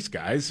the chase,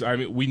 guys. I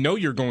mean, we know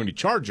you're going to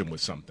charge him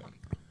with something.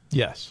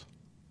 Yes.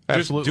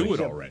 Just Absolutely. do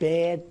it already.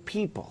 Bad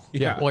people.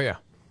 Yeah. Well, yeah.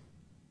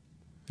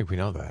 I think we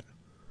know that.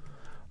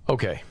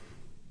 Okay.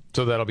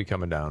 So that'll be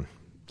coming down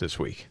this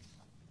week.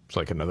 It's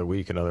like another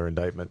week, another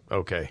indictment.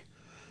 Okay.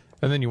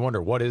 And then you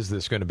wonder, what is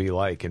this going to be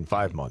like in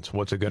 5 months?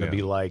 What's it going to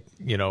be like,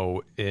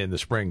 in the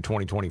spring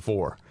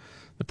 2024,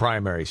 the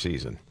primary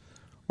season,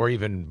 or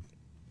even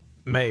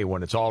May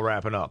when it's all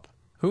wrapping up?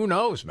 Who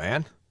knows,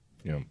 man?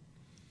 Yeah.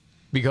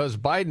 Because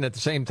Biden at the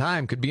same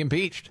time could be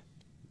impeached.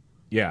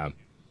 Yeah.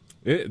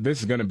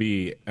 This is going to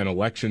be an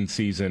election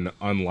season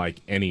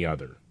unlike any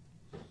other.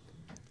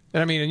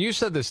 And and you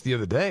said this the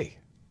other day.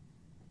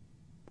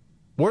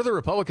 What are the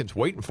Republicans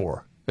waiting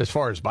for as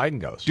far as Biden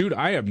goes? Dude,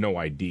 I have no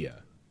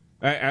idea.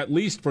 At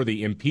least for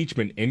the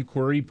impeachment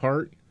inquiry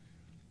part,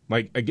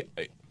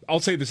 I'll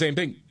say the same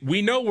thing.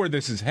 We know where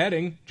this is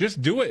heading.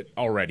 Just do it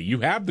already. You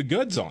have the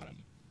goods on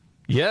him.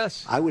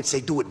 Yes. I would say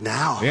do it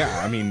now.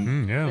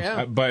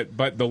 Yeah, but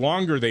the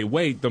longer they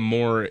wait, the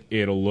more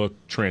it'll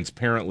look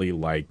transparently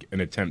like an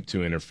attempt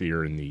to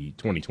interfere in the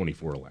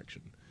 2024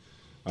 election.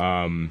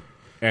 And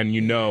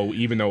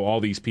even though all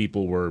these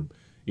people were,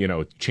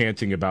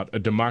 chanting about a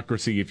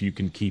democracy if you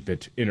can keep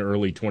it in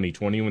early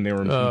 2020 when they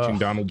were impeaching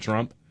Donald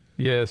Trump.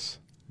 Yes.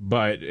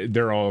 But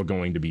they're all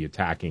going to be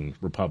attacking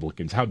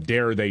Republicans. How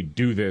dare they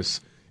do this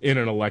in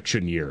an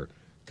election year?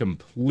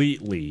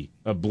 completely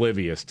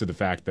oblivious to the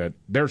fact that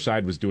their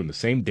side was doing the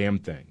same damn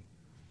thing.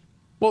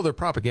 Well, they're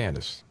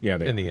propagandists. Yeah,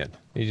 in the end.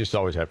 You just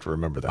always have to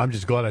remember that. I'm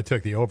just glad I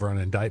took the over on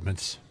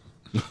indictments.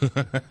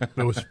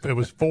 It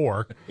was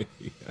 4. Yeah.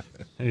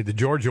 I need the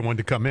Georgia one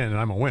to come in, and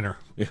I'm a winner.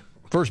 Yeah.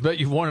 First bet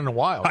you've won in a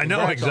while. I know,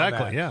 Congrats on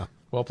exactly, that. yeah.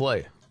 Well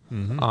played.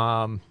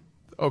 Mm-hmm.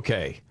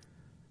 Okay.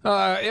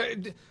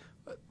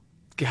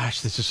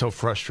 Gosh, this is so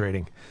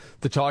frustrating.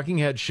 The talking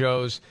head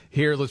shows,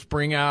 here, let's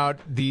bring out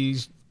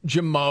these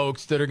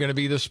jamokes that are going to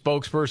be the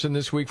spokesperson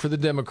this week for the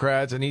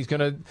Democrats, and he's going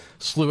to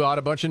slew out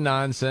a bunch of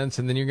nonsense,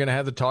 and then you're going to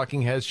have the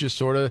talking heads just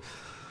sort of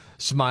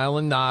smile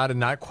and nod and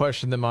not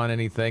question them on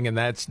anything, and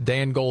that's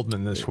Dan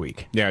Goldman this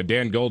week. Yeah,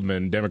 Dan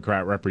Goldman,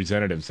 Democrat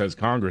representative, says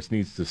Congress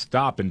needs to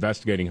stop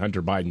investigating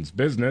Hunter Biden's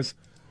business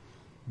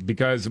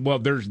because, well,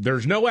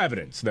 there's no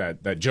evidence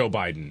that Joe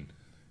Biden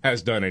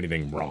has done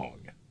anything wrong.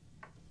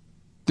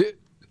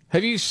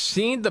 Have you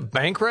seen the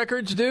bank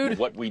records, dude?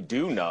 What we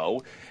do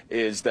know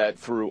is that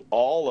through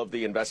all of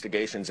the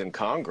investigations in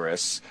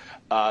Congress,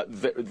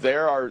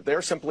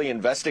 they're simply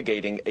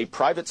investigating a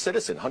private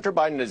citizen. Hunter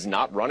Biden is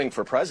not running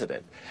for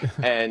president,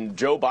 and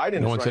Joe Biden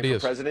is running for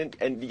president,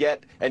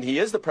 and he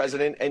is the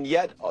president, and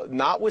yet,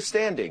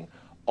 notwithstanding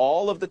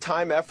all of the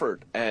time,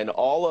 effort, and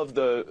all of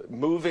the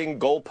moving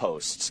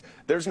goalposts,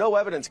 there's no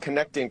evidence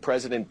connecting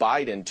President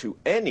Biden to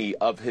any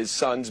of his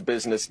son's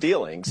business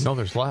dealings. No,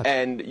 there's not.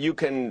 And you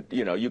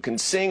can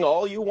sing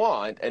all you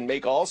want and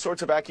make all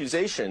sorts of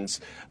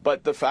accusations,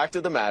 but the fact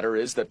of the matter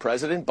is that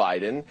President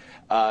Biden,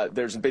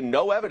 there's been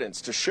no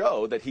evidence to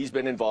show that he's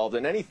been involved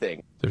in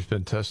anything. There's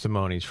been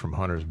testimonies from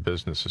Hunter's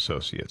business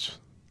associates,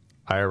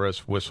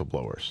 IRS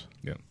whistleblowers,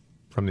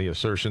 from the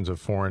assertions of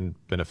foreign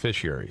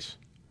beneficiaries,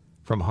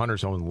 from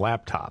Hunter's own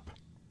laptop.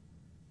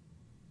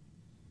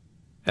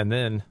 And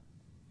then,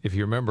 if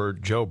you remember,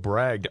 Joe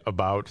bragged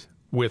about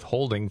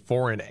withholding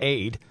foreign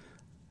aid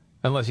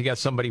unless you got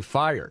somebody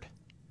fired.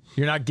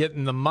 You're not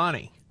getting the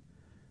money.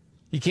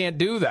 You can't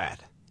do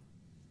that.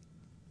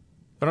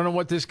 I don't know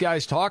what this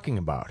guy's talking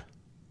about.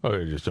 Oh,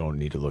 you just don't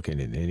need to look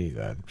into any of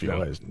that.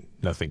 Joe has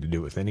nothing to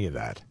do with any of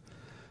that.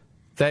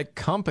 That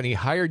company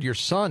hired your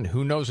son,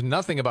 who knows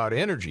nothing about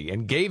energy,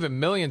 and gave him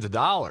millions of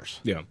dollars.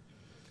 Yeah.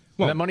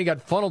 Well, that money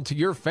got funneled to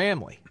your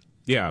family.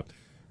 Yeah.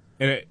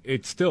 And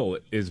it still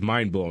is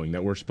mind-blowing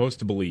that we're supposed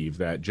to believe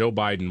that Joe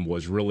Biden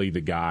was really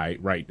the guy,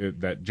 right,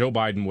 that Joe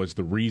Biden was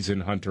the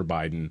reason Hunter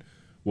Biden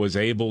was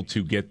able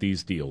to get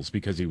these deals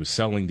because he was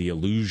selling the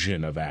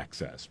illusion of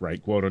access,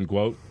 right, quote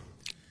unquote.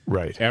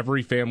 Right.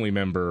 Every family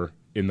member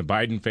in the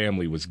Biden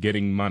family was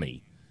getting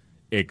money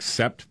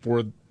except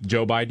for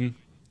Joe Biden.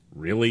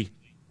 Really?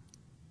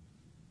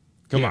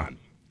 Come on.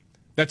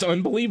 That's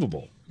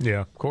unbelievable. Yeah,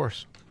 of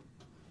course.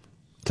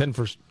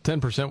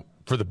 10%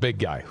 for the big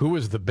guy. Who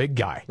is the big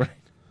guy? Right.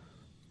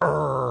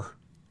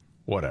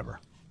 Whatever.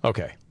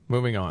 Okay,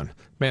 moving on.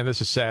 Man,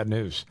 this is sad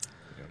news.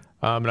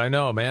 But I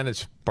know, man,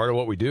 it's part of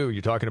what we do.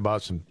 You're talking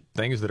about some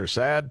things that are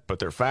sad, but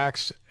they're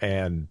facts,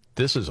 and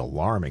this is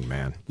alarming,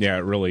 man. Yeah,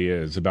 it really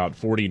is. About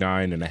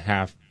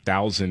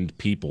 49,500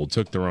 people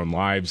took their own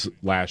lives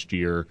last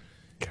year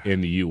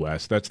in the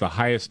U.S. That's the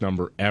highest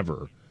number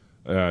ever.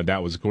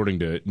 That was according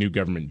to new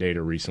government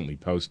data recently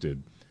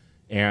posted.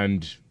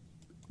 And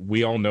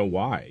we all know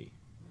why.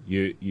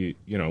 You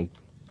know,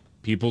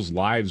 people's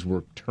lives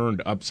were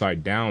turned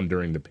upside down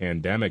during the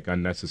pandemic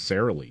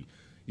unnecessarily.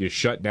 You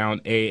shut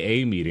down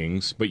AA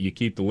meetings, but you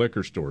keep the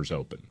liquor stores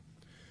open.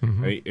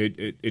 Mm-hmm.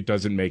 It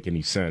doesn't make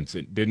any sense.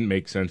 It didn't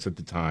make sense at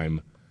the time.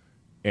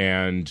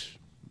 And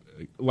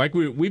like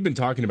we've been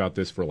talking about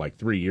this for like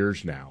 3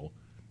 years now,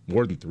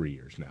 more than 3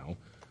 years now,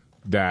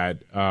 that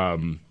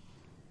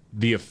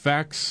the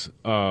effects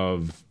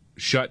of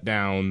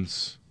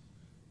shutdowns,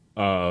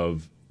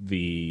 of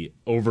the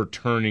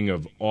overturning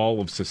of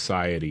all of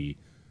society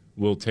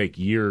will take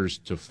years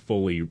to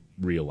fully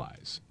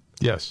realize.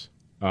 Yes.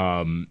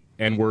 And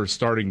we're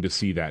starting to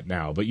see that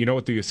now. But you know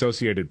what the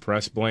Associated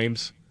Press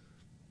blames?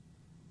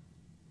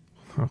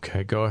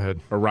 Okay, go ahead.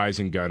 A rise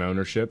in gun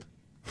ownership.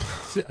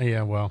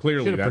 Yeah, well,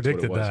 clearly that's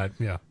predicted what it was. that.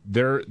 Yeah.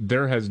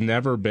 There has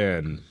never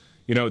been,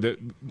 you know,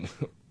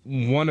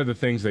 one of the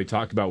things they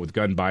talk about with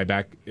gun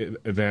buyback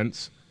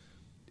events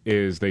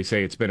is they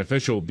say it's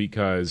beneficial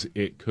because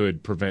it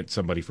could prevent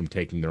somebody from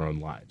taking their own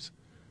lives.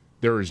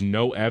 There is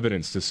no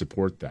evidence to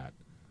support that.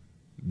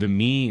 The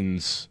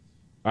means,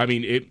 I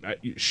mean,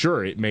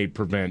 it may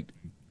prevent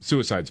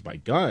suicides by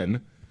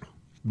gun,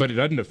 but it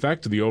doesn't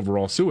affect the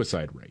overall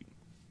suicide rate.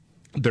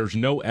 There's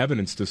no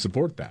evidence to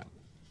support that.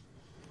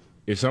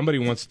 If somebody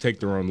wants to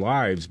take their own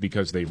lives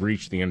because they've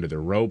reached the end of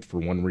their rope for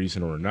one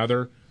reason or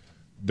another,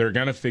 they're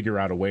going to figure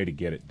out a way to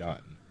get it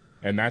done.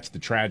 And that's the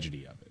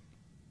tragedy of it.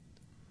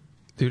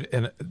 Dude,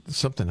 and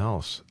something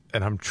else,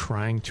 and I'm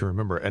trying to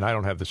remember, and I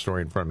don't have the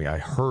story in front of me. I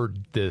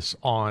heard this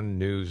on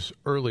news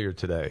earlier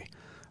today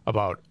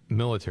about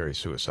military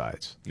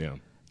suicides. Yeah.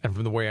 And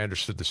from the way I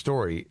understood the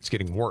story, it's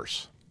getting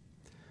worse.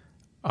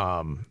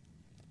 There's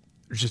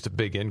just a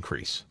big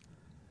increase.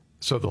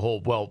 So the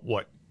whole,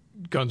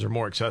 guns are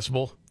more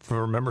accessible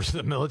for members of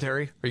the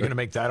military? Are you going to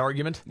make that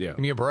argument? Yeah. Give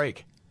me a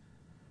break.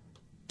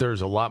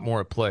 there's a lot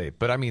more at play.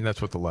 But, I mean,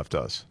 that's what the left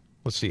does.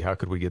 Let's see, how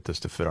could we get this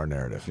to fit our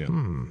narrative? Yeah.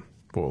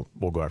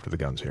 We'll go after the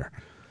guns here.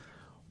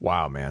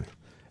 Wow, man.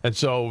 And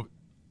so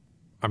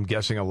I'm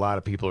guessing a lot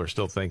of people are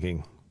still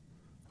thinking,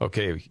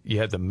 okay, you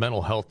had the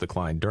mental health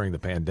decline during the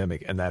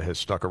pandemic, and that has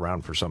stuck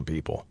around for some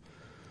people.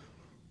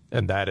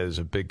 And that is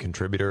a big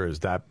contributor. Is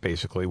that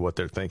basically what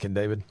they're thinking,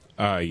 David?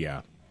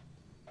 Yeah.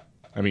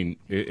 I mean,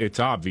 it's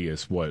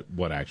obvious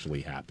what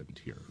actually happened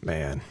here.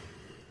 Man.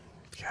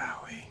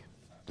 Golly.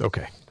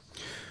 Okay.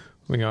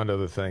 Moving on to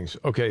other things.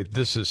 Okay,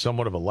 this is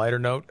somewhat of a lighter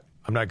note.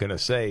 I'm not going to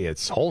say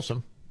it's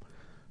wholesome,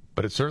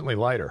 but it's certainly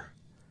lighter.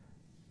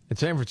 In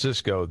San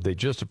Francisco, they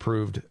just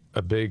approved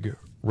a big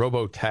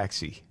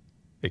robo-taxi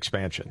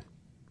expansion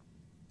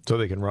so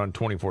they can run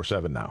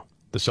 24/7 now.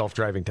 The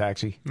self-driving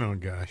taxi. Oh,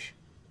 gosh.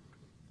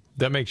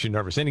 That makes you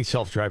nervous. Any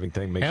self-driving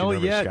thing makes you nervous,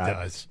 Hell yeah, Scott. it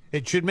does.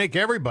 It should make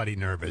everybody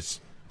nervous.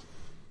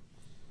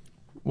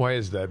 Why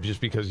is that?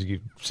 Just because you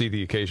see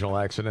the occasional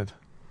accident?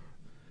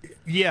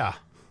 Yeah.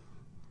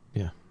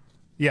 Yeah.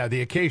 Yeah,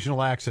 the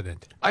occasional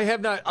accident. I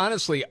have not,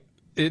 honestly,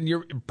 and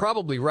you're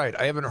probably right.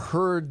 I haven't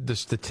heard the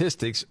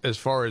statistics as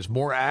far as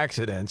more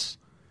accidents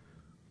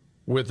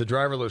with the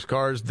driverless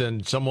cars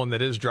than someone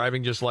that is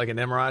driving just like an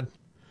Emerald.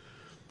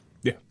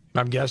 Yeah.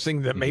 I'm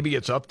guessing that maybe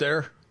it's up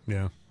there.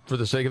 Yeah. For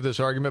the sake of this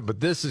argument, but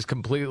this is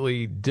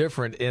completely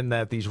different in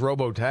that these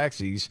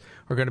robo-taxis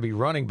are going to be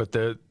running, but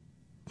the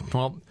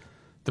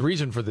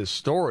reason for this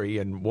story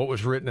and what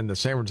was written in the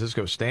San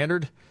Francisco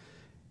Standard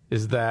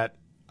is that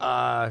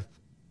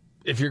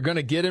if you're going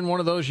to get in one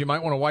of those, you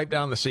might want to wipe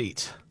down the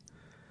seats.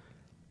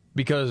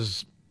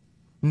 Because...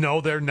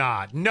 No, they're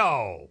not.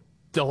 No.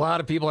 A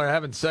lot of people are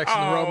having sex in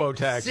the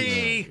robo-taxi.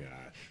 See? Oh,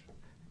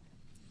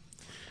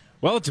 gosh.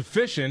 Well, it's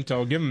efficient.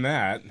 I'll give them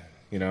that,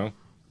 you know.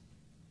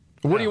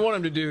 What do you want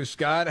them to do,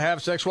 Scott?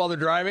 Have sex while they're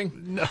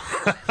driving? No.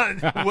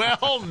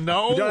 Well,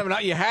 no.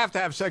 You have to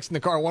have sex in the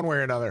car one way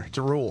or another. It's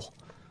a rule.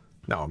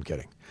 No, I'm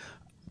kidding.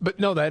 But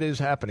no, that is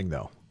happening,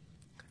 though.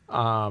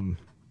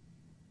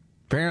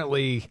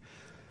 Apparently,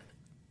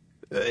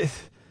 you're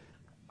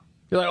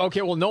like,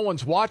 okay, well, no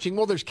one's watching.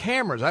 Well, there's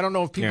cameras. I don't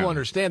know if people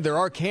understand. There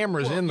are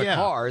cameras in the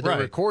car. They're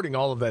recording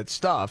all of that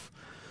stuff.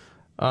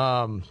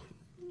 It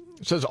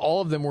says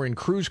all of them were in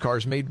cruise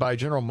cars made by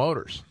General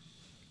Motors.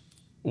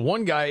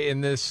 One guy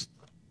in this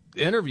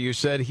interview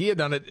said he had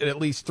done it at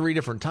least 3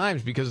 different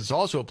times because it's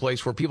also a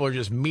place where people are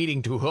just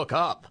meeting to hook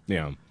up.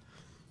 Yeah.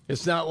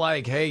 It's not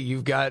like, hey,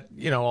 you've got,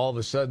 all of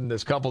a sudden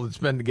this couple that's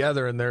been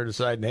together and they're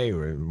deciding, hey,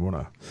 we want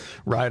to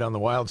ride on the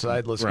wild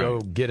side. Let's go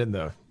get in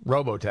the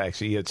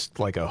robo-taxi. It's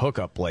like a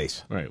hookup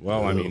place. Right.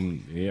 Well,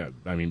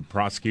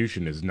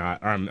 prosecution is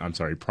not, I'm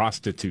sorry,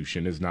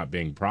 prostitution is not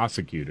being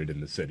prosecuted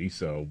in the city.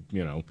 So,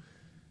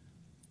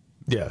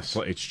 Yes.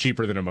 It's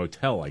cheaper than a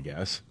motel, I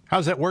guess.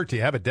 How's that work? Do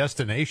you have a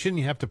destination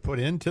you have to put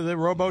into the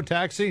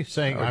robo-taxi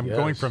saying, I'm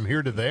going from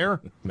here to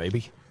there?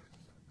 Maybe.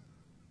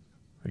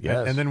 I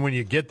guess. And then when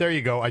you get there,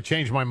 you go, I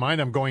changed my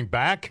mind, I'm going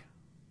back?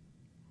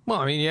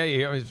 Well,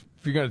 if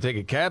you're going to take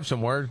a cab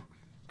somewhere,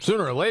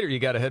 sooner or later you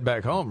got to head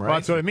back home, right? Well,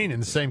 that's what I mean, in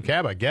the same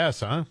cab, I guess,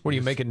 huh? What, are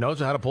you making notes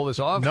on how to pull this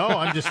off? No,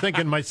 I'm just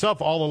thinking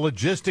myself, all the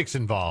logistics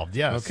involved,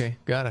 yes. Okay,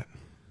 got it.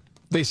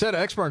 They said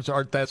experts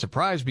aren't that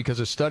surprised because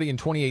a study in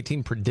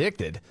 2018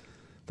 predicted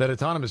that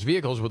autonomous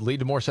vehicles would lead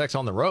to more sex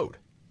on the road.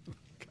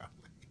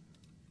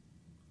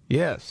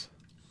 Yes.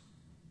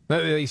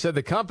 They said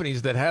the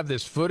companies that have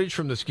this footage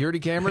from the security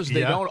cameras,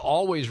 they don't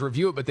always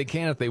review it, but they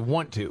can if they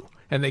want to.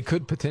 And they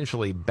could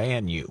potentially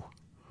ban you.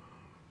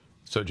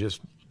 So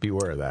just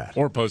beware of that.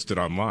 Or post it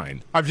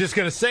online. I'm just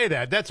going to say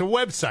that. That's a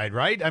website,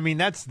 right? I mean,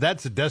 that's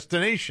a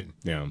destination.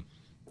 Yeah.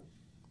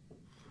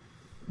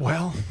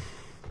 Well,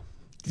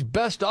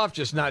 best off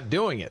just not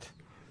doing it.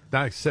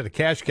 Not instead of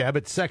cash cab,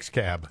 it's sex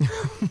cab.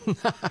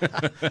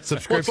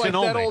 Subscription well, it's like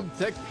only. that old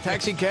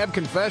taxi cab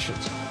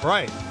confessions.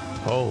 Right.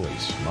 Holy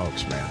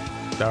smokes, man.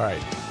 All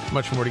right.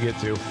 Much more to get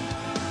to.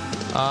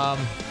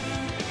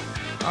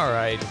 All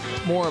right.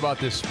 More about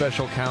this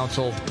special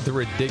counsel, the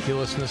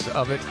ridiculousness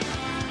of it.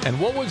 And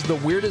what was the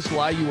weirdest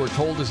lie you were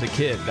told as a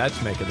kid?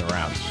 That's making the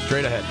rounds.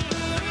 Straight ahead.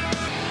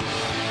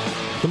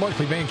 The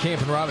Markley, Van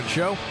Camp and Robbins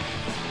Show.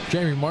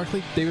 Jamie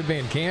Markley, David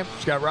Van Camp,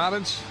 Scott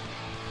Robbins.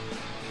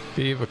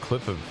 Gave a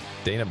clip of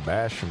Dana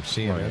Bash from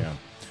CNN. Oh, yeah.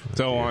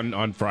 So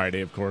on Friday,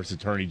 of course,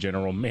 Attorney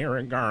General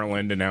Merrick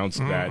Garland announced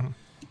that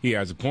he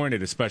has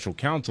appointed a special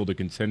counsel to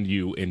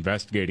continue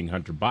investigating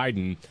Hunter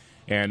Biden,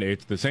 and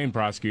it's the same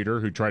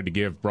prosecutor who tried to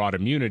give broad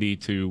immunity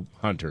to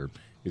Hunter.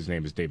 His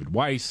name is David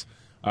Weiss.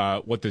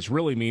 What this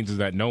really means is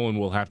that no one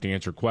will have to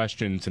answer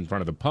questions in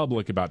front of the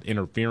public about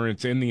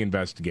interference in the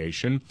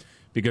investigation.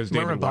 Because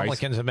David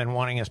Republicans have been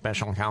wanting a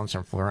special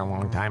counsel for a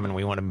long time, and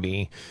we want to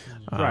be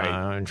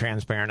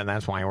transparent, and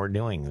that's why we're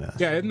doing this.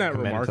 Yeah, isn't that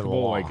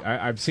remarkable? Like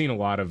I've seen a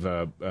lot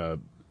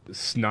of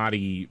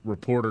snotty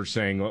reporters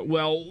saying,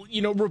 "Well,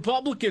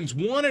 Republicans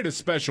wanted a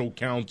special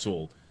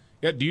counsel."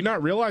 Yeah, do you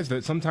not realize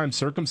that sometimes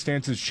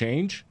circumstances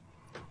change?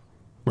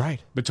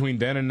 Right. Between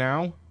then and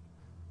now,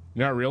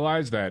 you not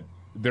realize that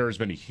there has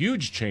been a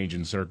huge change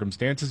in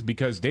circumstances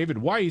because David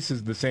Weiss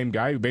is the same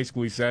guy who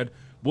basically said,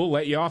 we'll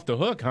let you off the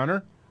hook,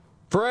 Hunter.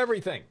 For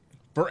everything.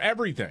 For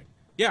everything.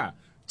 Yeah.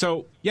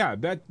 So, yeah,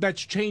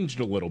 that's changed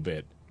a little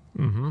bit.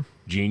 Mm-hmm.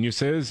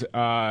 Geniuses.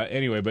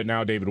 Anyway, but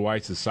now David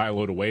Weiss is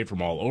siloed away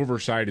from all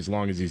oversight as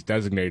long as he's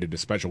designated a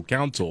special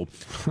counsel.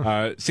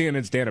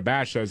 CNN's Dana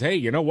Bash says, hey,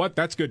 you know what?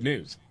 That's good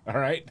news. All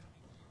right.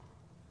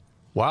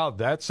 Wow,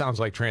 that sounds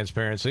like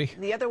transparency.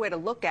 The other way to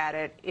look at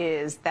it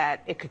is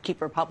that it could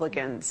keep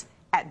Republicans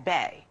at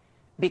bay,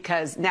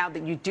 because now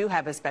that you do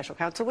have a special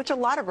counsel, which a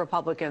lot of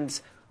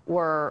Republicans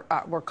were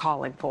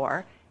calling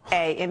for,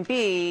 A, and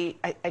B,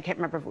 I can't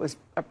remember if it was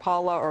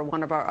Paula or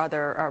one of our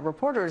other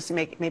reporters,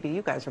 maybe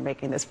you guys were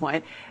making this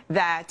point,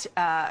 that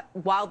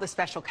while the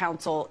special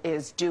counsel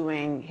is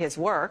doing his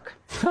work,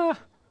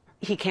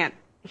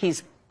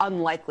 he's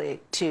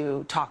unlikely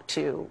to talk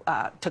to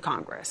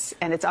Congress,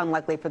 and it's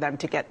unlikely for them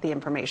to get the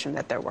information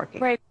that they're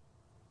working. Right.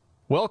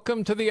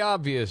 Welcome to the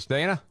obvious,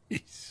 Dana.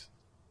 Yes.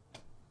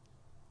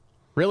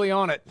 Really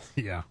on it.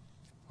 Yeah.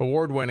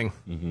 Award-winning.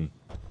 Mm-hmm.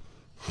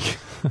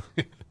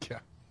 Yeah.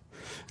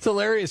 It's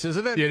hilarious,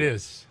 isn't it? It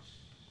is.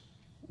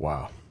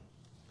 Wow.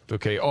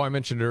 Okay. Oh, I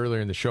mentioned it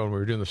earlier in the show when we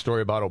were doing the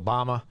story about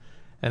Obama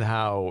and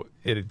how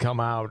it had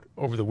come out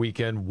over the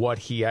weekend what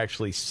he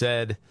actually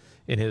said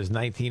in his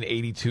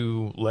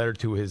 1982 letter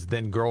to his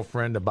then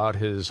girlfriend about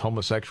his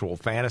homosexual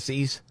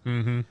fantasies.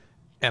 Mm-hmm.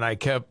 And I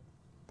kept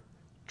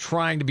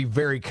trying to be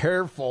very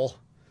careful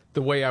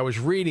the way I was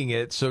reading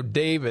it so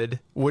David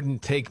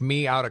wouldn't take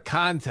me out of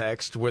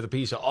context with a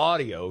piece of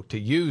audio to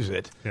use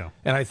it. Yeah.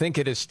 And I think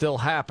it has still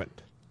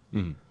happened.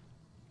 Mm.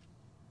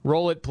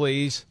 Roll it,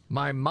 please.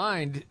 My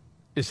mind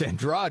is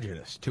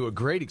androgynous to a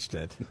great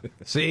extent.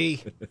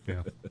 See?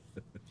 Yeah.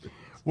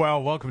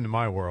 Well, welcome to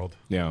my world.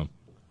 Yeah.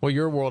 Well,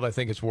 your world, I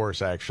think it's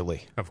worse,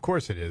 actually. Of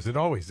course it is. It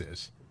always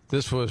is.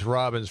 This was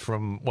Robbins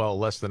from, well,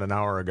 less than an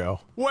hour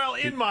ago. Well,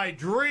 in my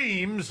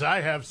dreams,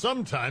 I have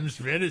sometimes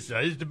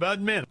fantasized about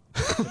men.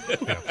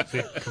 Yeah,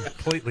 see,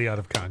 completely out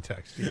of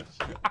context, yes.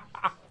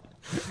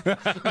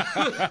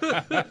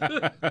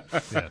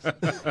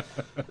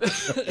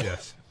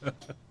 Yes.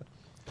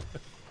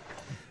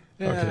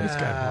 Okay,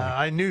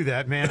 I knew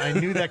that, man. I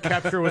knew that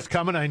capture was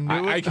coming. I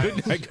knew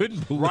it. I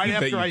couldn't believe right that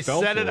after you I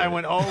fell said for it, I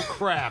went, "Oh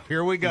crap!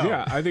 Here we go."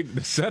 Yeah, I think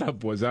the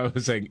setup was I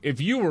was saying,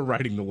 if you were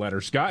writing the letter,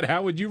 Scott,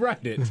 how would you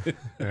write it?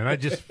 And I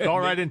just fell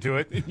right into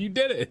it. You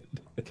did it.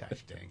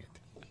 Gosh dang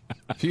it!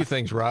 A few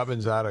things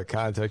Robbins out of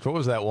context. What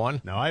was that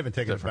one? No, I haven't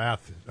taken a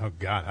bath. Oh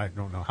God, I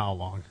don't know how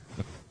long.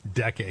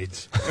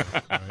 Decades.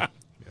 Right.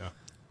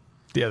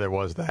 Yeah, there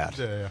was that.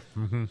 Yeah.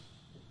 Mm-hmm.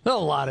 A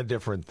lot of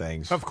different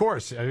things. Of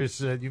course.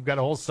 You've got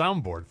a whole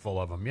soundboard full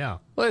of them, yeah.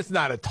 Well, it's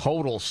not a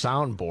total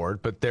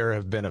soundboard, but there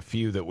have been a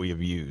few that we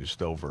have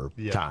used over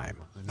time.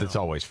 That's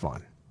always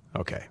fun.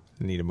 Okay,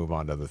 need to move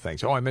on to other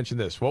things. Oh, I mentioned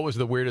this. What was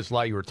the weirdest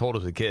lie you were told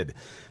as a kid?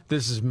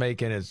 This is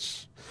making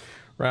its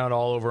round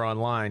all over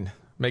online,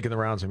 making the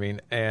rounds, I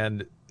mean,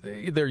 and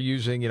they're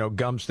using,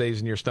 gum stays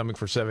in your stomach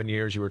for 7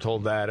 years. You were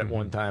told that at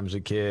one time as a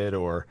kid,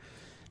 or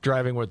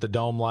driving with the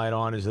dome light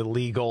on is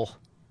illegal,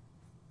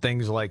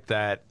 things like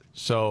that.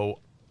 So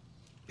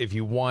if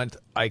you want,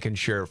 I can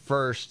share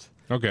first.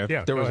 Okay.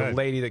 Yeah, there was ahead. a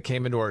lady that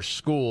came into our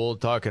school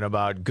talking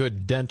about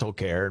good dental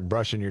care and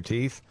brushing your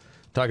teeth,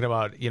 talking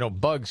about,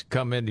 bugs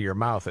come into your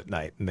mouth at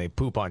night and they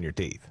poop on your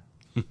teeth.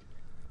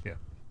 Yeah.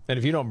 And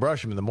if you don't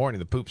brush them in the morning,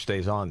 the poop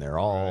stays on there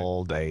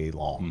all day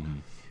long. Mm-hmm.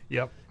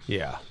 Yep.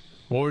 Yeah.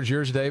 What was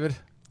yours, David?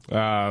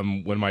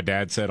 When my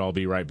dad said, I'll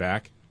be right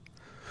back.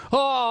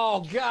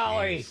 Oh,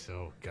 golly.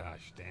 So,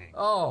 gosh dang.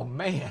 Oh,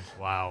 man.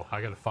 Wow.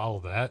 I got to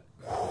follow that.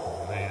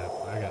 Oh, man.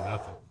 I got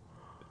nothing.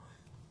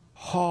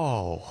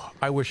 Oh,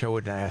 I wish I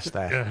wouldn't have asked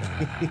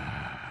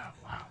that.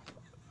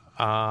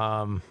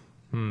 Wow.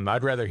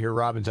 I'd rather hear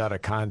Robbins out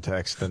of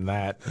context than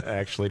that,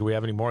 actually. Do we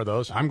have any more of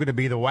those? I'm going to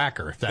be the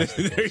whacker, if that's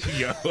the There case.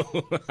 you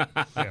go.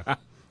 Yeah.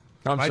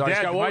 I'm My sorry,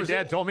 dad, Scott, what my was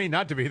dad it? told me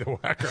not to be the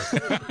whacker.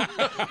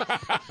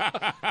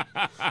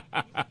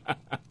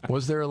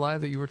 Was there a lie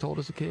that you were told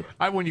as a kid?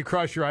 When you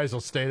cross your eyes, they'll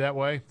stay that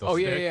way. They'll Oh,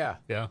 stick. yeah.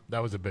 Yeah,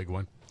 that was a big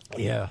one.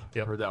 Yeah.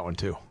 Yep. Heard that one,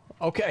 too.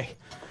 Okay.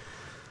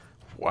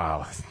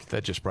 Wow,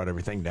 that just brought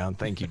everything down.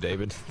 Thank you,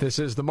 David. This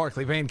is the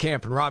Markley, Van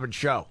Camp, and Robbins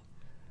Show.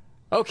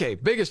 Okay,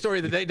 biggest story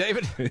of the day,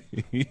 David.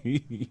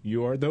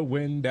 You are the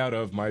wind out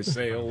of my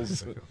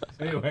sails.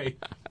 Anyway,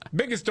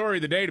 biggest story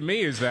of the day to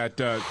me is that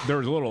there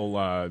was a little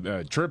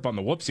trip on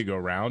the whoopsie go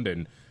round,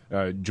 and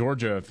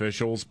Georgia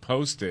officials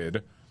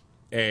posted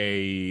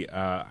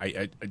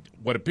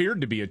what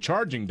appeared to be a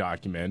charging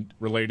document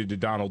related to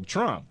Donald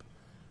Trump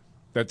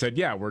that said,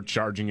 yeah, we're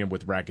charging him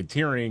with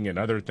racketeering and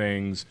other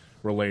things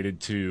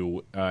related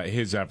to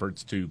his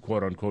efforts to,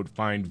 quote-unquote,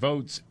 find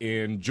votes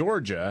in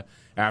Georgia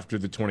after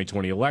the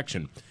 2020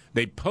 election.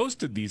 They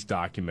posted these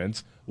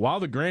documents while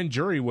the grand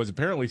jury was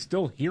apparently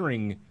still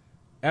hearing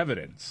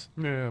evidence.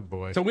 Yeah,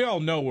 boy. So we all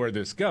know where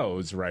this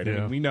goes, right? I Yeah.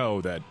 mean, we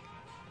know that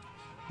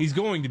he's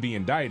going to be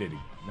indicted.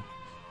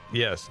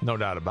 Yes, no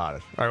doubt about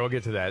it. All right, we'll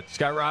get to that.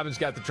 Scott Robbins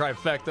got the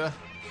trifecta,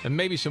 and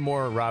maybe some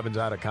more Robbins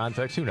out of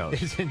context. Who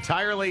knows? It's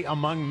entirely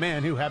among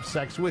men who have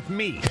sex with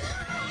me.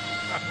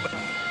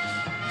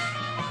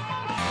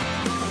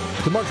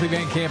 The Markley,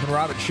 Van Camp, and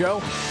Robbins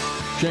Show.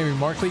 Jamie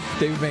Markley,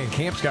 David Van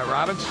Camp, Scott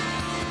Robbins.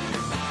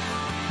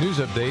 News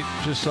update.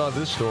 Just saw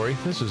this story.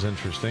 This is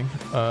interesting.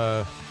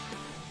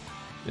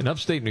 In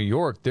upstate New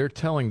York, they're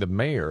telling the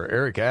mayor,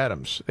 Eric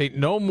Adams, hey,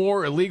 no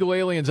more illegal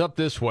aliens up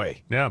this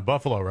way. Yeah,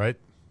 Buffalo, right?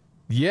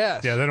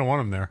 Yes. Yeah, they don't want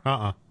them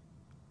there.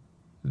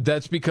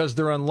 That's because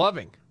they're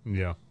unloving.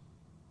 Yeah.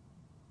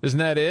 Isn't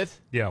that it?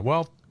 Yeah,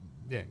 well,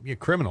 yeah,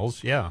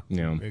 criminals, yeah.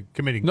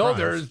 Committing no,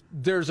 crimes.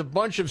 there's a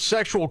bunch of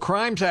sexual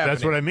crimes happening.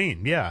 That's what I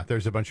mean. Yeah,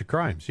 there's a bunch of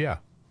crimes, yeah.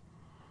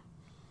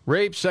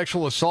 Rape,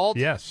 sexual assault?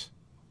 Yes.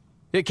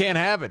 It can't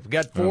have it. We've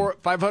got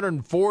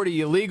 540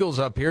 illegals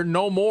up here,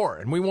 no more.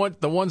 And we want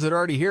the ones that are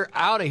already here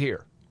out of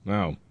here.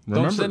 Wow.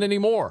 Don't send any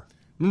more.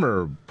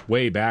 Remember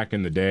way back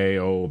in the day,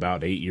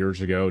 about 8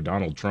 years ago,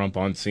 Donald Trump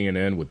on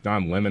CNN with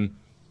Don Lemon?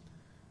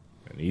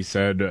 And he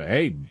said,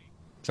 hey,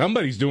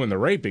 somebody's doing the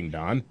raping,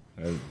 Don.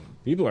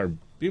 People are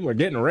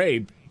getting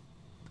raped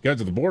because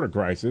of the border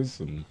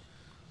crisis, and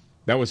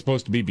that was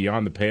supposed to be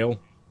beyond the pale.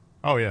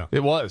 Oh, yeah.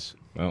 It was.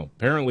 Well,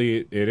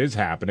 apparently it is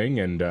happening,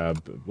 and,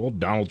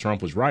 Donald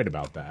Trump was right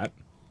about that.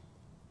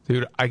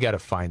 Dude, I got to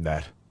find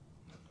that.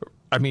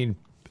 I mean,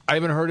 I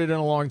haven't heard it in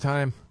a long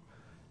time,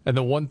 and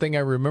the one thing I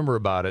remember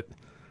about it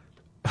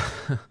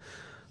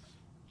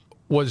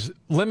was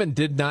Lemon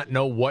did not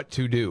know what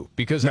to do,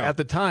 because at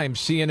the time,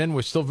 CNN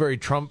was still very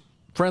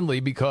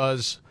Trump-friendly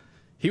because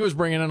he was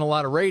bringing in a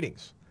lot of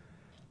ratings.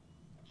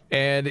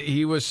 And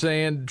he was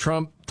saying,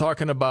 Trump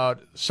talking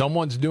about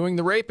someone's doing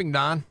the raping,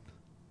 Don.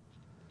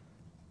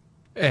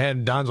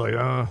 And Don's like,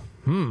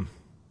 okay.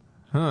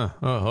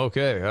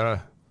 I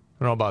don't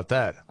know about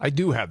that. I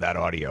do have that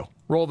audio.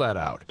 Roll that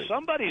out.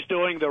 Somebody's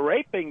doing the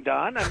raping,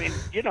 Don. I mean,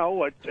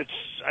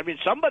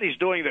 somebody's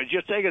doing the.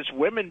 You're saying it's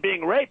women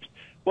being raped.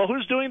 Well,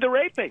 who's doing the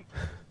raping?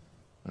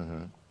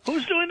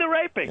 Who's doing the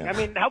raping? Yeah. I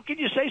mean, how can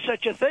you say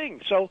such a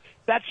thing? So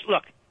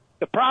look.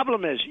 The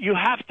problem is you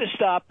have to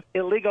stop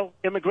illegal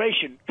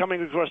immigration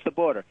coming across the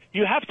border.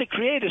 You have to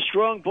create a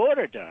strong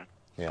border, Don.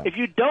 Yeah. If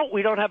you don't,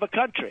 we don't have a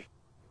country.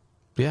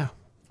 Yeah.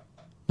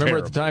 Remember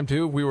at the time,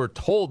 too, we were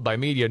told by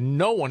media,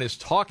 no one is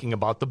talking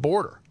about the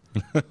border.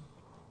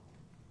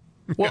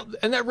 Well,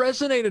 and that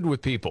resonated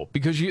with people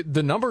because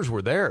the numbers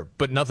were there,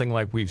 but nothing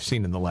like we've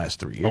seen in the last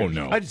 3 years. Oh,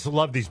 no. I just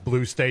love these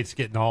blue states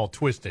getting all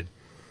twisted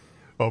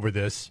over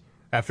this.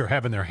 After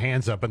having their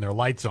hands up and their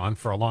lights on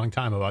for a long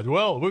time about,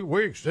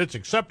 it's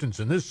acceptance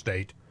in this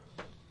state.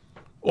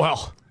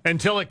 Well,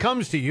 until it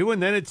comes to you,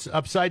 and then it's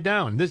upside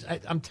down.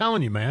 I'm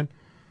telling you, man,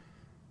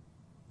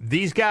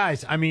 these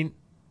guys, I mean,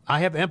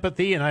 I have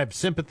empathy and I have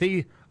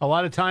sympathy a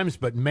lot of times,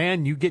 but,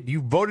 man, you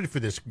voted for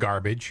this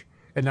garbage,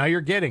 and now you're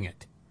getting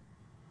it.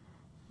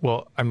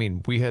 Well, I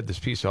mean, we had this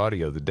piece of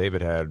audio that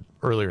David had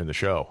earlier in the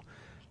show,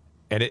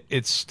 and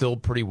it's still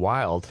pretty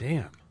wild.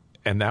 Damn.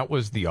 And that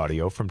was the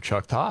audio from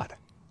Chuck Todd.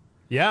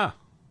 Yeah.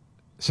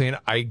 Saying,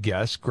 I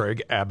guess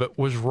Greg Abbott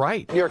was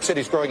right. New York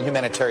City's growing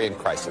humanitarian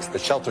crisis, the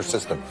shelter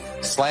system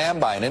slammed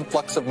by an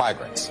influx of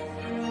migrants.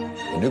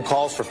 The new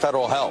calls for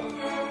federal help.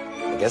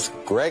 I guess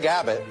Greg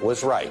Abbott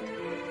was right.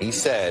 He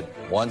said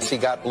once he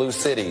got blue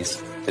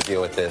cities to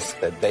deal with this,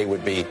 that they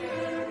would be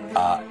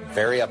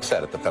very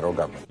upset at the federal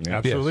government.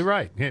 Absolutely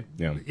right.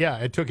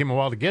 It took him a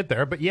while to get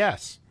there, but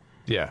yes.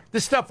 Yeah.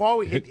 This stuff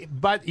always,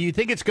 but you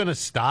think it's going to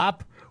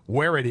stop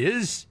where it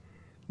is?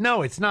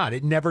 No, it's not.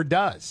 It never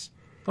does.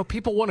 Well,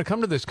 people want to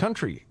come to this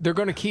country. They're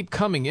going to keep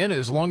coming in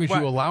as long as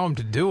you allow them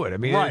to do it. I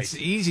mean, it's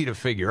easy to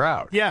figure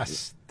out.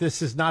 Yes,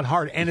 this is not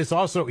hard. And it's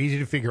also easy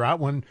to figure out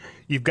when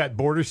you've got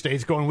border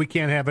states going, we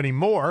can't have any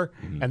more,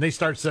 and they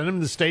start sending them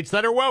to the states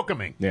that are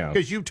welcoming. Yeah.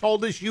 Because you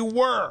told us you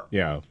were.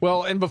 Yeah.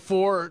 Well, and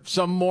before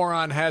some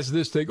moron has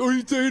this thing,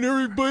 you saying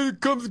everybody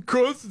that comes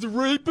across is a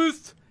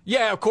rapist?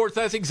 Yeah, of course,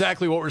 that's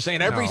exactly what we're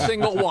saying. Every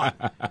single one.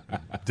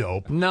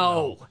 Dope.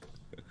 No.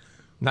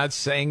 Not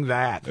saying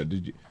that.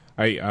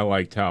 I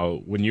liked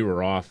how when you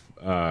were off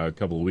a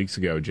couple of weeks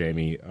ago,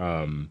 Jamie,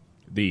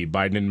 the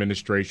Biden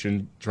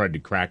administration tried to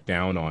crack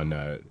down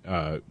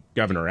on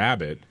Governor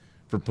Abbott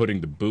for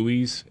putting the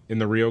buoys in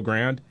the Rio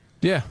Grande.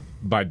 Yeah.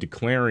 By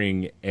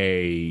declaring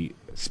a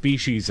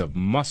species of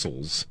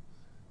mussels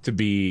to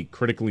be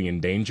critically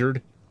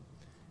endangered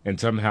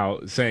and somehow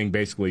saying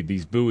basically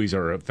these buoys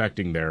are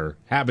affecting their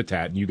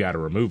habitat and you got to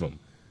remove them.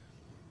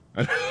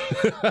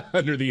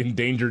 Under the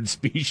Endangered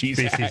Species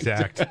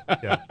Act.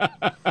 Yeah.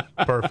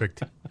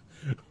 Perfect.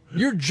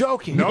 You're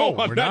joking. No,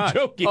 I'm not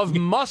joking. Of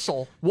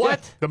mussel.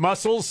 What? Yeah, the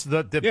mussels?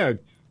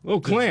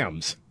 Little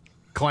clams.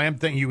 Clam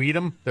thing, you eat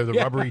them? They're the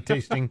rubbery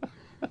tasting.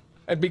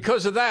 And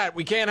because of that,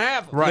 we can't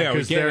have them. Right,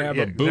 we can't have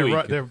a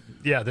buoy.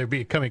 They're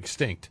becoming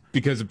extinct.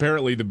 Because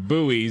apparently the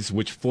buoys,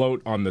 which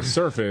float on the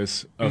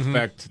surface,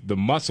 affect the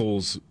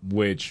mussels,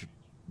 which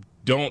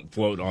don't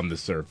float on the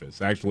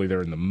surface. Actually,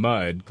 they're in the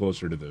mud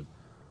closer to the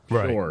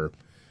shore.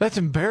 That's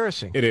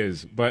embarrassing. It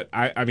is, but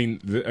I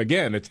mean,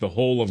 again, it's the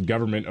whole of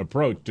government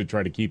approach to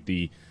try to keep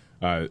the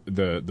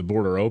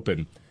border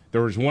open.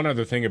 There was one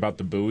other thing about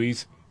the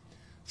buoys.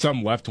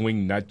 Some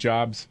left-wing nut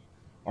jobs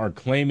are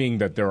claiming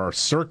that there are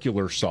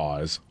circular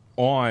saws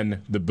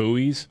on the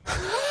buoys.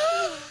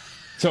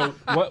 So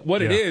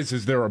what it is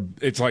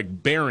it's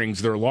like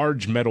bearings. There are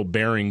large metal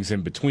bearings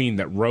in between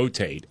that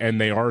rotate, and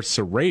they are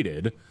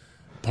serrated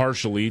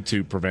partially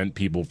to prevent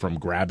people from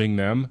grabbing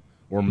them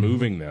or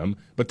moving them,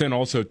 but then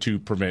also to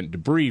prevent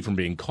debris from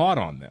being caught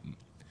on them.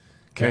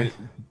 Okay.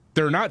 And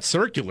they're not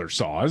circular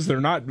saws. They're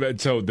not.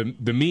 So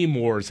the meme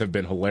wars have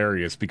been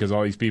hilarious because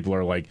all these people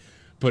are like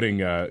putting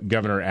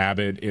Governor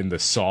Abbott in the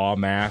saw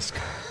mask.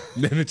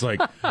 Then it's like,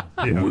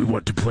 we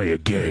want to play a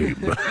game.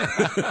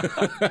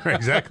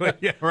 Exactly.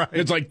 Yeah, right.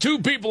 It's like 2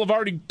 people have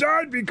already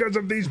died because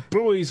of these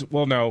buoys.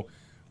 Well, no.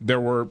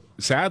 There were,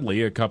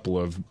 sadly, a couple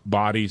of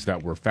bodies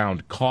that were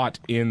found caught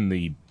in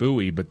the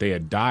buoy, but they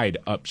had died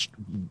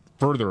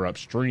further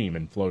upstream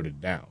and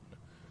floated down.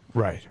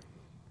 Right.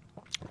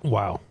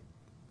 Wow.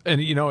 And,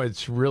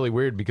 it's really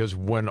weird because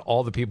when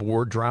all the people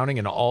were drowning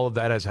and all of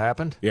that has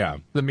happened,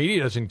 the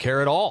media doesn't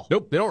care at all.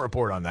 Nope. They don't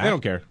report on that. They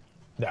don't care.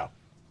 No.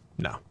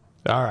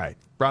 All right.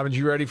 Robbins,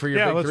 you ready for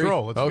your big let's three?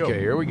 roll. Let's go. Okay,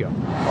 here we go.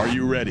 Are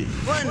you ready?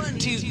 1,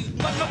 2,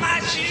 buckle my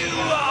shoe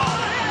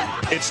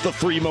on. It's the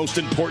 3 most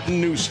important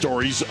news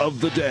stories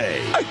of the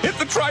day. I hit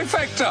the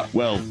trifecta.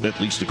 Well, at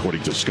least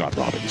according to Scott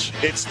Robbins.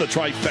 It's the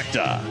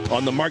trifecta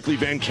on the Markley,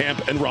 Van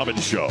Camp, and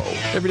Robbins Show.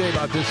 Every day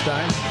about this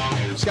time,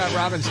 Scott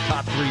Robbins'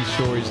 top 3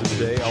 stories of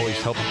the day, always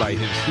helped by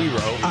his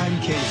hero. I'm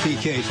KC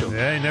Kasem.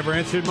 Yeah, he never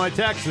answered my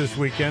text this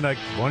weekend. I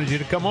wanted you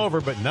to come over,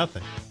 but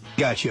nothing.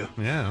 Gotcha.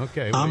 Yeah,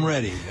 okay. I'm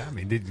ready. I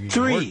mean, did you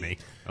 3. warn me?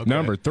 Okay.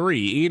 Number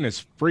 3,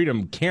 Enos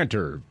Freedom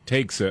Cantor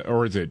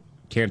or is it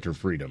Cantor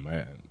Freedom?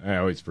 I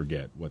always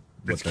forget what.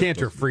 It's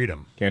Cantor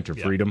Freedom. Cantor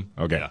Freedom?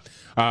 Okay.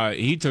 Yeah.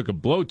 He took a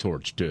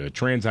blowtorch to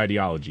trans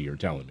ideology, you're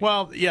telling me.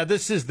 Well, yeah,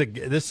 this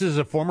is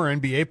a former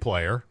NBA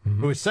player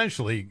who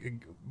essentially,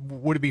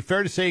 would it be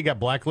fair to say he got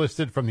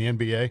blacklisted from the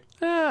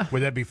NBA?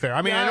 Would that be fair?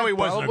 I mean, I know he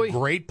wasn't a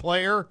great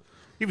player.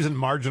 He was a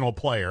marginal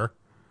player.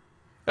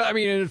 I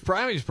mean, in his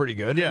prime, he's pretty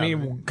good. Yeah, I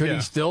mean, could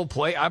he still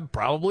play?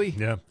 Probably.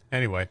 Yeah.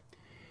 Anyway,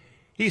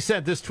 he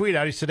sent this tweet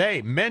out. He said,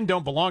 hey, men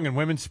don't belong in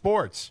women's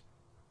sports,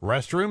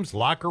 restrooms,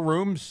 locker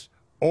rooms,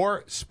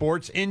 or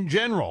sports in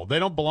general. They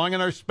don't belong in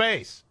our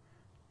space.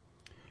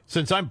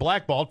 Since I'm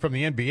blackballed from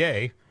the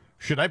NBA,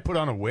 should I put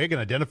on a wig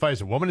and identify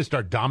as a woman and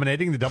start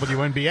dominating the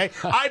WNBA?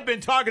 I've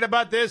been talking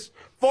about this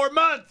for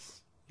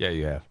months. Yeah,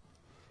 you have.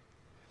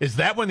 Is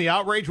that when the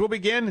outrage will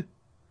begin?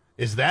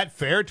 Is that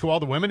fair to all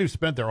the women who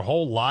spent their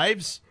whole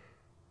lives?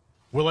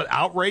 Will it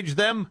outrage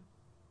them?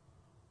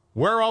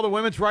 Where are all the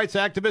women's rights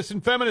activists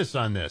and feminists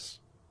on this?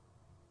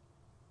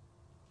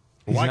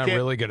 He's not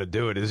really going to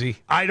do it, is he?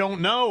 I don't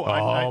know.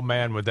 Oh,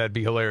 man, would that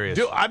be hilarious?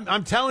 Dude,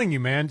 I'm telling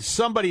you, man,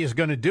 somebody is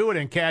going to do it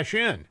and cash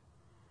in.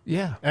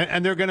 Yeah.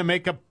 And they're going to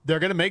make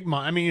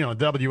money. I mean,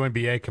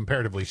 WNBA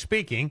comparatively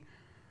speaking,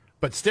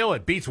 but still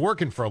it beats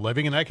working for a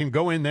living, and I can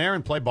go in there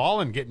and play ball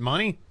and get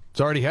money.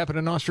 It's already happened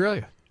in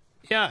Australia.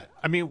 Yeah,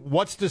 I mean,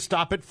 what's to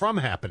stop it from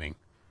happening?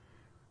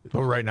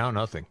 Well, right now,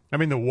 nothing. I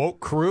mean, the woke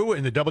crew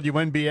in the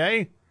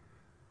WNBA?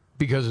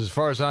 Because as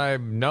far as I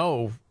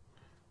know,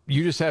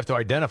 you just have to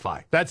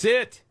identify. That's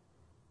it.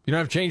 You don't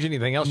have to change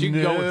anything else. You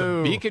can go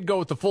with he could go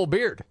with the full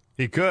beard.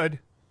 He could.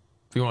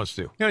 If he wants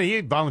to.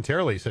 He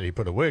voluntarily said he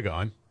put a wig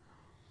on.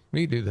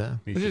 We do that.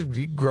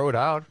 You grow it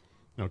out.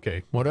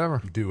 Okay.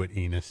 Whatever. Do it,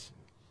 Enos.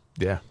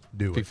 Yeah.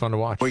 Be fun to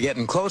watch. We're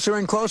getting closer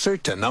and closer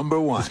to number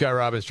 1. Scott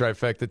Robbins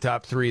trifecta,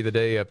 top 3 of the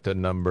day up to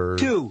number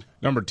 2.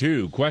 Number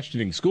 2,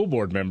 questioning school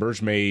board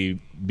members may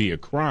be a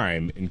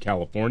crime in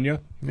California.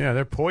 Yeah,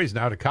 they're poised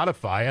now to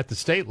codify at the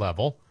state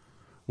level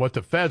what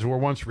the feds were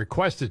once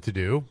requested to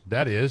do,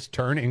 that is,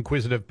 turn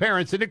inquisitive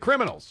parents into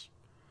criminals.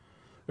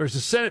 There's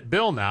a Senate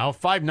bill now,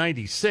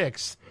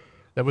 596,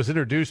 that was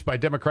introduced by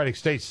Democratic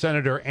State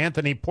Senator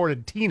Anthony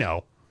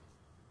Portantino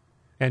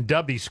and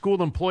dubbed the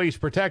School Employees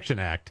Protection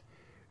Act.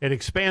 It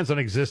expands on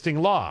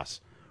existing laws,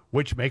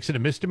 which makes it a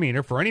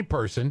misdemeanor for any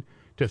person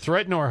to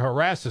threaten or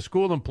harass a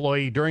school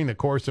employee during the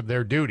course of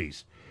their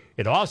duties.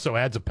 It also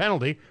adds a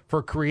penalty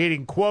for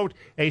creating, quote,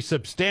 a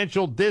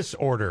substantial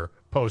disorder,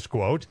 post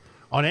quote,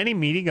 on any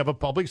meeting of a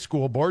public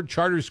school board,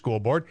 charter school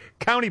board,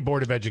 county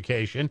board of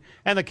education,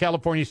 and the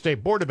California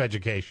State Board of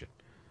Education.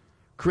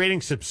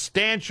 Creating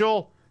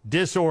substantial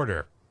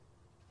disorder.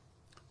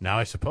 Now,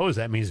 I suppose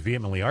that means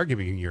vehemently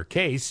arguing your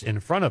case in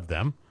front of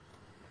them,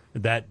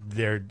 that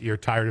you're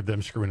tired of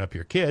them screwing up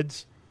your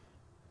kids,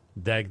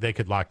 that they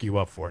could lock you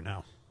up for it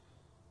now.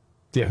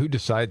 Yeah, who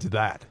decides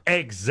that?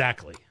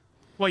 Exactly.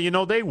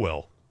 Well, they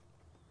will.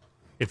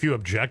 If you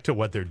object to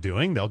what they're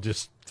doing, they'll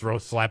just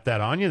slap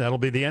that on you. That'll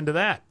be the end of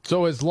that.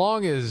 So as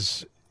long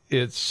as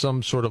it's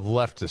some sort of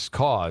leftist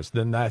cause,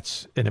 then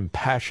that's an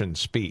impassioned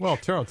speech. Well,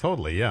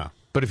 totally, yeah.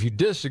 But if you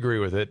disagree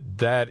with it,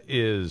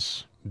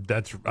 that's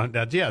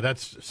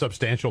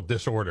substantial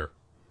disorder.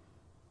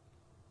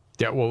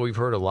 Yeah, well, we've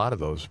heard a lot of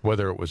those,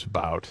 whether it was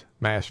about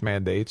mass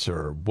mandates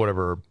or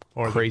whatever,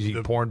 or crazy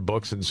porn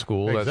books in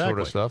school, that sort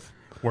of stuff.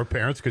 Where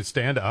parents could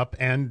stand up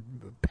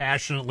and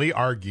passionately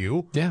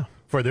argue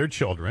for their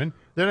children.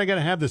 They're not going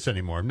to have this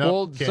anymore. No,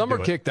 well, some are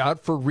kicked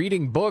out for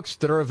reading books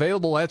that are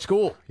available at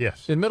school.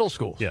 Yes. In middle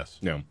schools. Yes.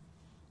 No.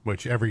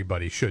 Which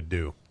everybody should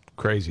do.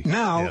 Crazy.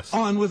 Now,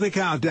 on with the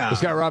countdown. The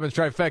Scott Robbins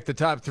trifecta,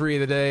 top 3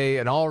 of the day,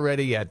 and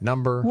already at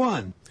number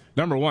 1.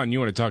 Number 1, you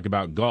want to talk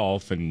about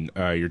golf, and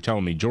you're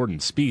telling me Jordan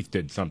Spieth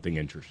did something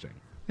interesting.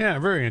 Yeah,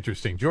 very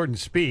interesting. Jordan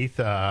Spieth,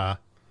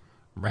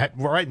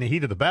 right in the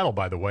heat of the battle,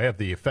 by the way, of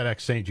the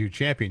FedEx St. Jude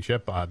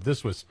Championship.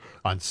 This was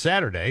on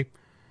Saturday.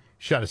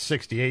 Shot a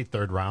 68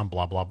 third round,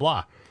 blah, blah,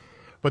 blah.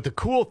 But the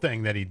cool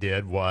thing that he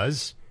did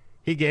was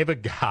he gave a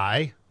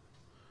guy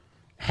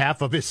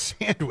half of his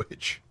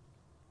sandwich.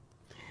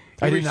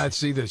 I did not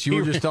see this. You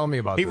were just telling me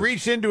about this. He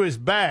reached into his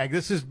bag.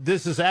 This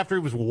is after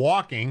he was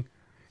walking,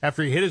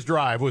 after he hit his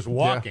drive, was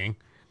walking,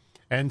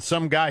 and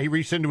some guy, he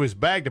reached into his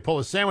bag to pull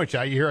a sandwich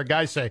out. You hear a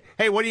guy say,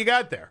 "Hey, what do you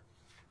got there?"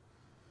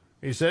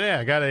 He said, "Yeah,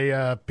 I got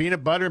a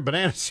peanut butter and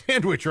banana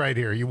sandwich right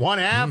here. You want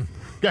half?"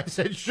 Guy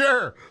said,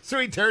 "Sure." So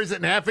he tears it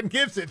in half and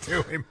gives it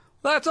to him.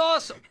 That's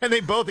awesome. And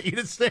they both eat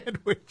a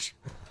sandwich.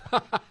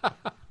 I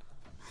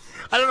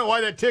don't know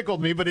why that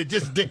tickled me, but it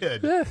just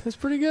did. Yeah, that's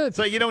pretty good.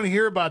 So you don't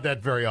hear about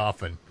that very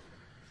often.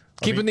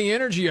 Keeping the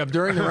energy up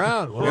during the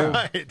round.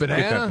 Right.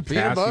 Banana,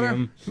 peanut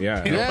butter.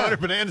 Yeah. Peanut butter,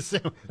 banana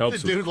sandwich.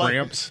 Helps The dude with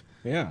cramps.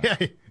 Yeah,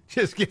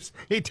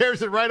 he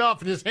tears it right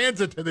off and just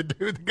hands it to the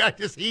dude. The guy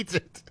just eats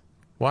it.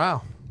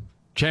 Wow.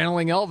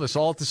 Channeling Elvis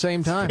all at the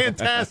same time.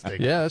 Fantastic.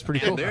 Yeah, that's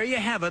pretty cool. There you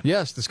have it.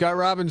 Yes, the Scott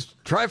Robbins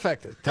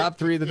trifecta, top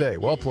 3 of the day.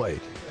 Well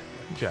played.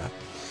 Good job.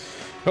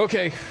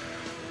 Okay,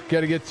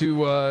 got to get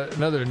to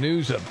another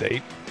news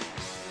update.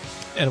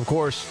 And, of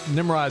course,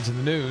 Nimrod's in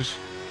the news.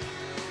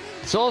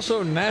 It's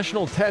also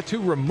National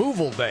Tattoo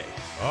Removal Day.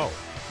 Oh.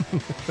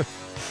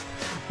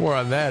 More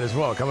on that as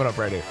well, coming up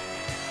right here.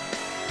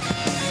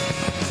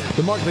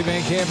 The Markley,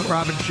 Van Camp and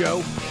Robbins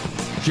Show.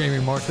 Jamie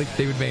Markley,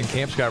 David Van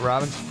Camp, Scott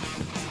Robbins.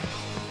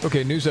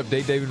 Okay, news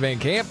update, David Van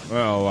Camp.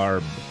 Well,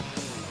 our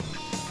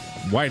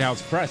White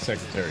House press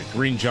secretary,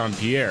 Karine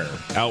Jean-Pierre,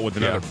 out with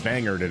another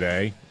banger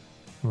today.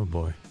 Oh,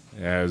 boy.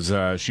 As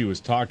she was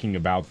talking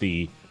about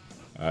the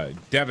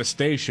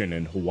devastation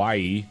in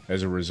Hawaii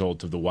as a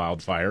result of the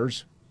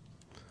wildfires.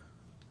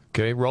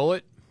 Okay, roll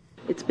it.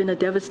 It's been a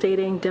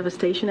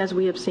devastation, as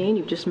we have seen.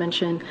 You've just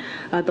mentioned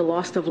the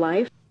loss of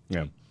life.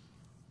 Yeah.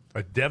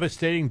 A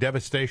devastation?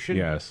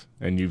 Yes,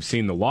 and you've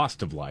seen the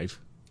loss of life.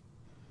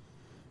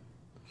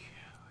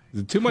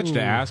 Is it too much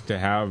to ask to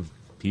have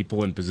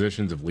people in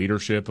positions of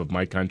leadership of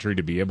my country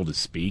to be able to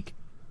speak?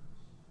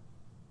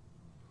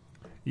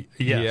 Yes,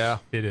 yeah,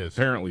 it is.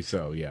 Apparently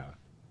so, yeah.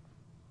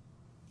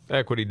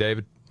 Equity,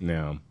 David.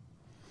 No.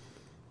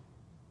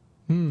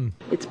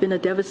 It's been a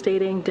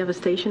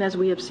devastation, as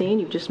we have seen.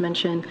 You've just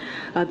mentioned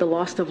the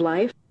loss of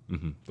life.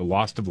 Mm-hmm. The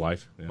loss of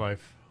life. Yeah.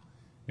 Life.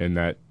 And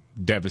that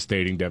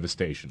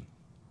devastation.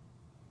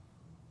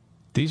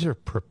 These are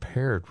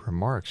prepared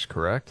remarks,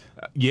 correct?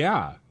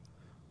 Yeah.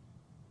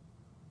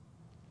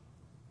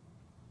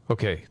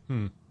 Okay,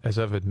 as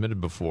I've admitted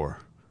before,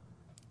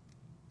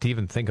 to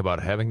even think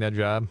about having that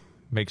job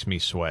makes me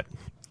sweat.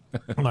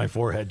 My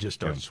forehead just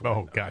starts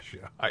sweating. Oh, gosh,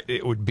 yeah.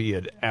 It would be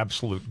an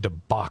absolute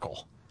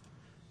debacle.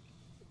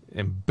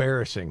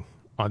 Embarrassing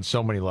on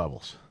so many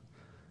levels.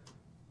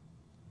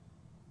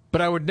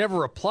 But I would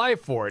never apply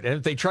for it. And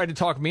if they tried to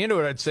talk me into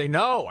it, I'd say,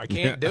 no, I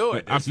can't do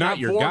it. It's I'm not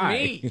your for guy.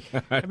 Me.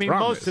 I mean,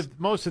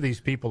 most of these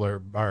people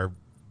are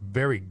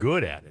very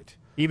good at it,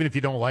 even if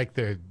you don't like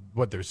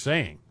what they're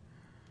saying.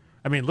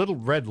 I mean, Little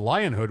Red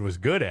Lion Hood was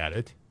good at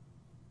it.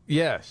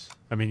 Yes.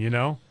 I mean, you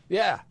know?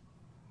 Yeah.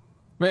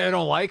 I mean, I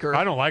don't like her.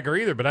 I don't like her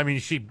either, but I mean,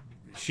 she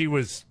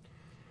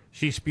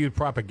spewed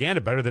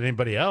propaganda better than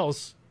anybody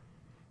else.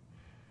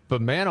 But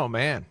man, oh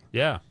man.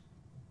 Yeah.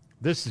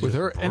 This is with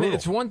her. brutal. And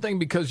it's one thing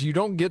because you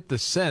don't get the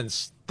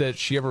sense that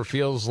she ever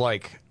feels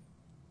like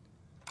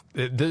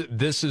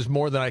this is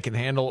more than I can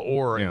handle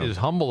or is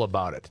humble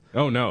about it.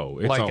 Oh, no.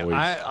 It's like, always...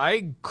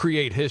 I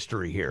create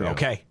history here,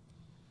 okay?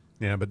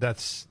 Yeah, but that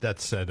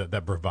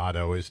that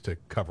bravado is to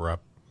cover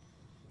up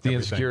the everything.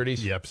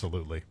 Insecurities? Yeah,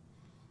 absolutely.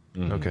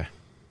 Mm-hmm. Okay.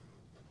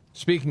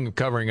 Speaking of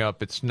covering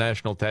up, it's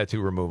National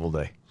Tattoo Removal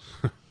Day.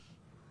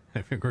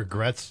 Having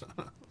regrets?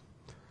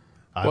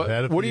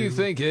 What do you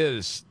think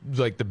is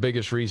like the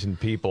biggest reason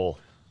people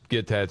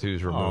get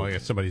tattoos removed? Oh, yeah,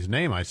 somebody's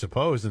name, I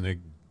suppose, and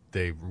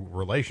the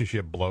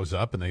relationship blows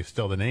up, and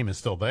the name is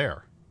still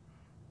there.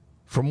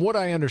 From what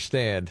I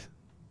understand,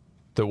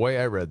 the way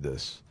I read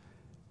this,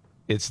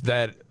 it's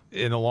that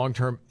in the long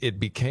term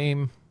it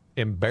became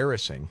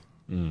embarrassing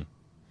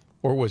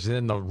or was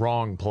in the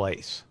wrong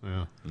place.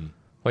 Yeah.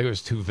 Like it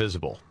was too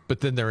visible. But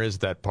then there is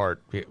that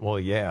part, well,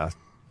 yeah,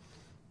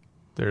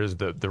 there's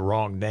the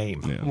wrong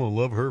name. Yeah. I'm going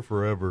to love her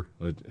forever.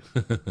 It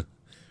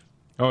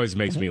always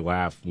makes me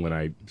laugh when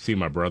I see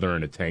my brother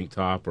in a tank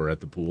top or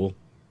at the pool.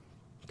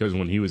 Because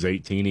when he was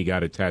 18, he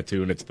got a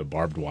tattoo, and it's the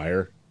barbed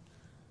wire.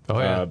 Oh,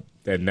 yeah.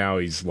 And now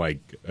he's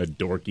like a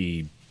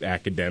dorky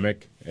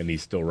academic, and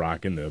he's still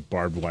rocking the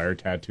barbed wire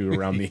tattoo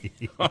around the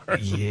arm.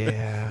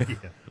 Yeah.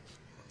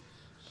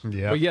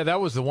 Yeah. But yeah, that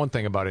was the one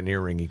thing about an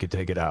earring, you could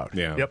take it out.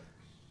 Yeah. Yep.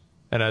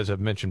 And as I've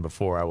mentioned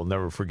before, I will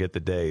never forget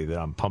the day that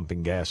I'm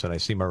pumping gas and I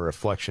see my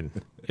reflection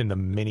in the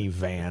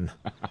minivan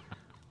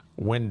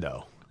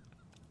window.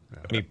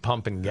 Me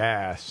pumping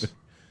gas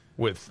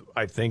with,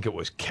 I think it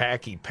was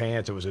khaki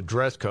pants. It was a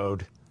dress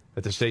code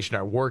at the station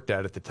I worked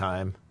at the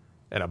time,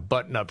 and a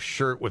button-up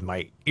shirt with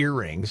my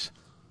earrings.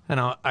 And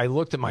I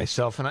looked at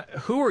myself, and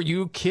who are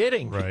you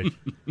kidding? Right.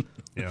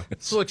 Yeah.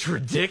 This looks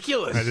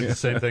ridiculous. I did the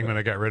same thing when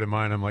I got rid of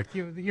mine. I'm like,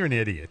 you're an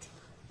idiot.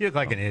 You look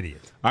like an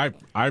idiot. I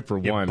for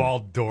you one,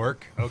 bald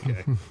dork.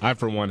 Okay. I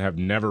for one have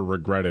never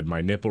regretted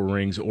my nipple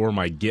rings or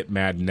my Get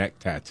Mad neck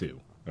tattoo.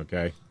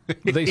 Okay.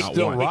 They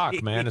still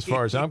rock, man. As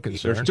far as I'm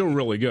concerned, they're still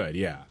really good.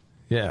 Yeah.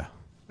 Yeah.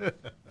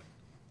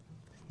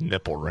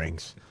 Nipple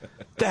rings.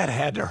 That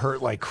had to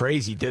hurt like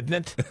crazy, didn't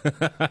it?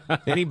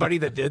 Anybody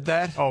that did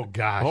that? Oh,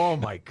 gosh. Oh,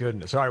 my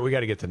goodness. All right, we got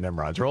to get to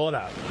Nimrods. Roll it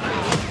out.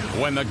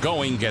 When the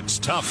going gets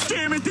tough.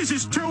 Damn it, this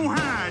is too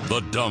hard.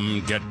 The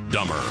dumb get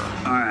dumber.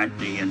 All right,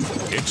 Dean.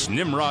 It's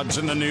Nimrods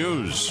in the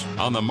News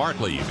on the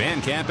Markley,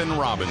 Van Camp, and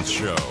Robbins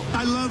Show.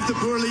 I love the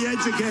poorly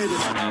educated.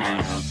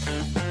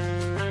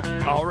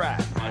 All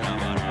right.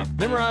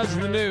 Nimrods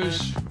in the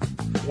News.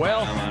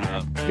 Well,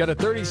 got a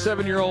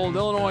 37-year-old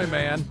Illinois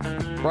man,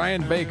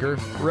 Brian Baker,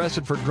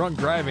 arrested for drunk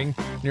driving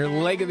near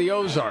Lake of the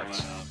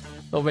Ozarks.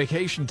 No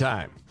vacation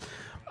time.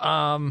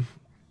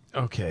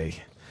 Okay.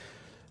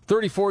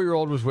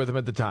 34-year-old was with him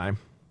at the time.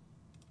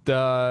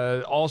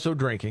 Also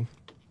drinking.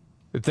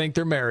 They think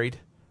they're married,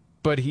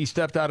 but he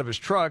stepped out of his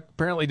truck,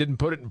 apparently didn't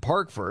put it in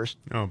park first.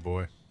 Oh,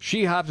 boy.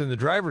 She hopped in the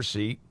driver's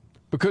seat,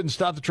 but couldn't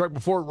stop the truck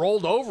before it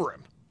rolled over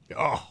him.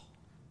 Oh.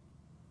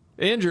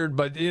 Injured,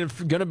 but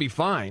going to be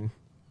fine.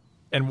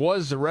 And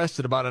was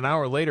arrested about an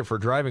hour later for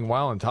driving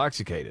while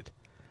intoxicated.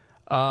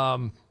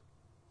 The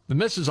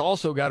missus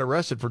also got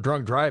arrested for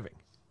drunk driving.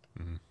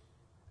 Mm-hmm.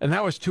 And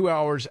that was 2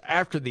 hours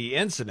after the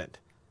incident.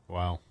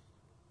 Wow.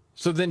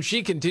 So then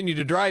she continued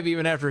to drive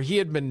even after he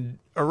had been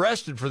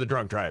arrested for the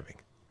drunk driving.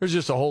 There's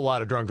just a whole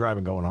lot of drunk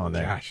driving going on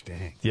there. Gosh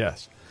dang.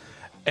 Yes.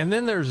 And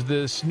then there's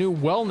this new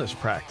wellness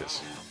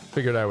practice.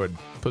 Figured I would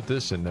put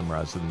this in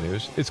Nimrods in the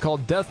News. It's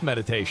called death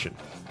meditation.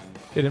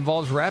 It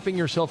involves wrapping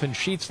yourself in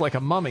sheets like a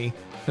mummy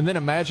and then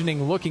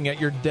imagining looking at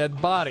your dead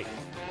body.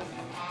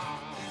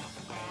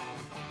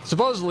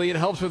 Supposedly, it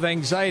helps with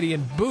anxiety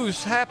and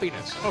boosts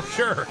happiness. Oh,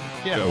 sure.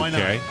 Yeah, why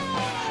not?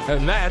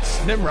 And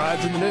that's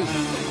Nimrods in the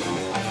News.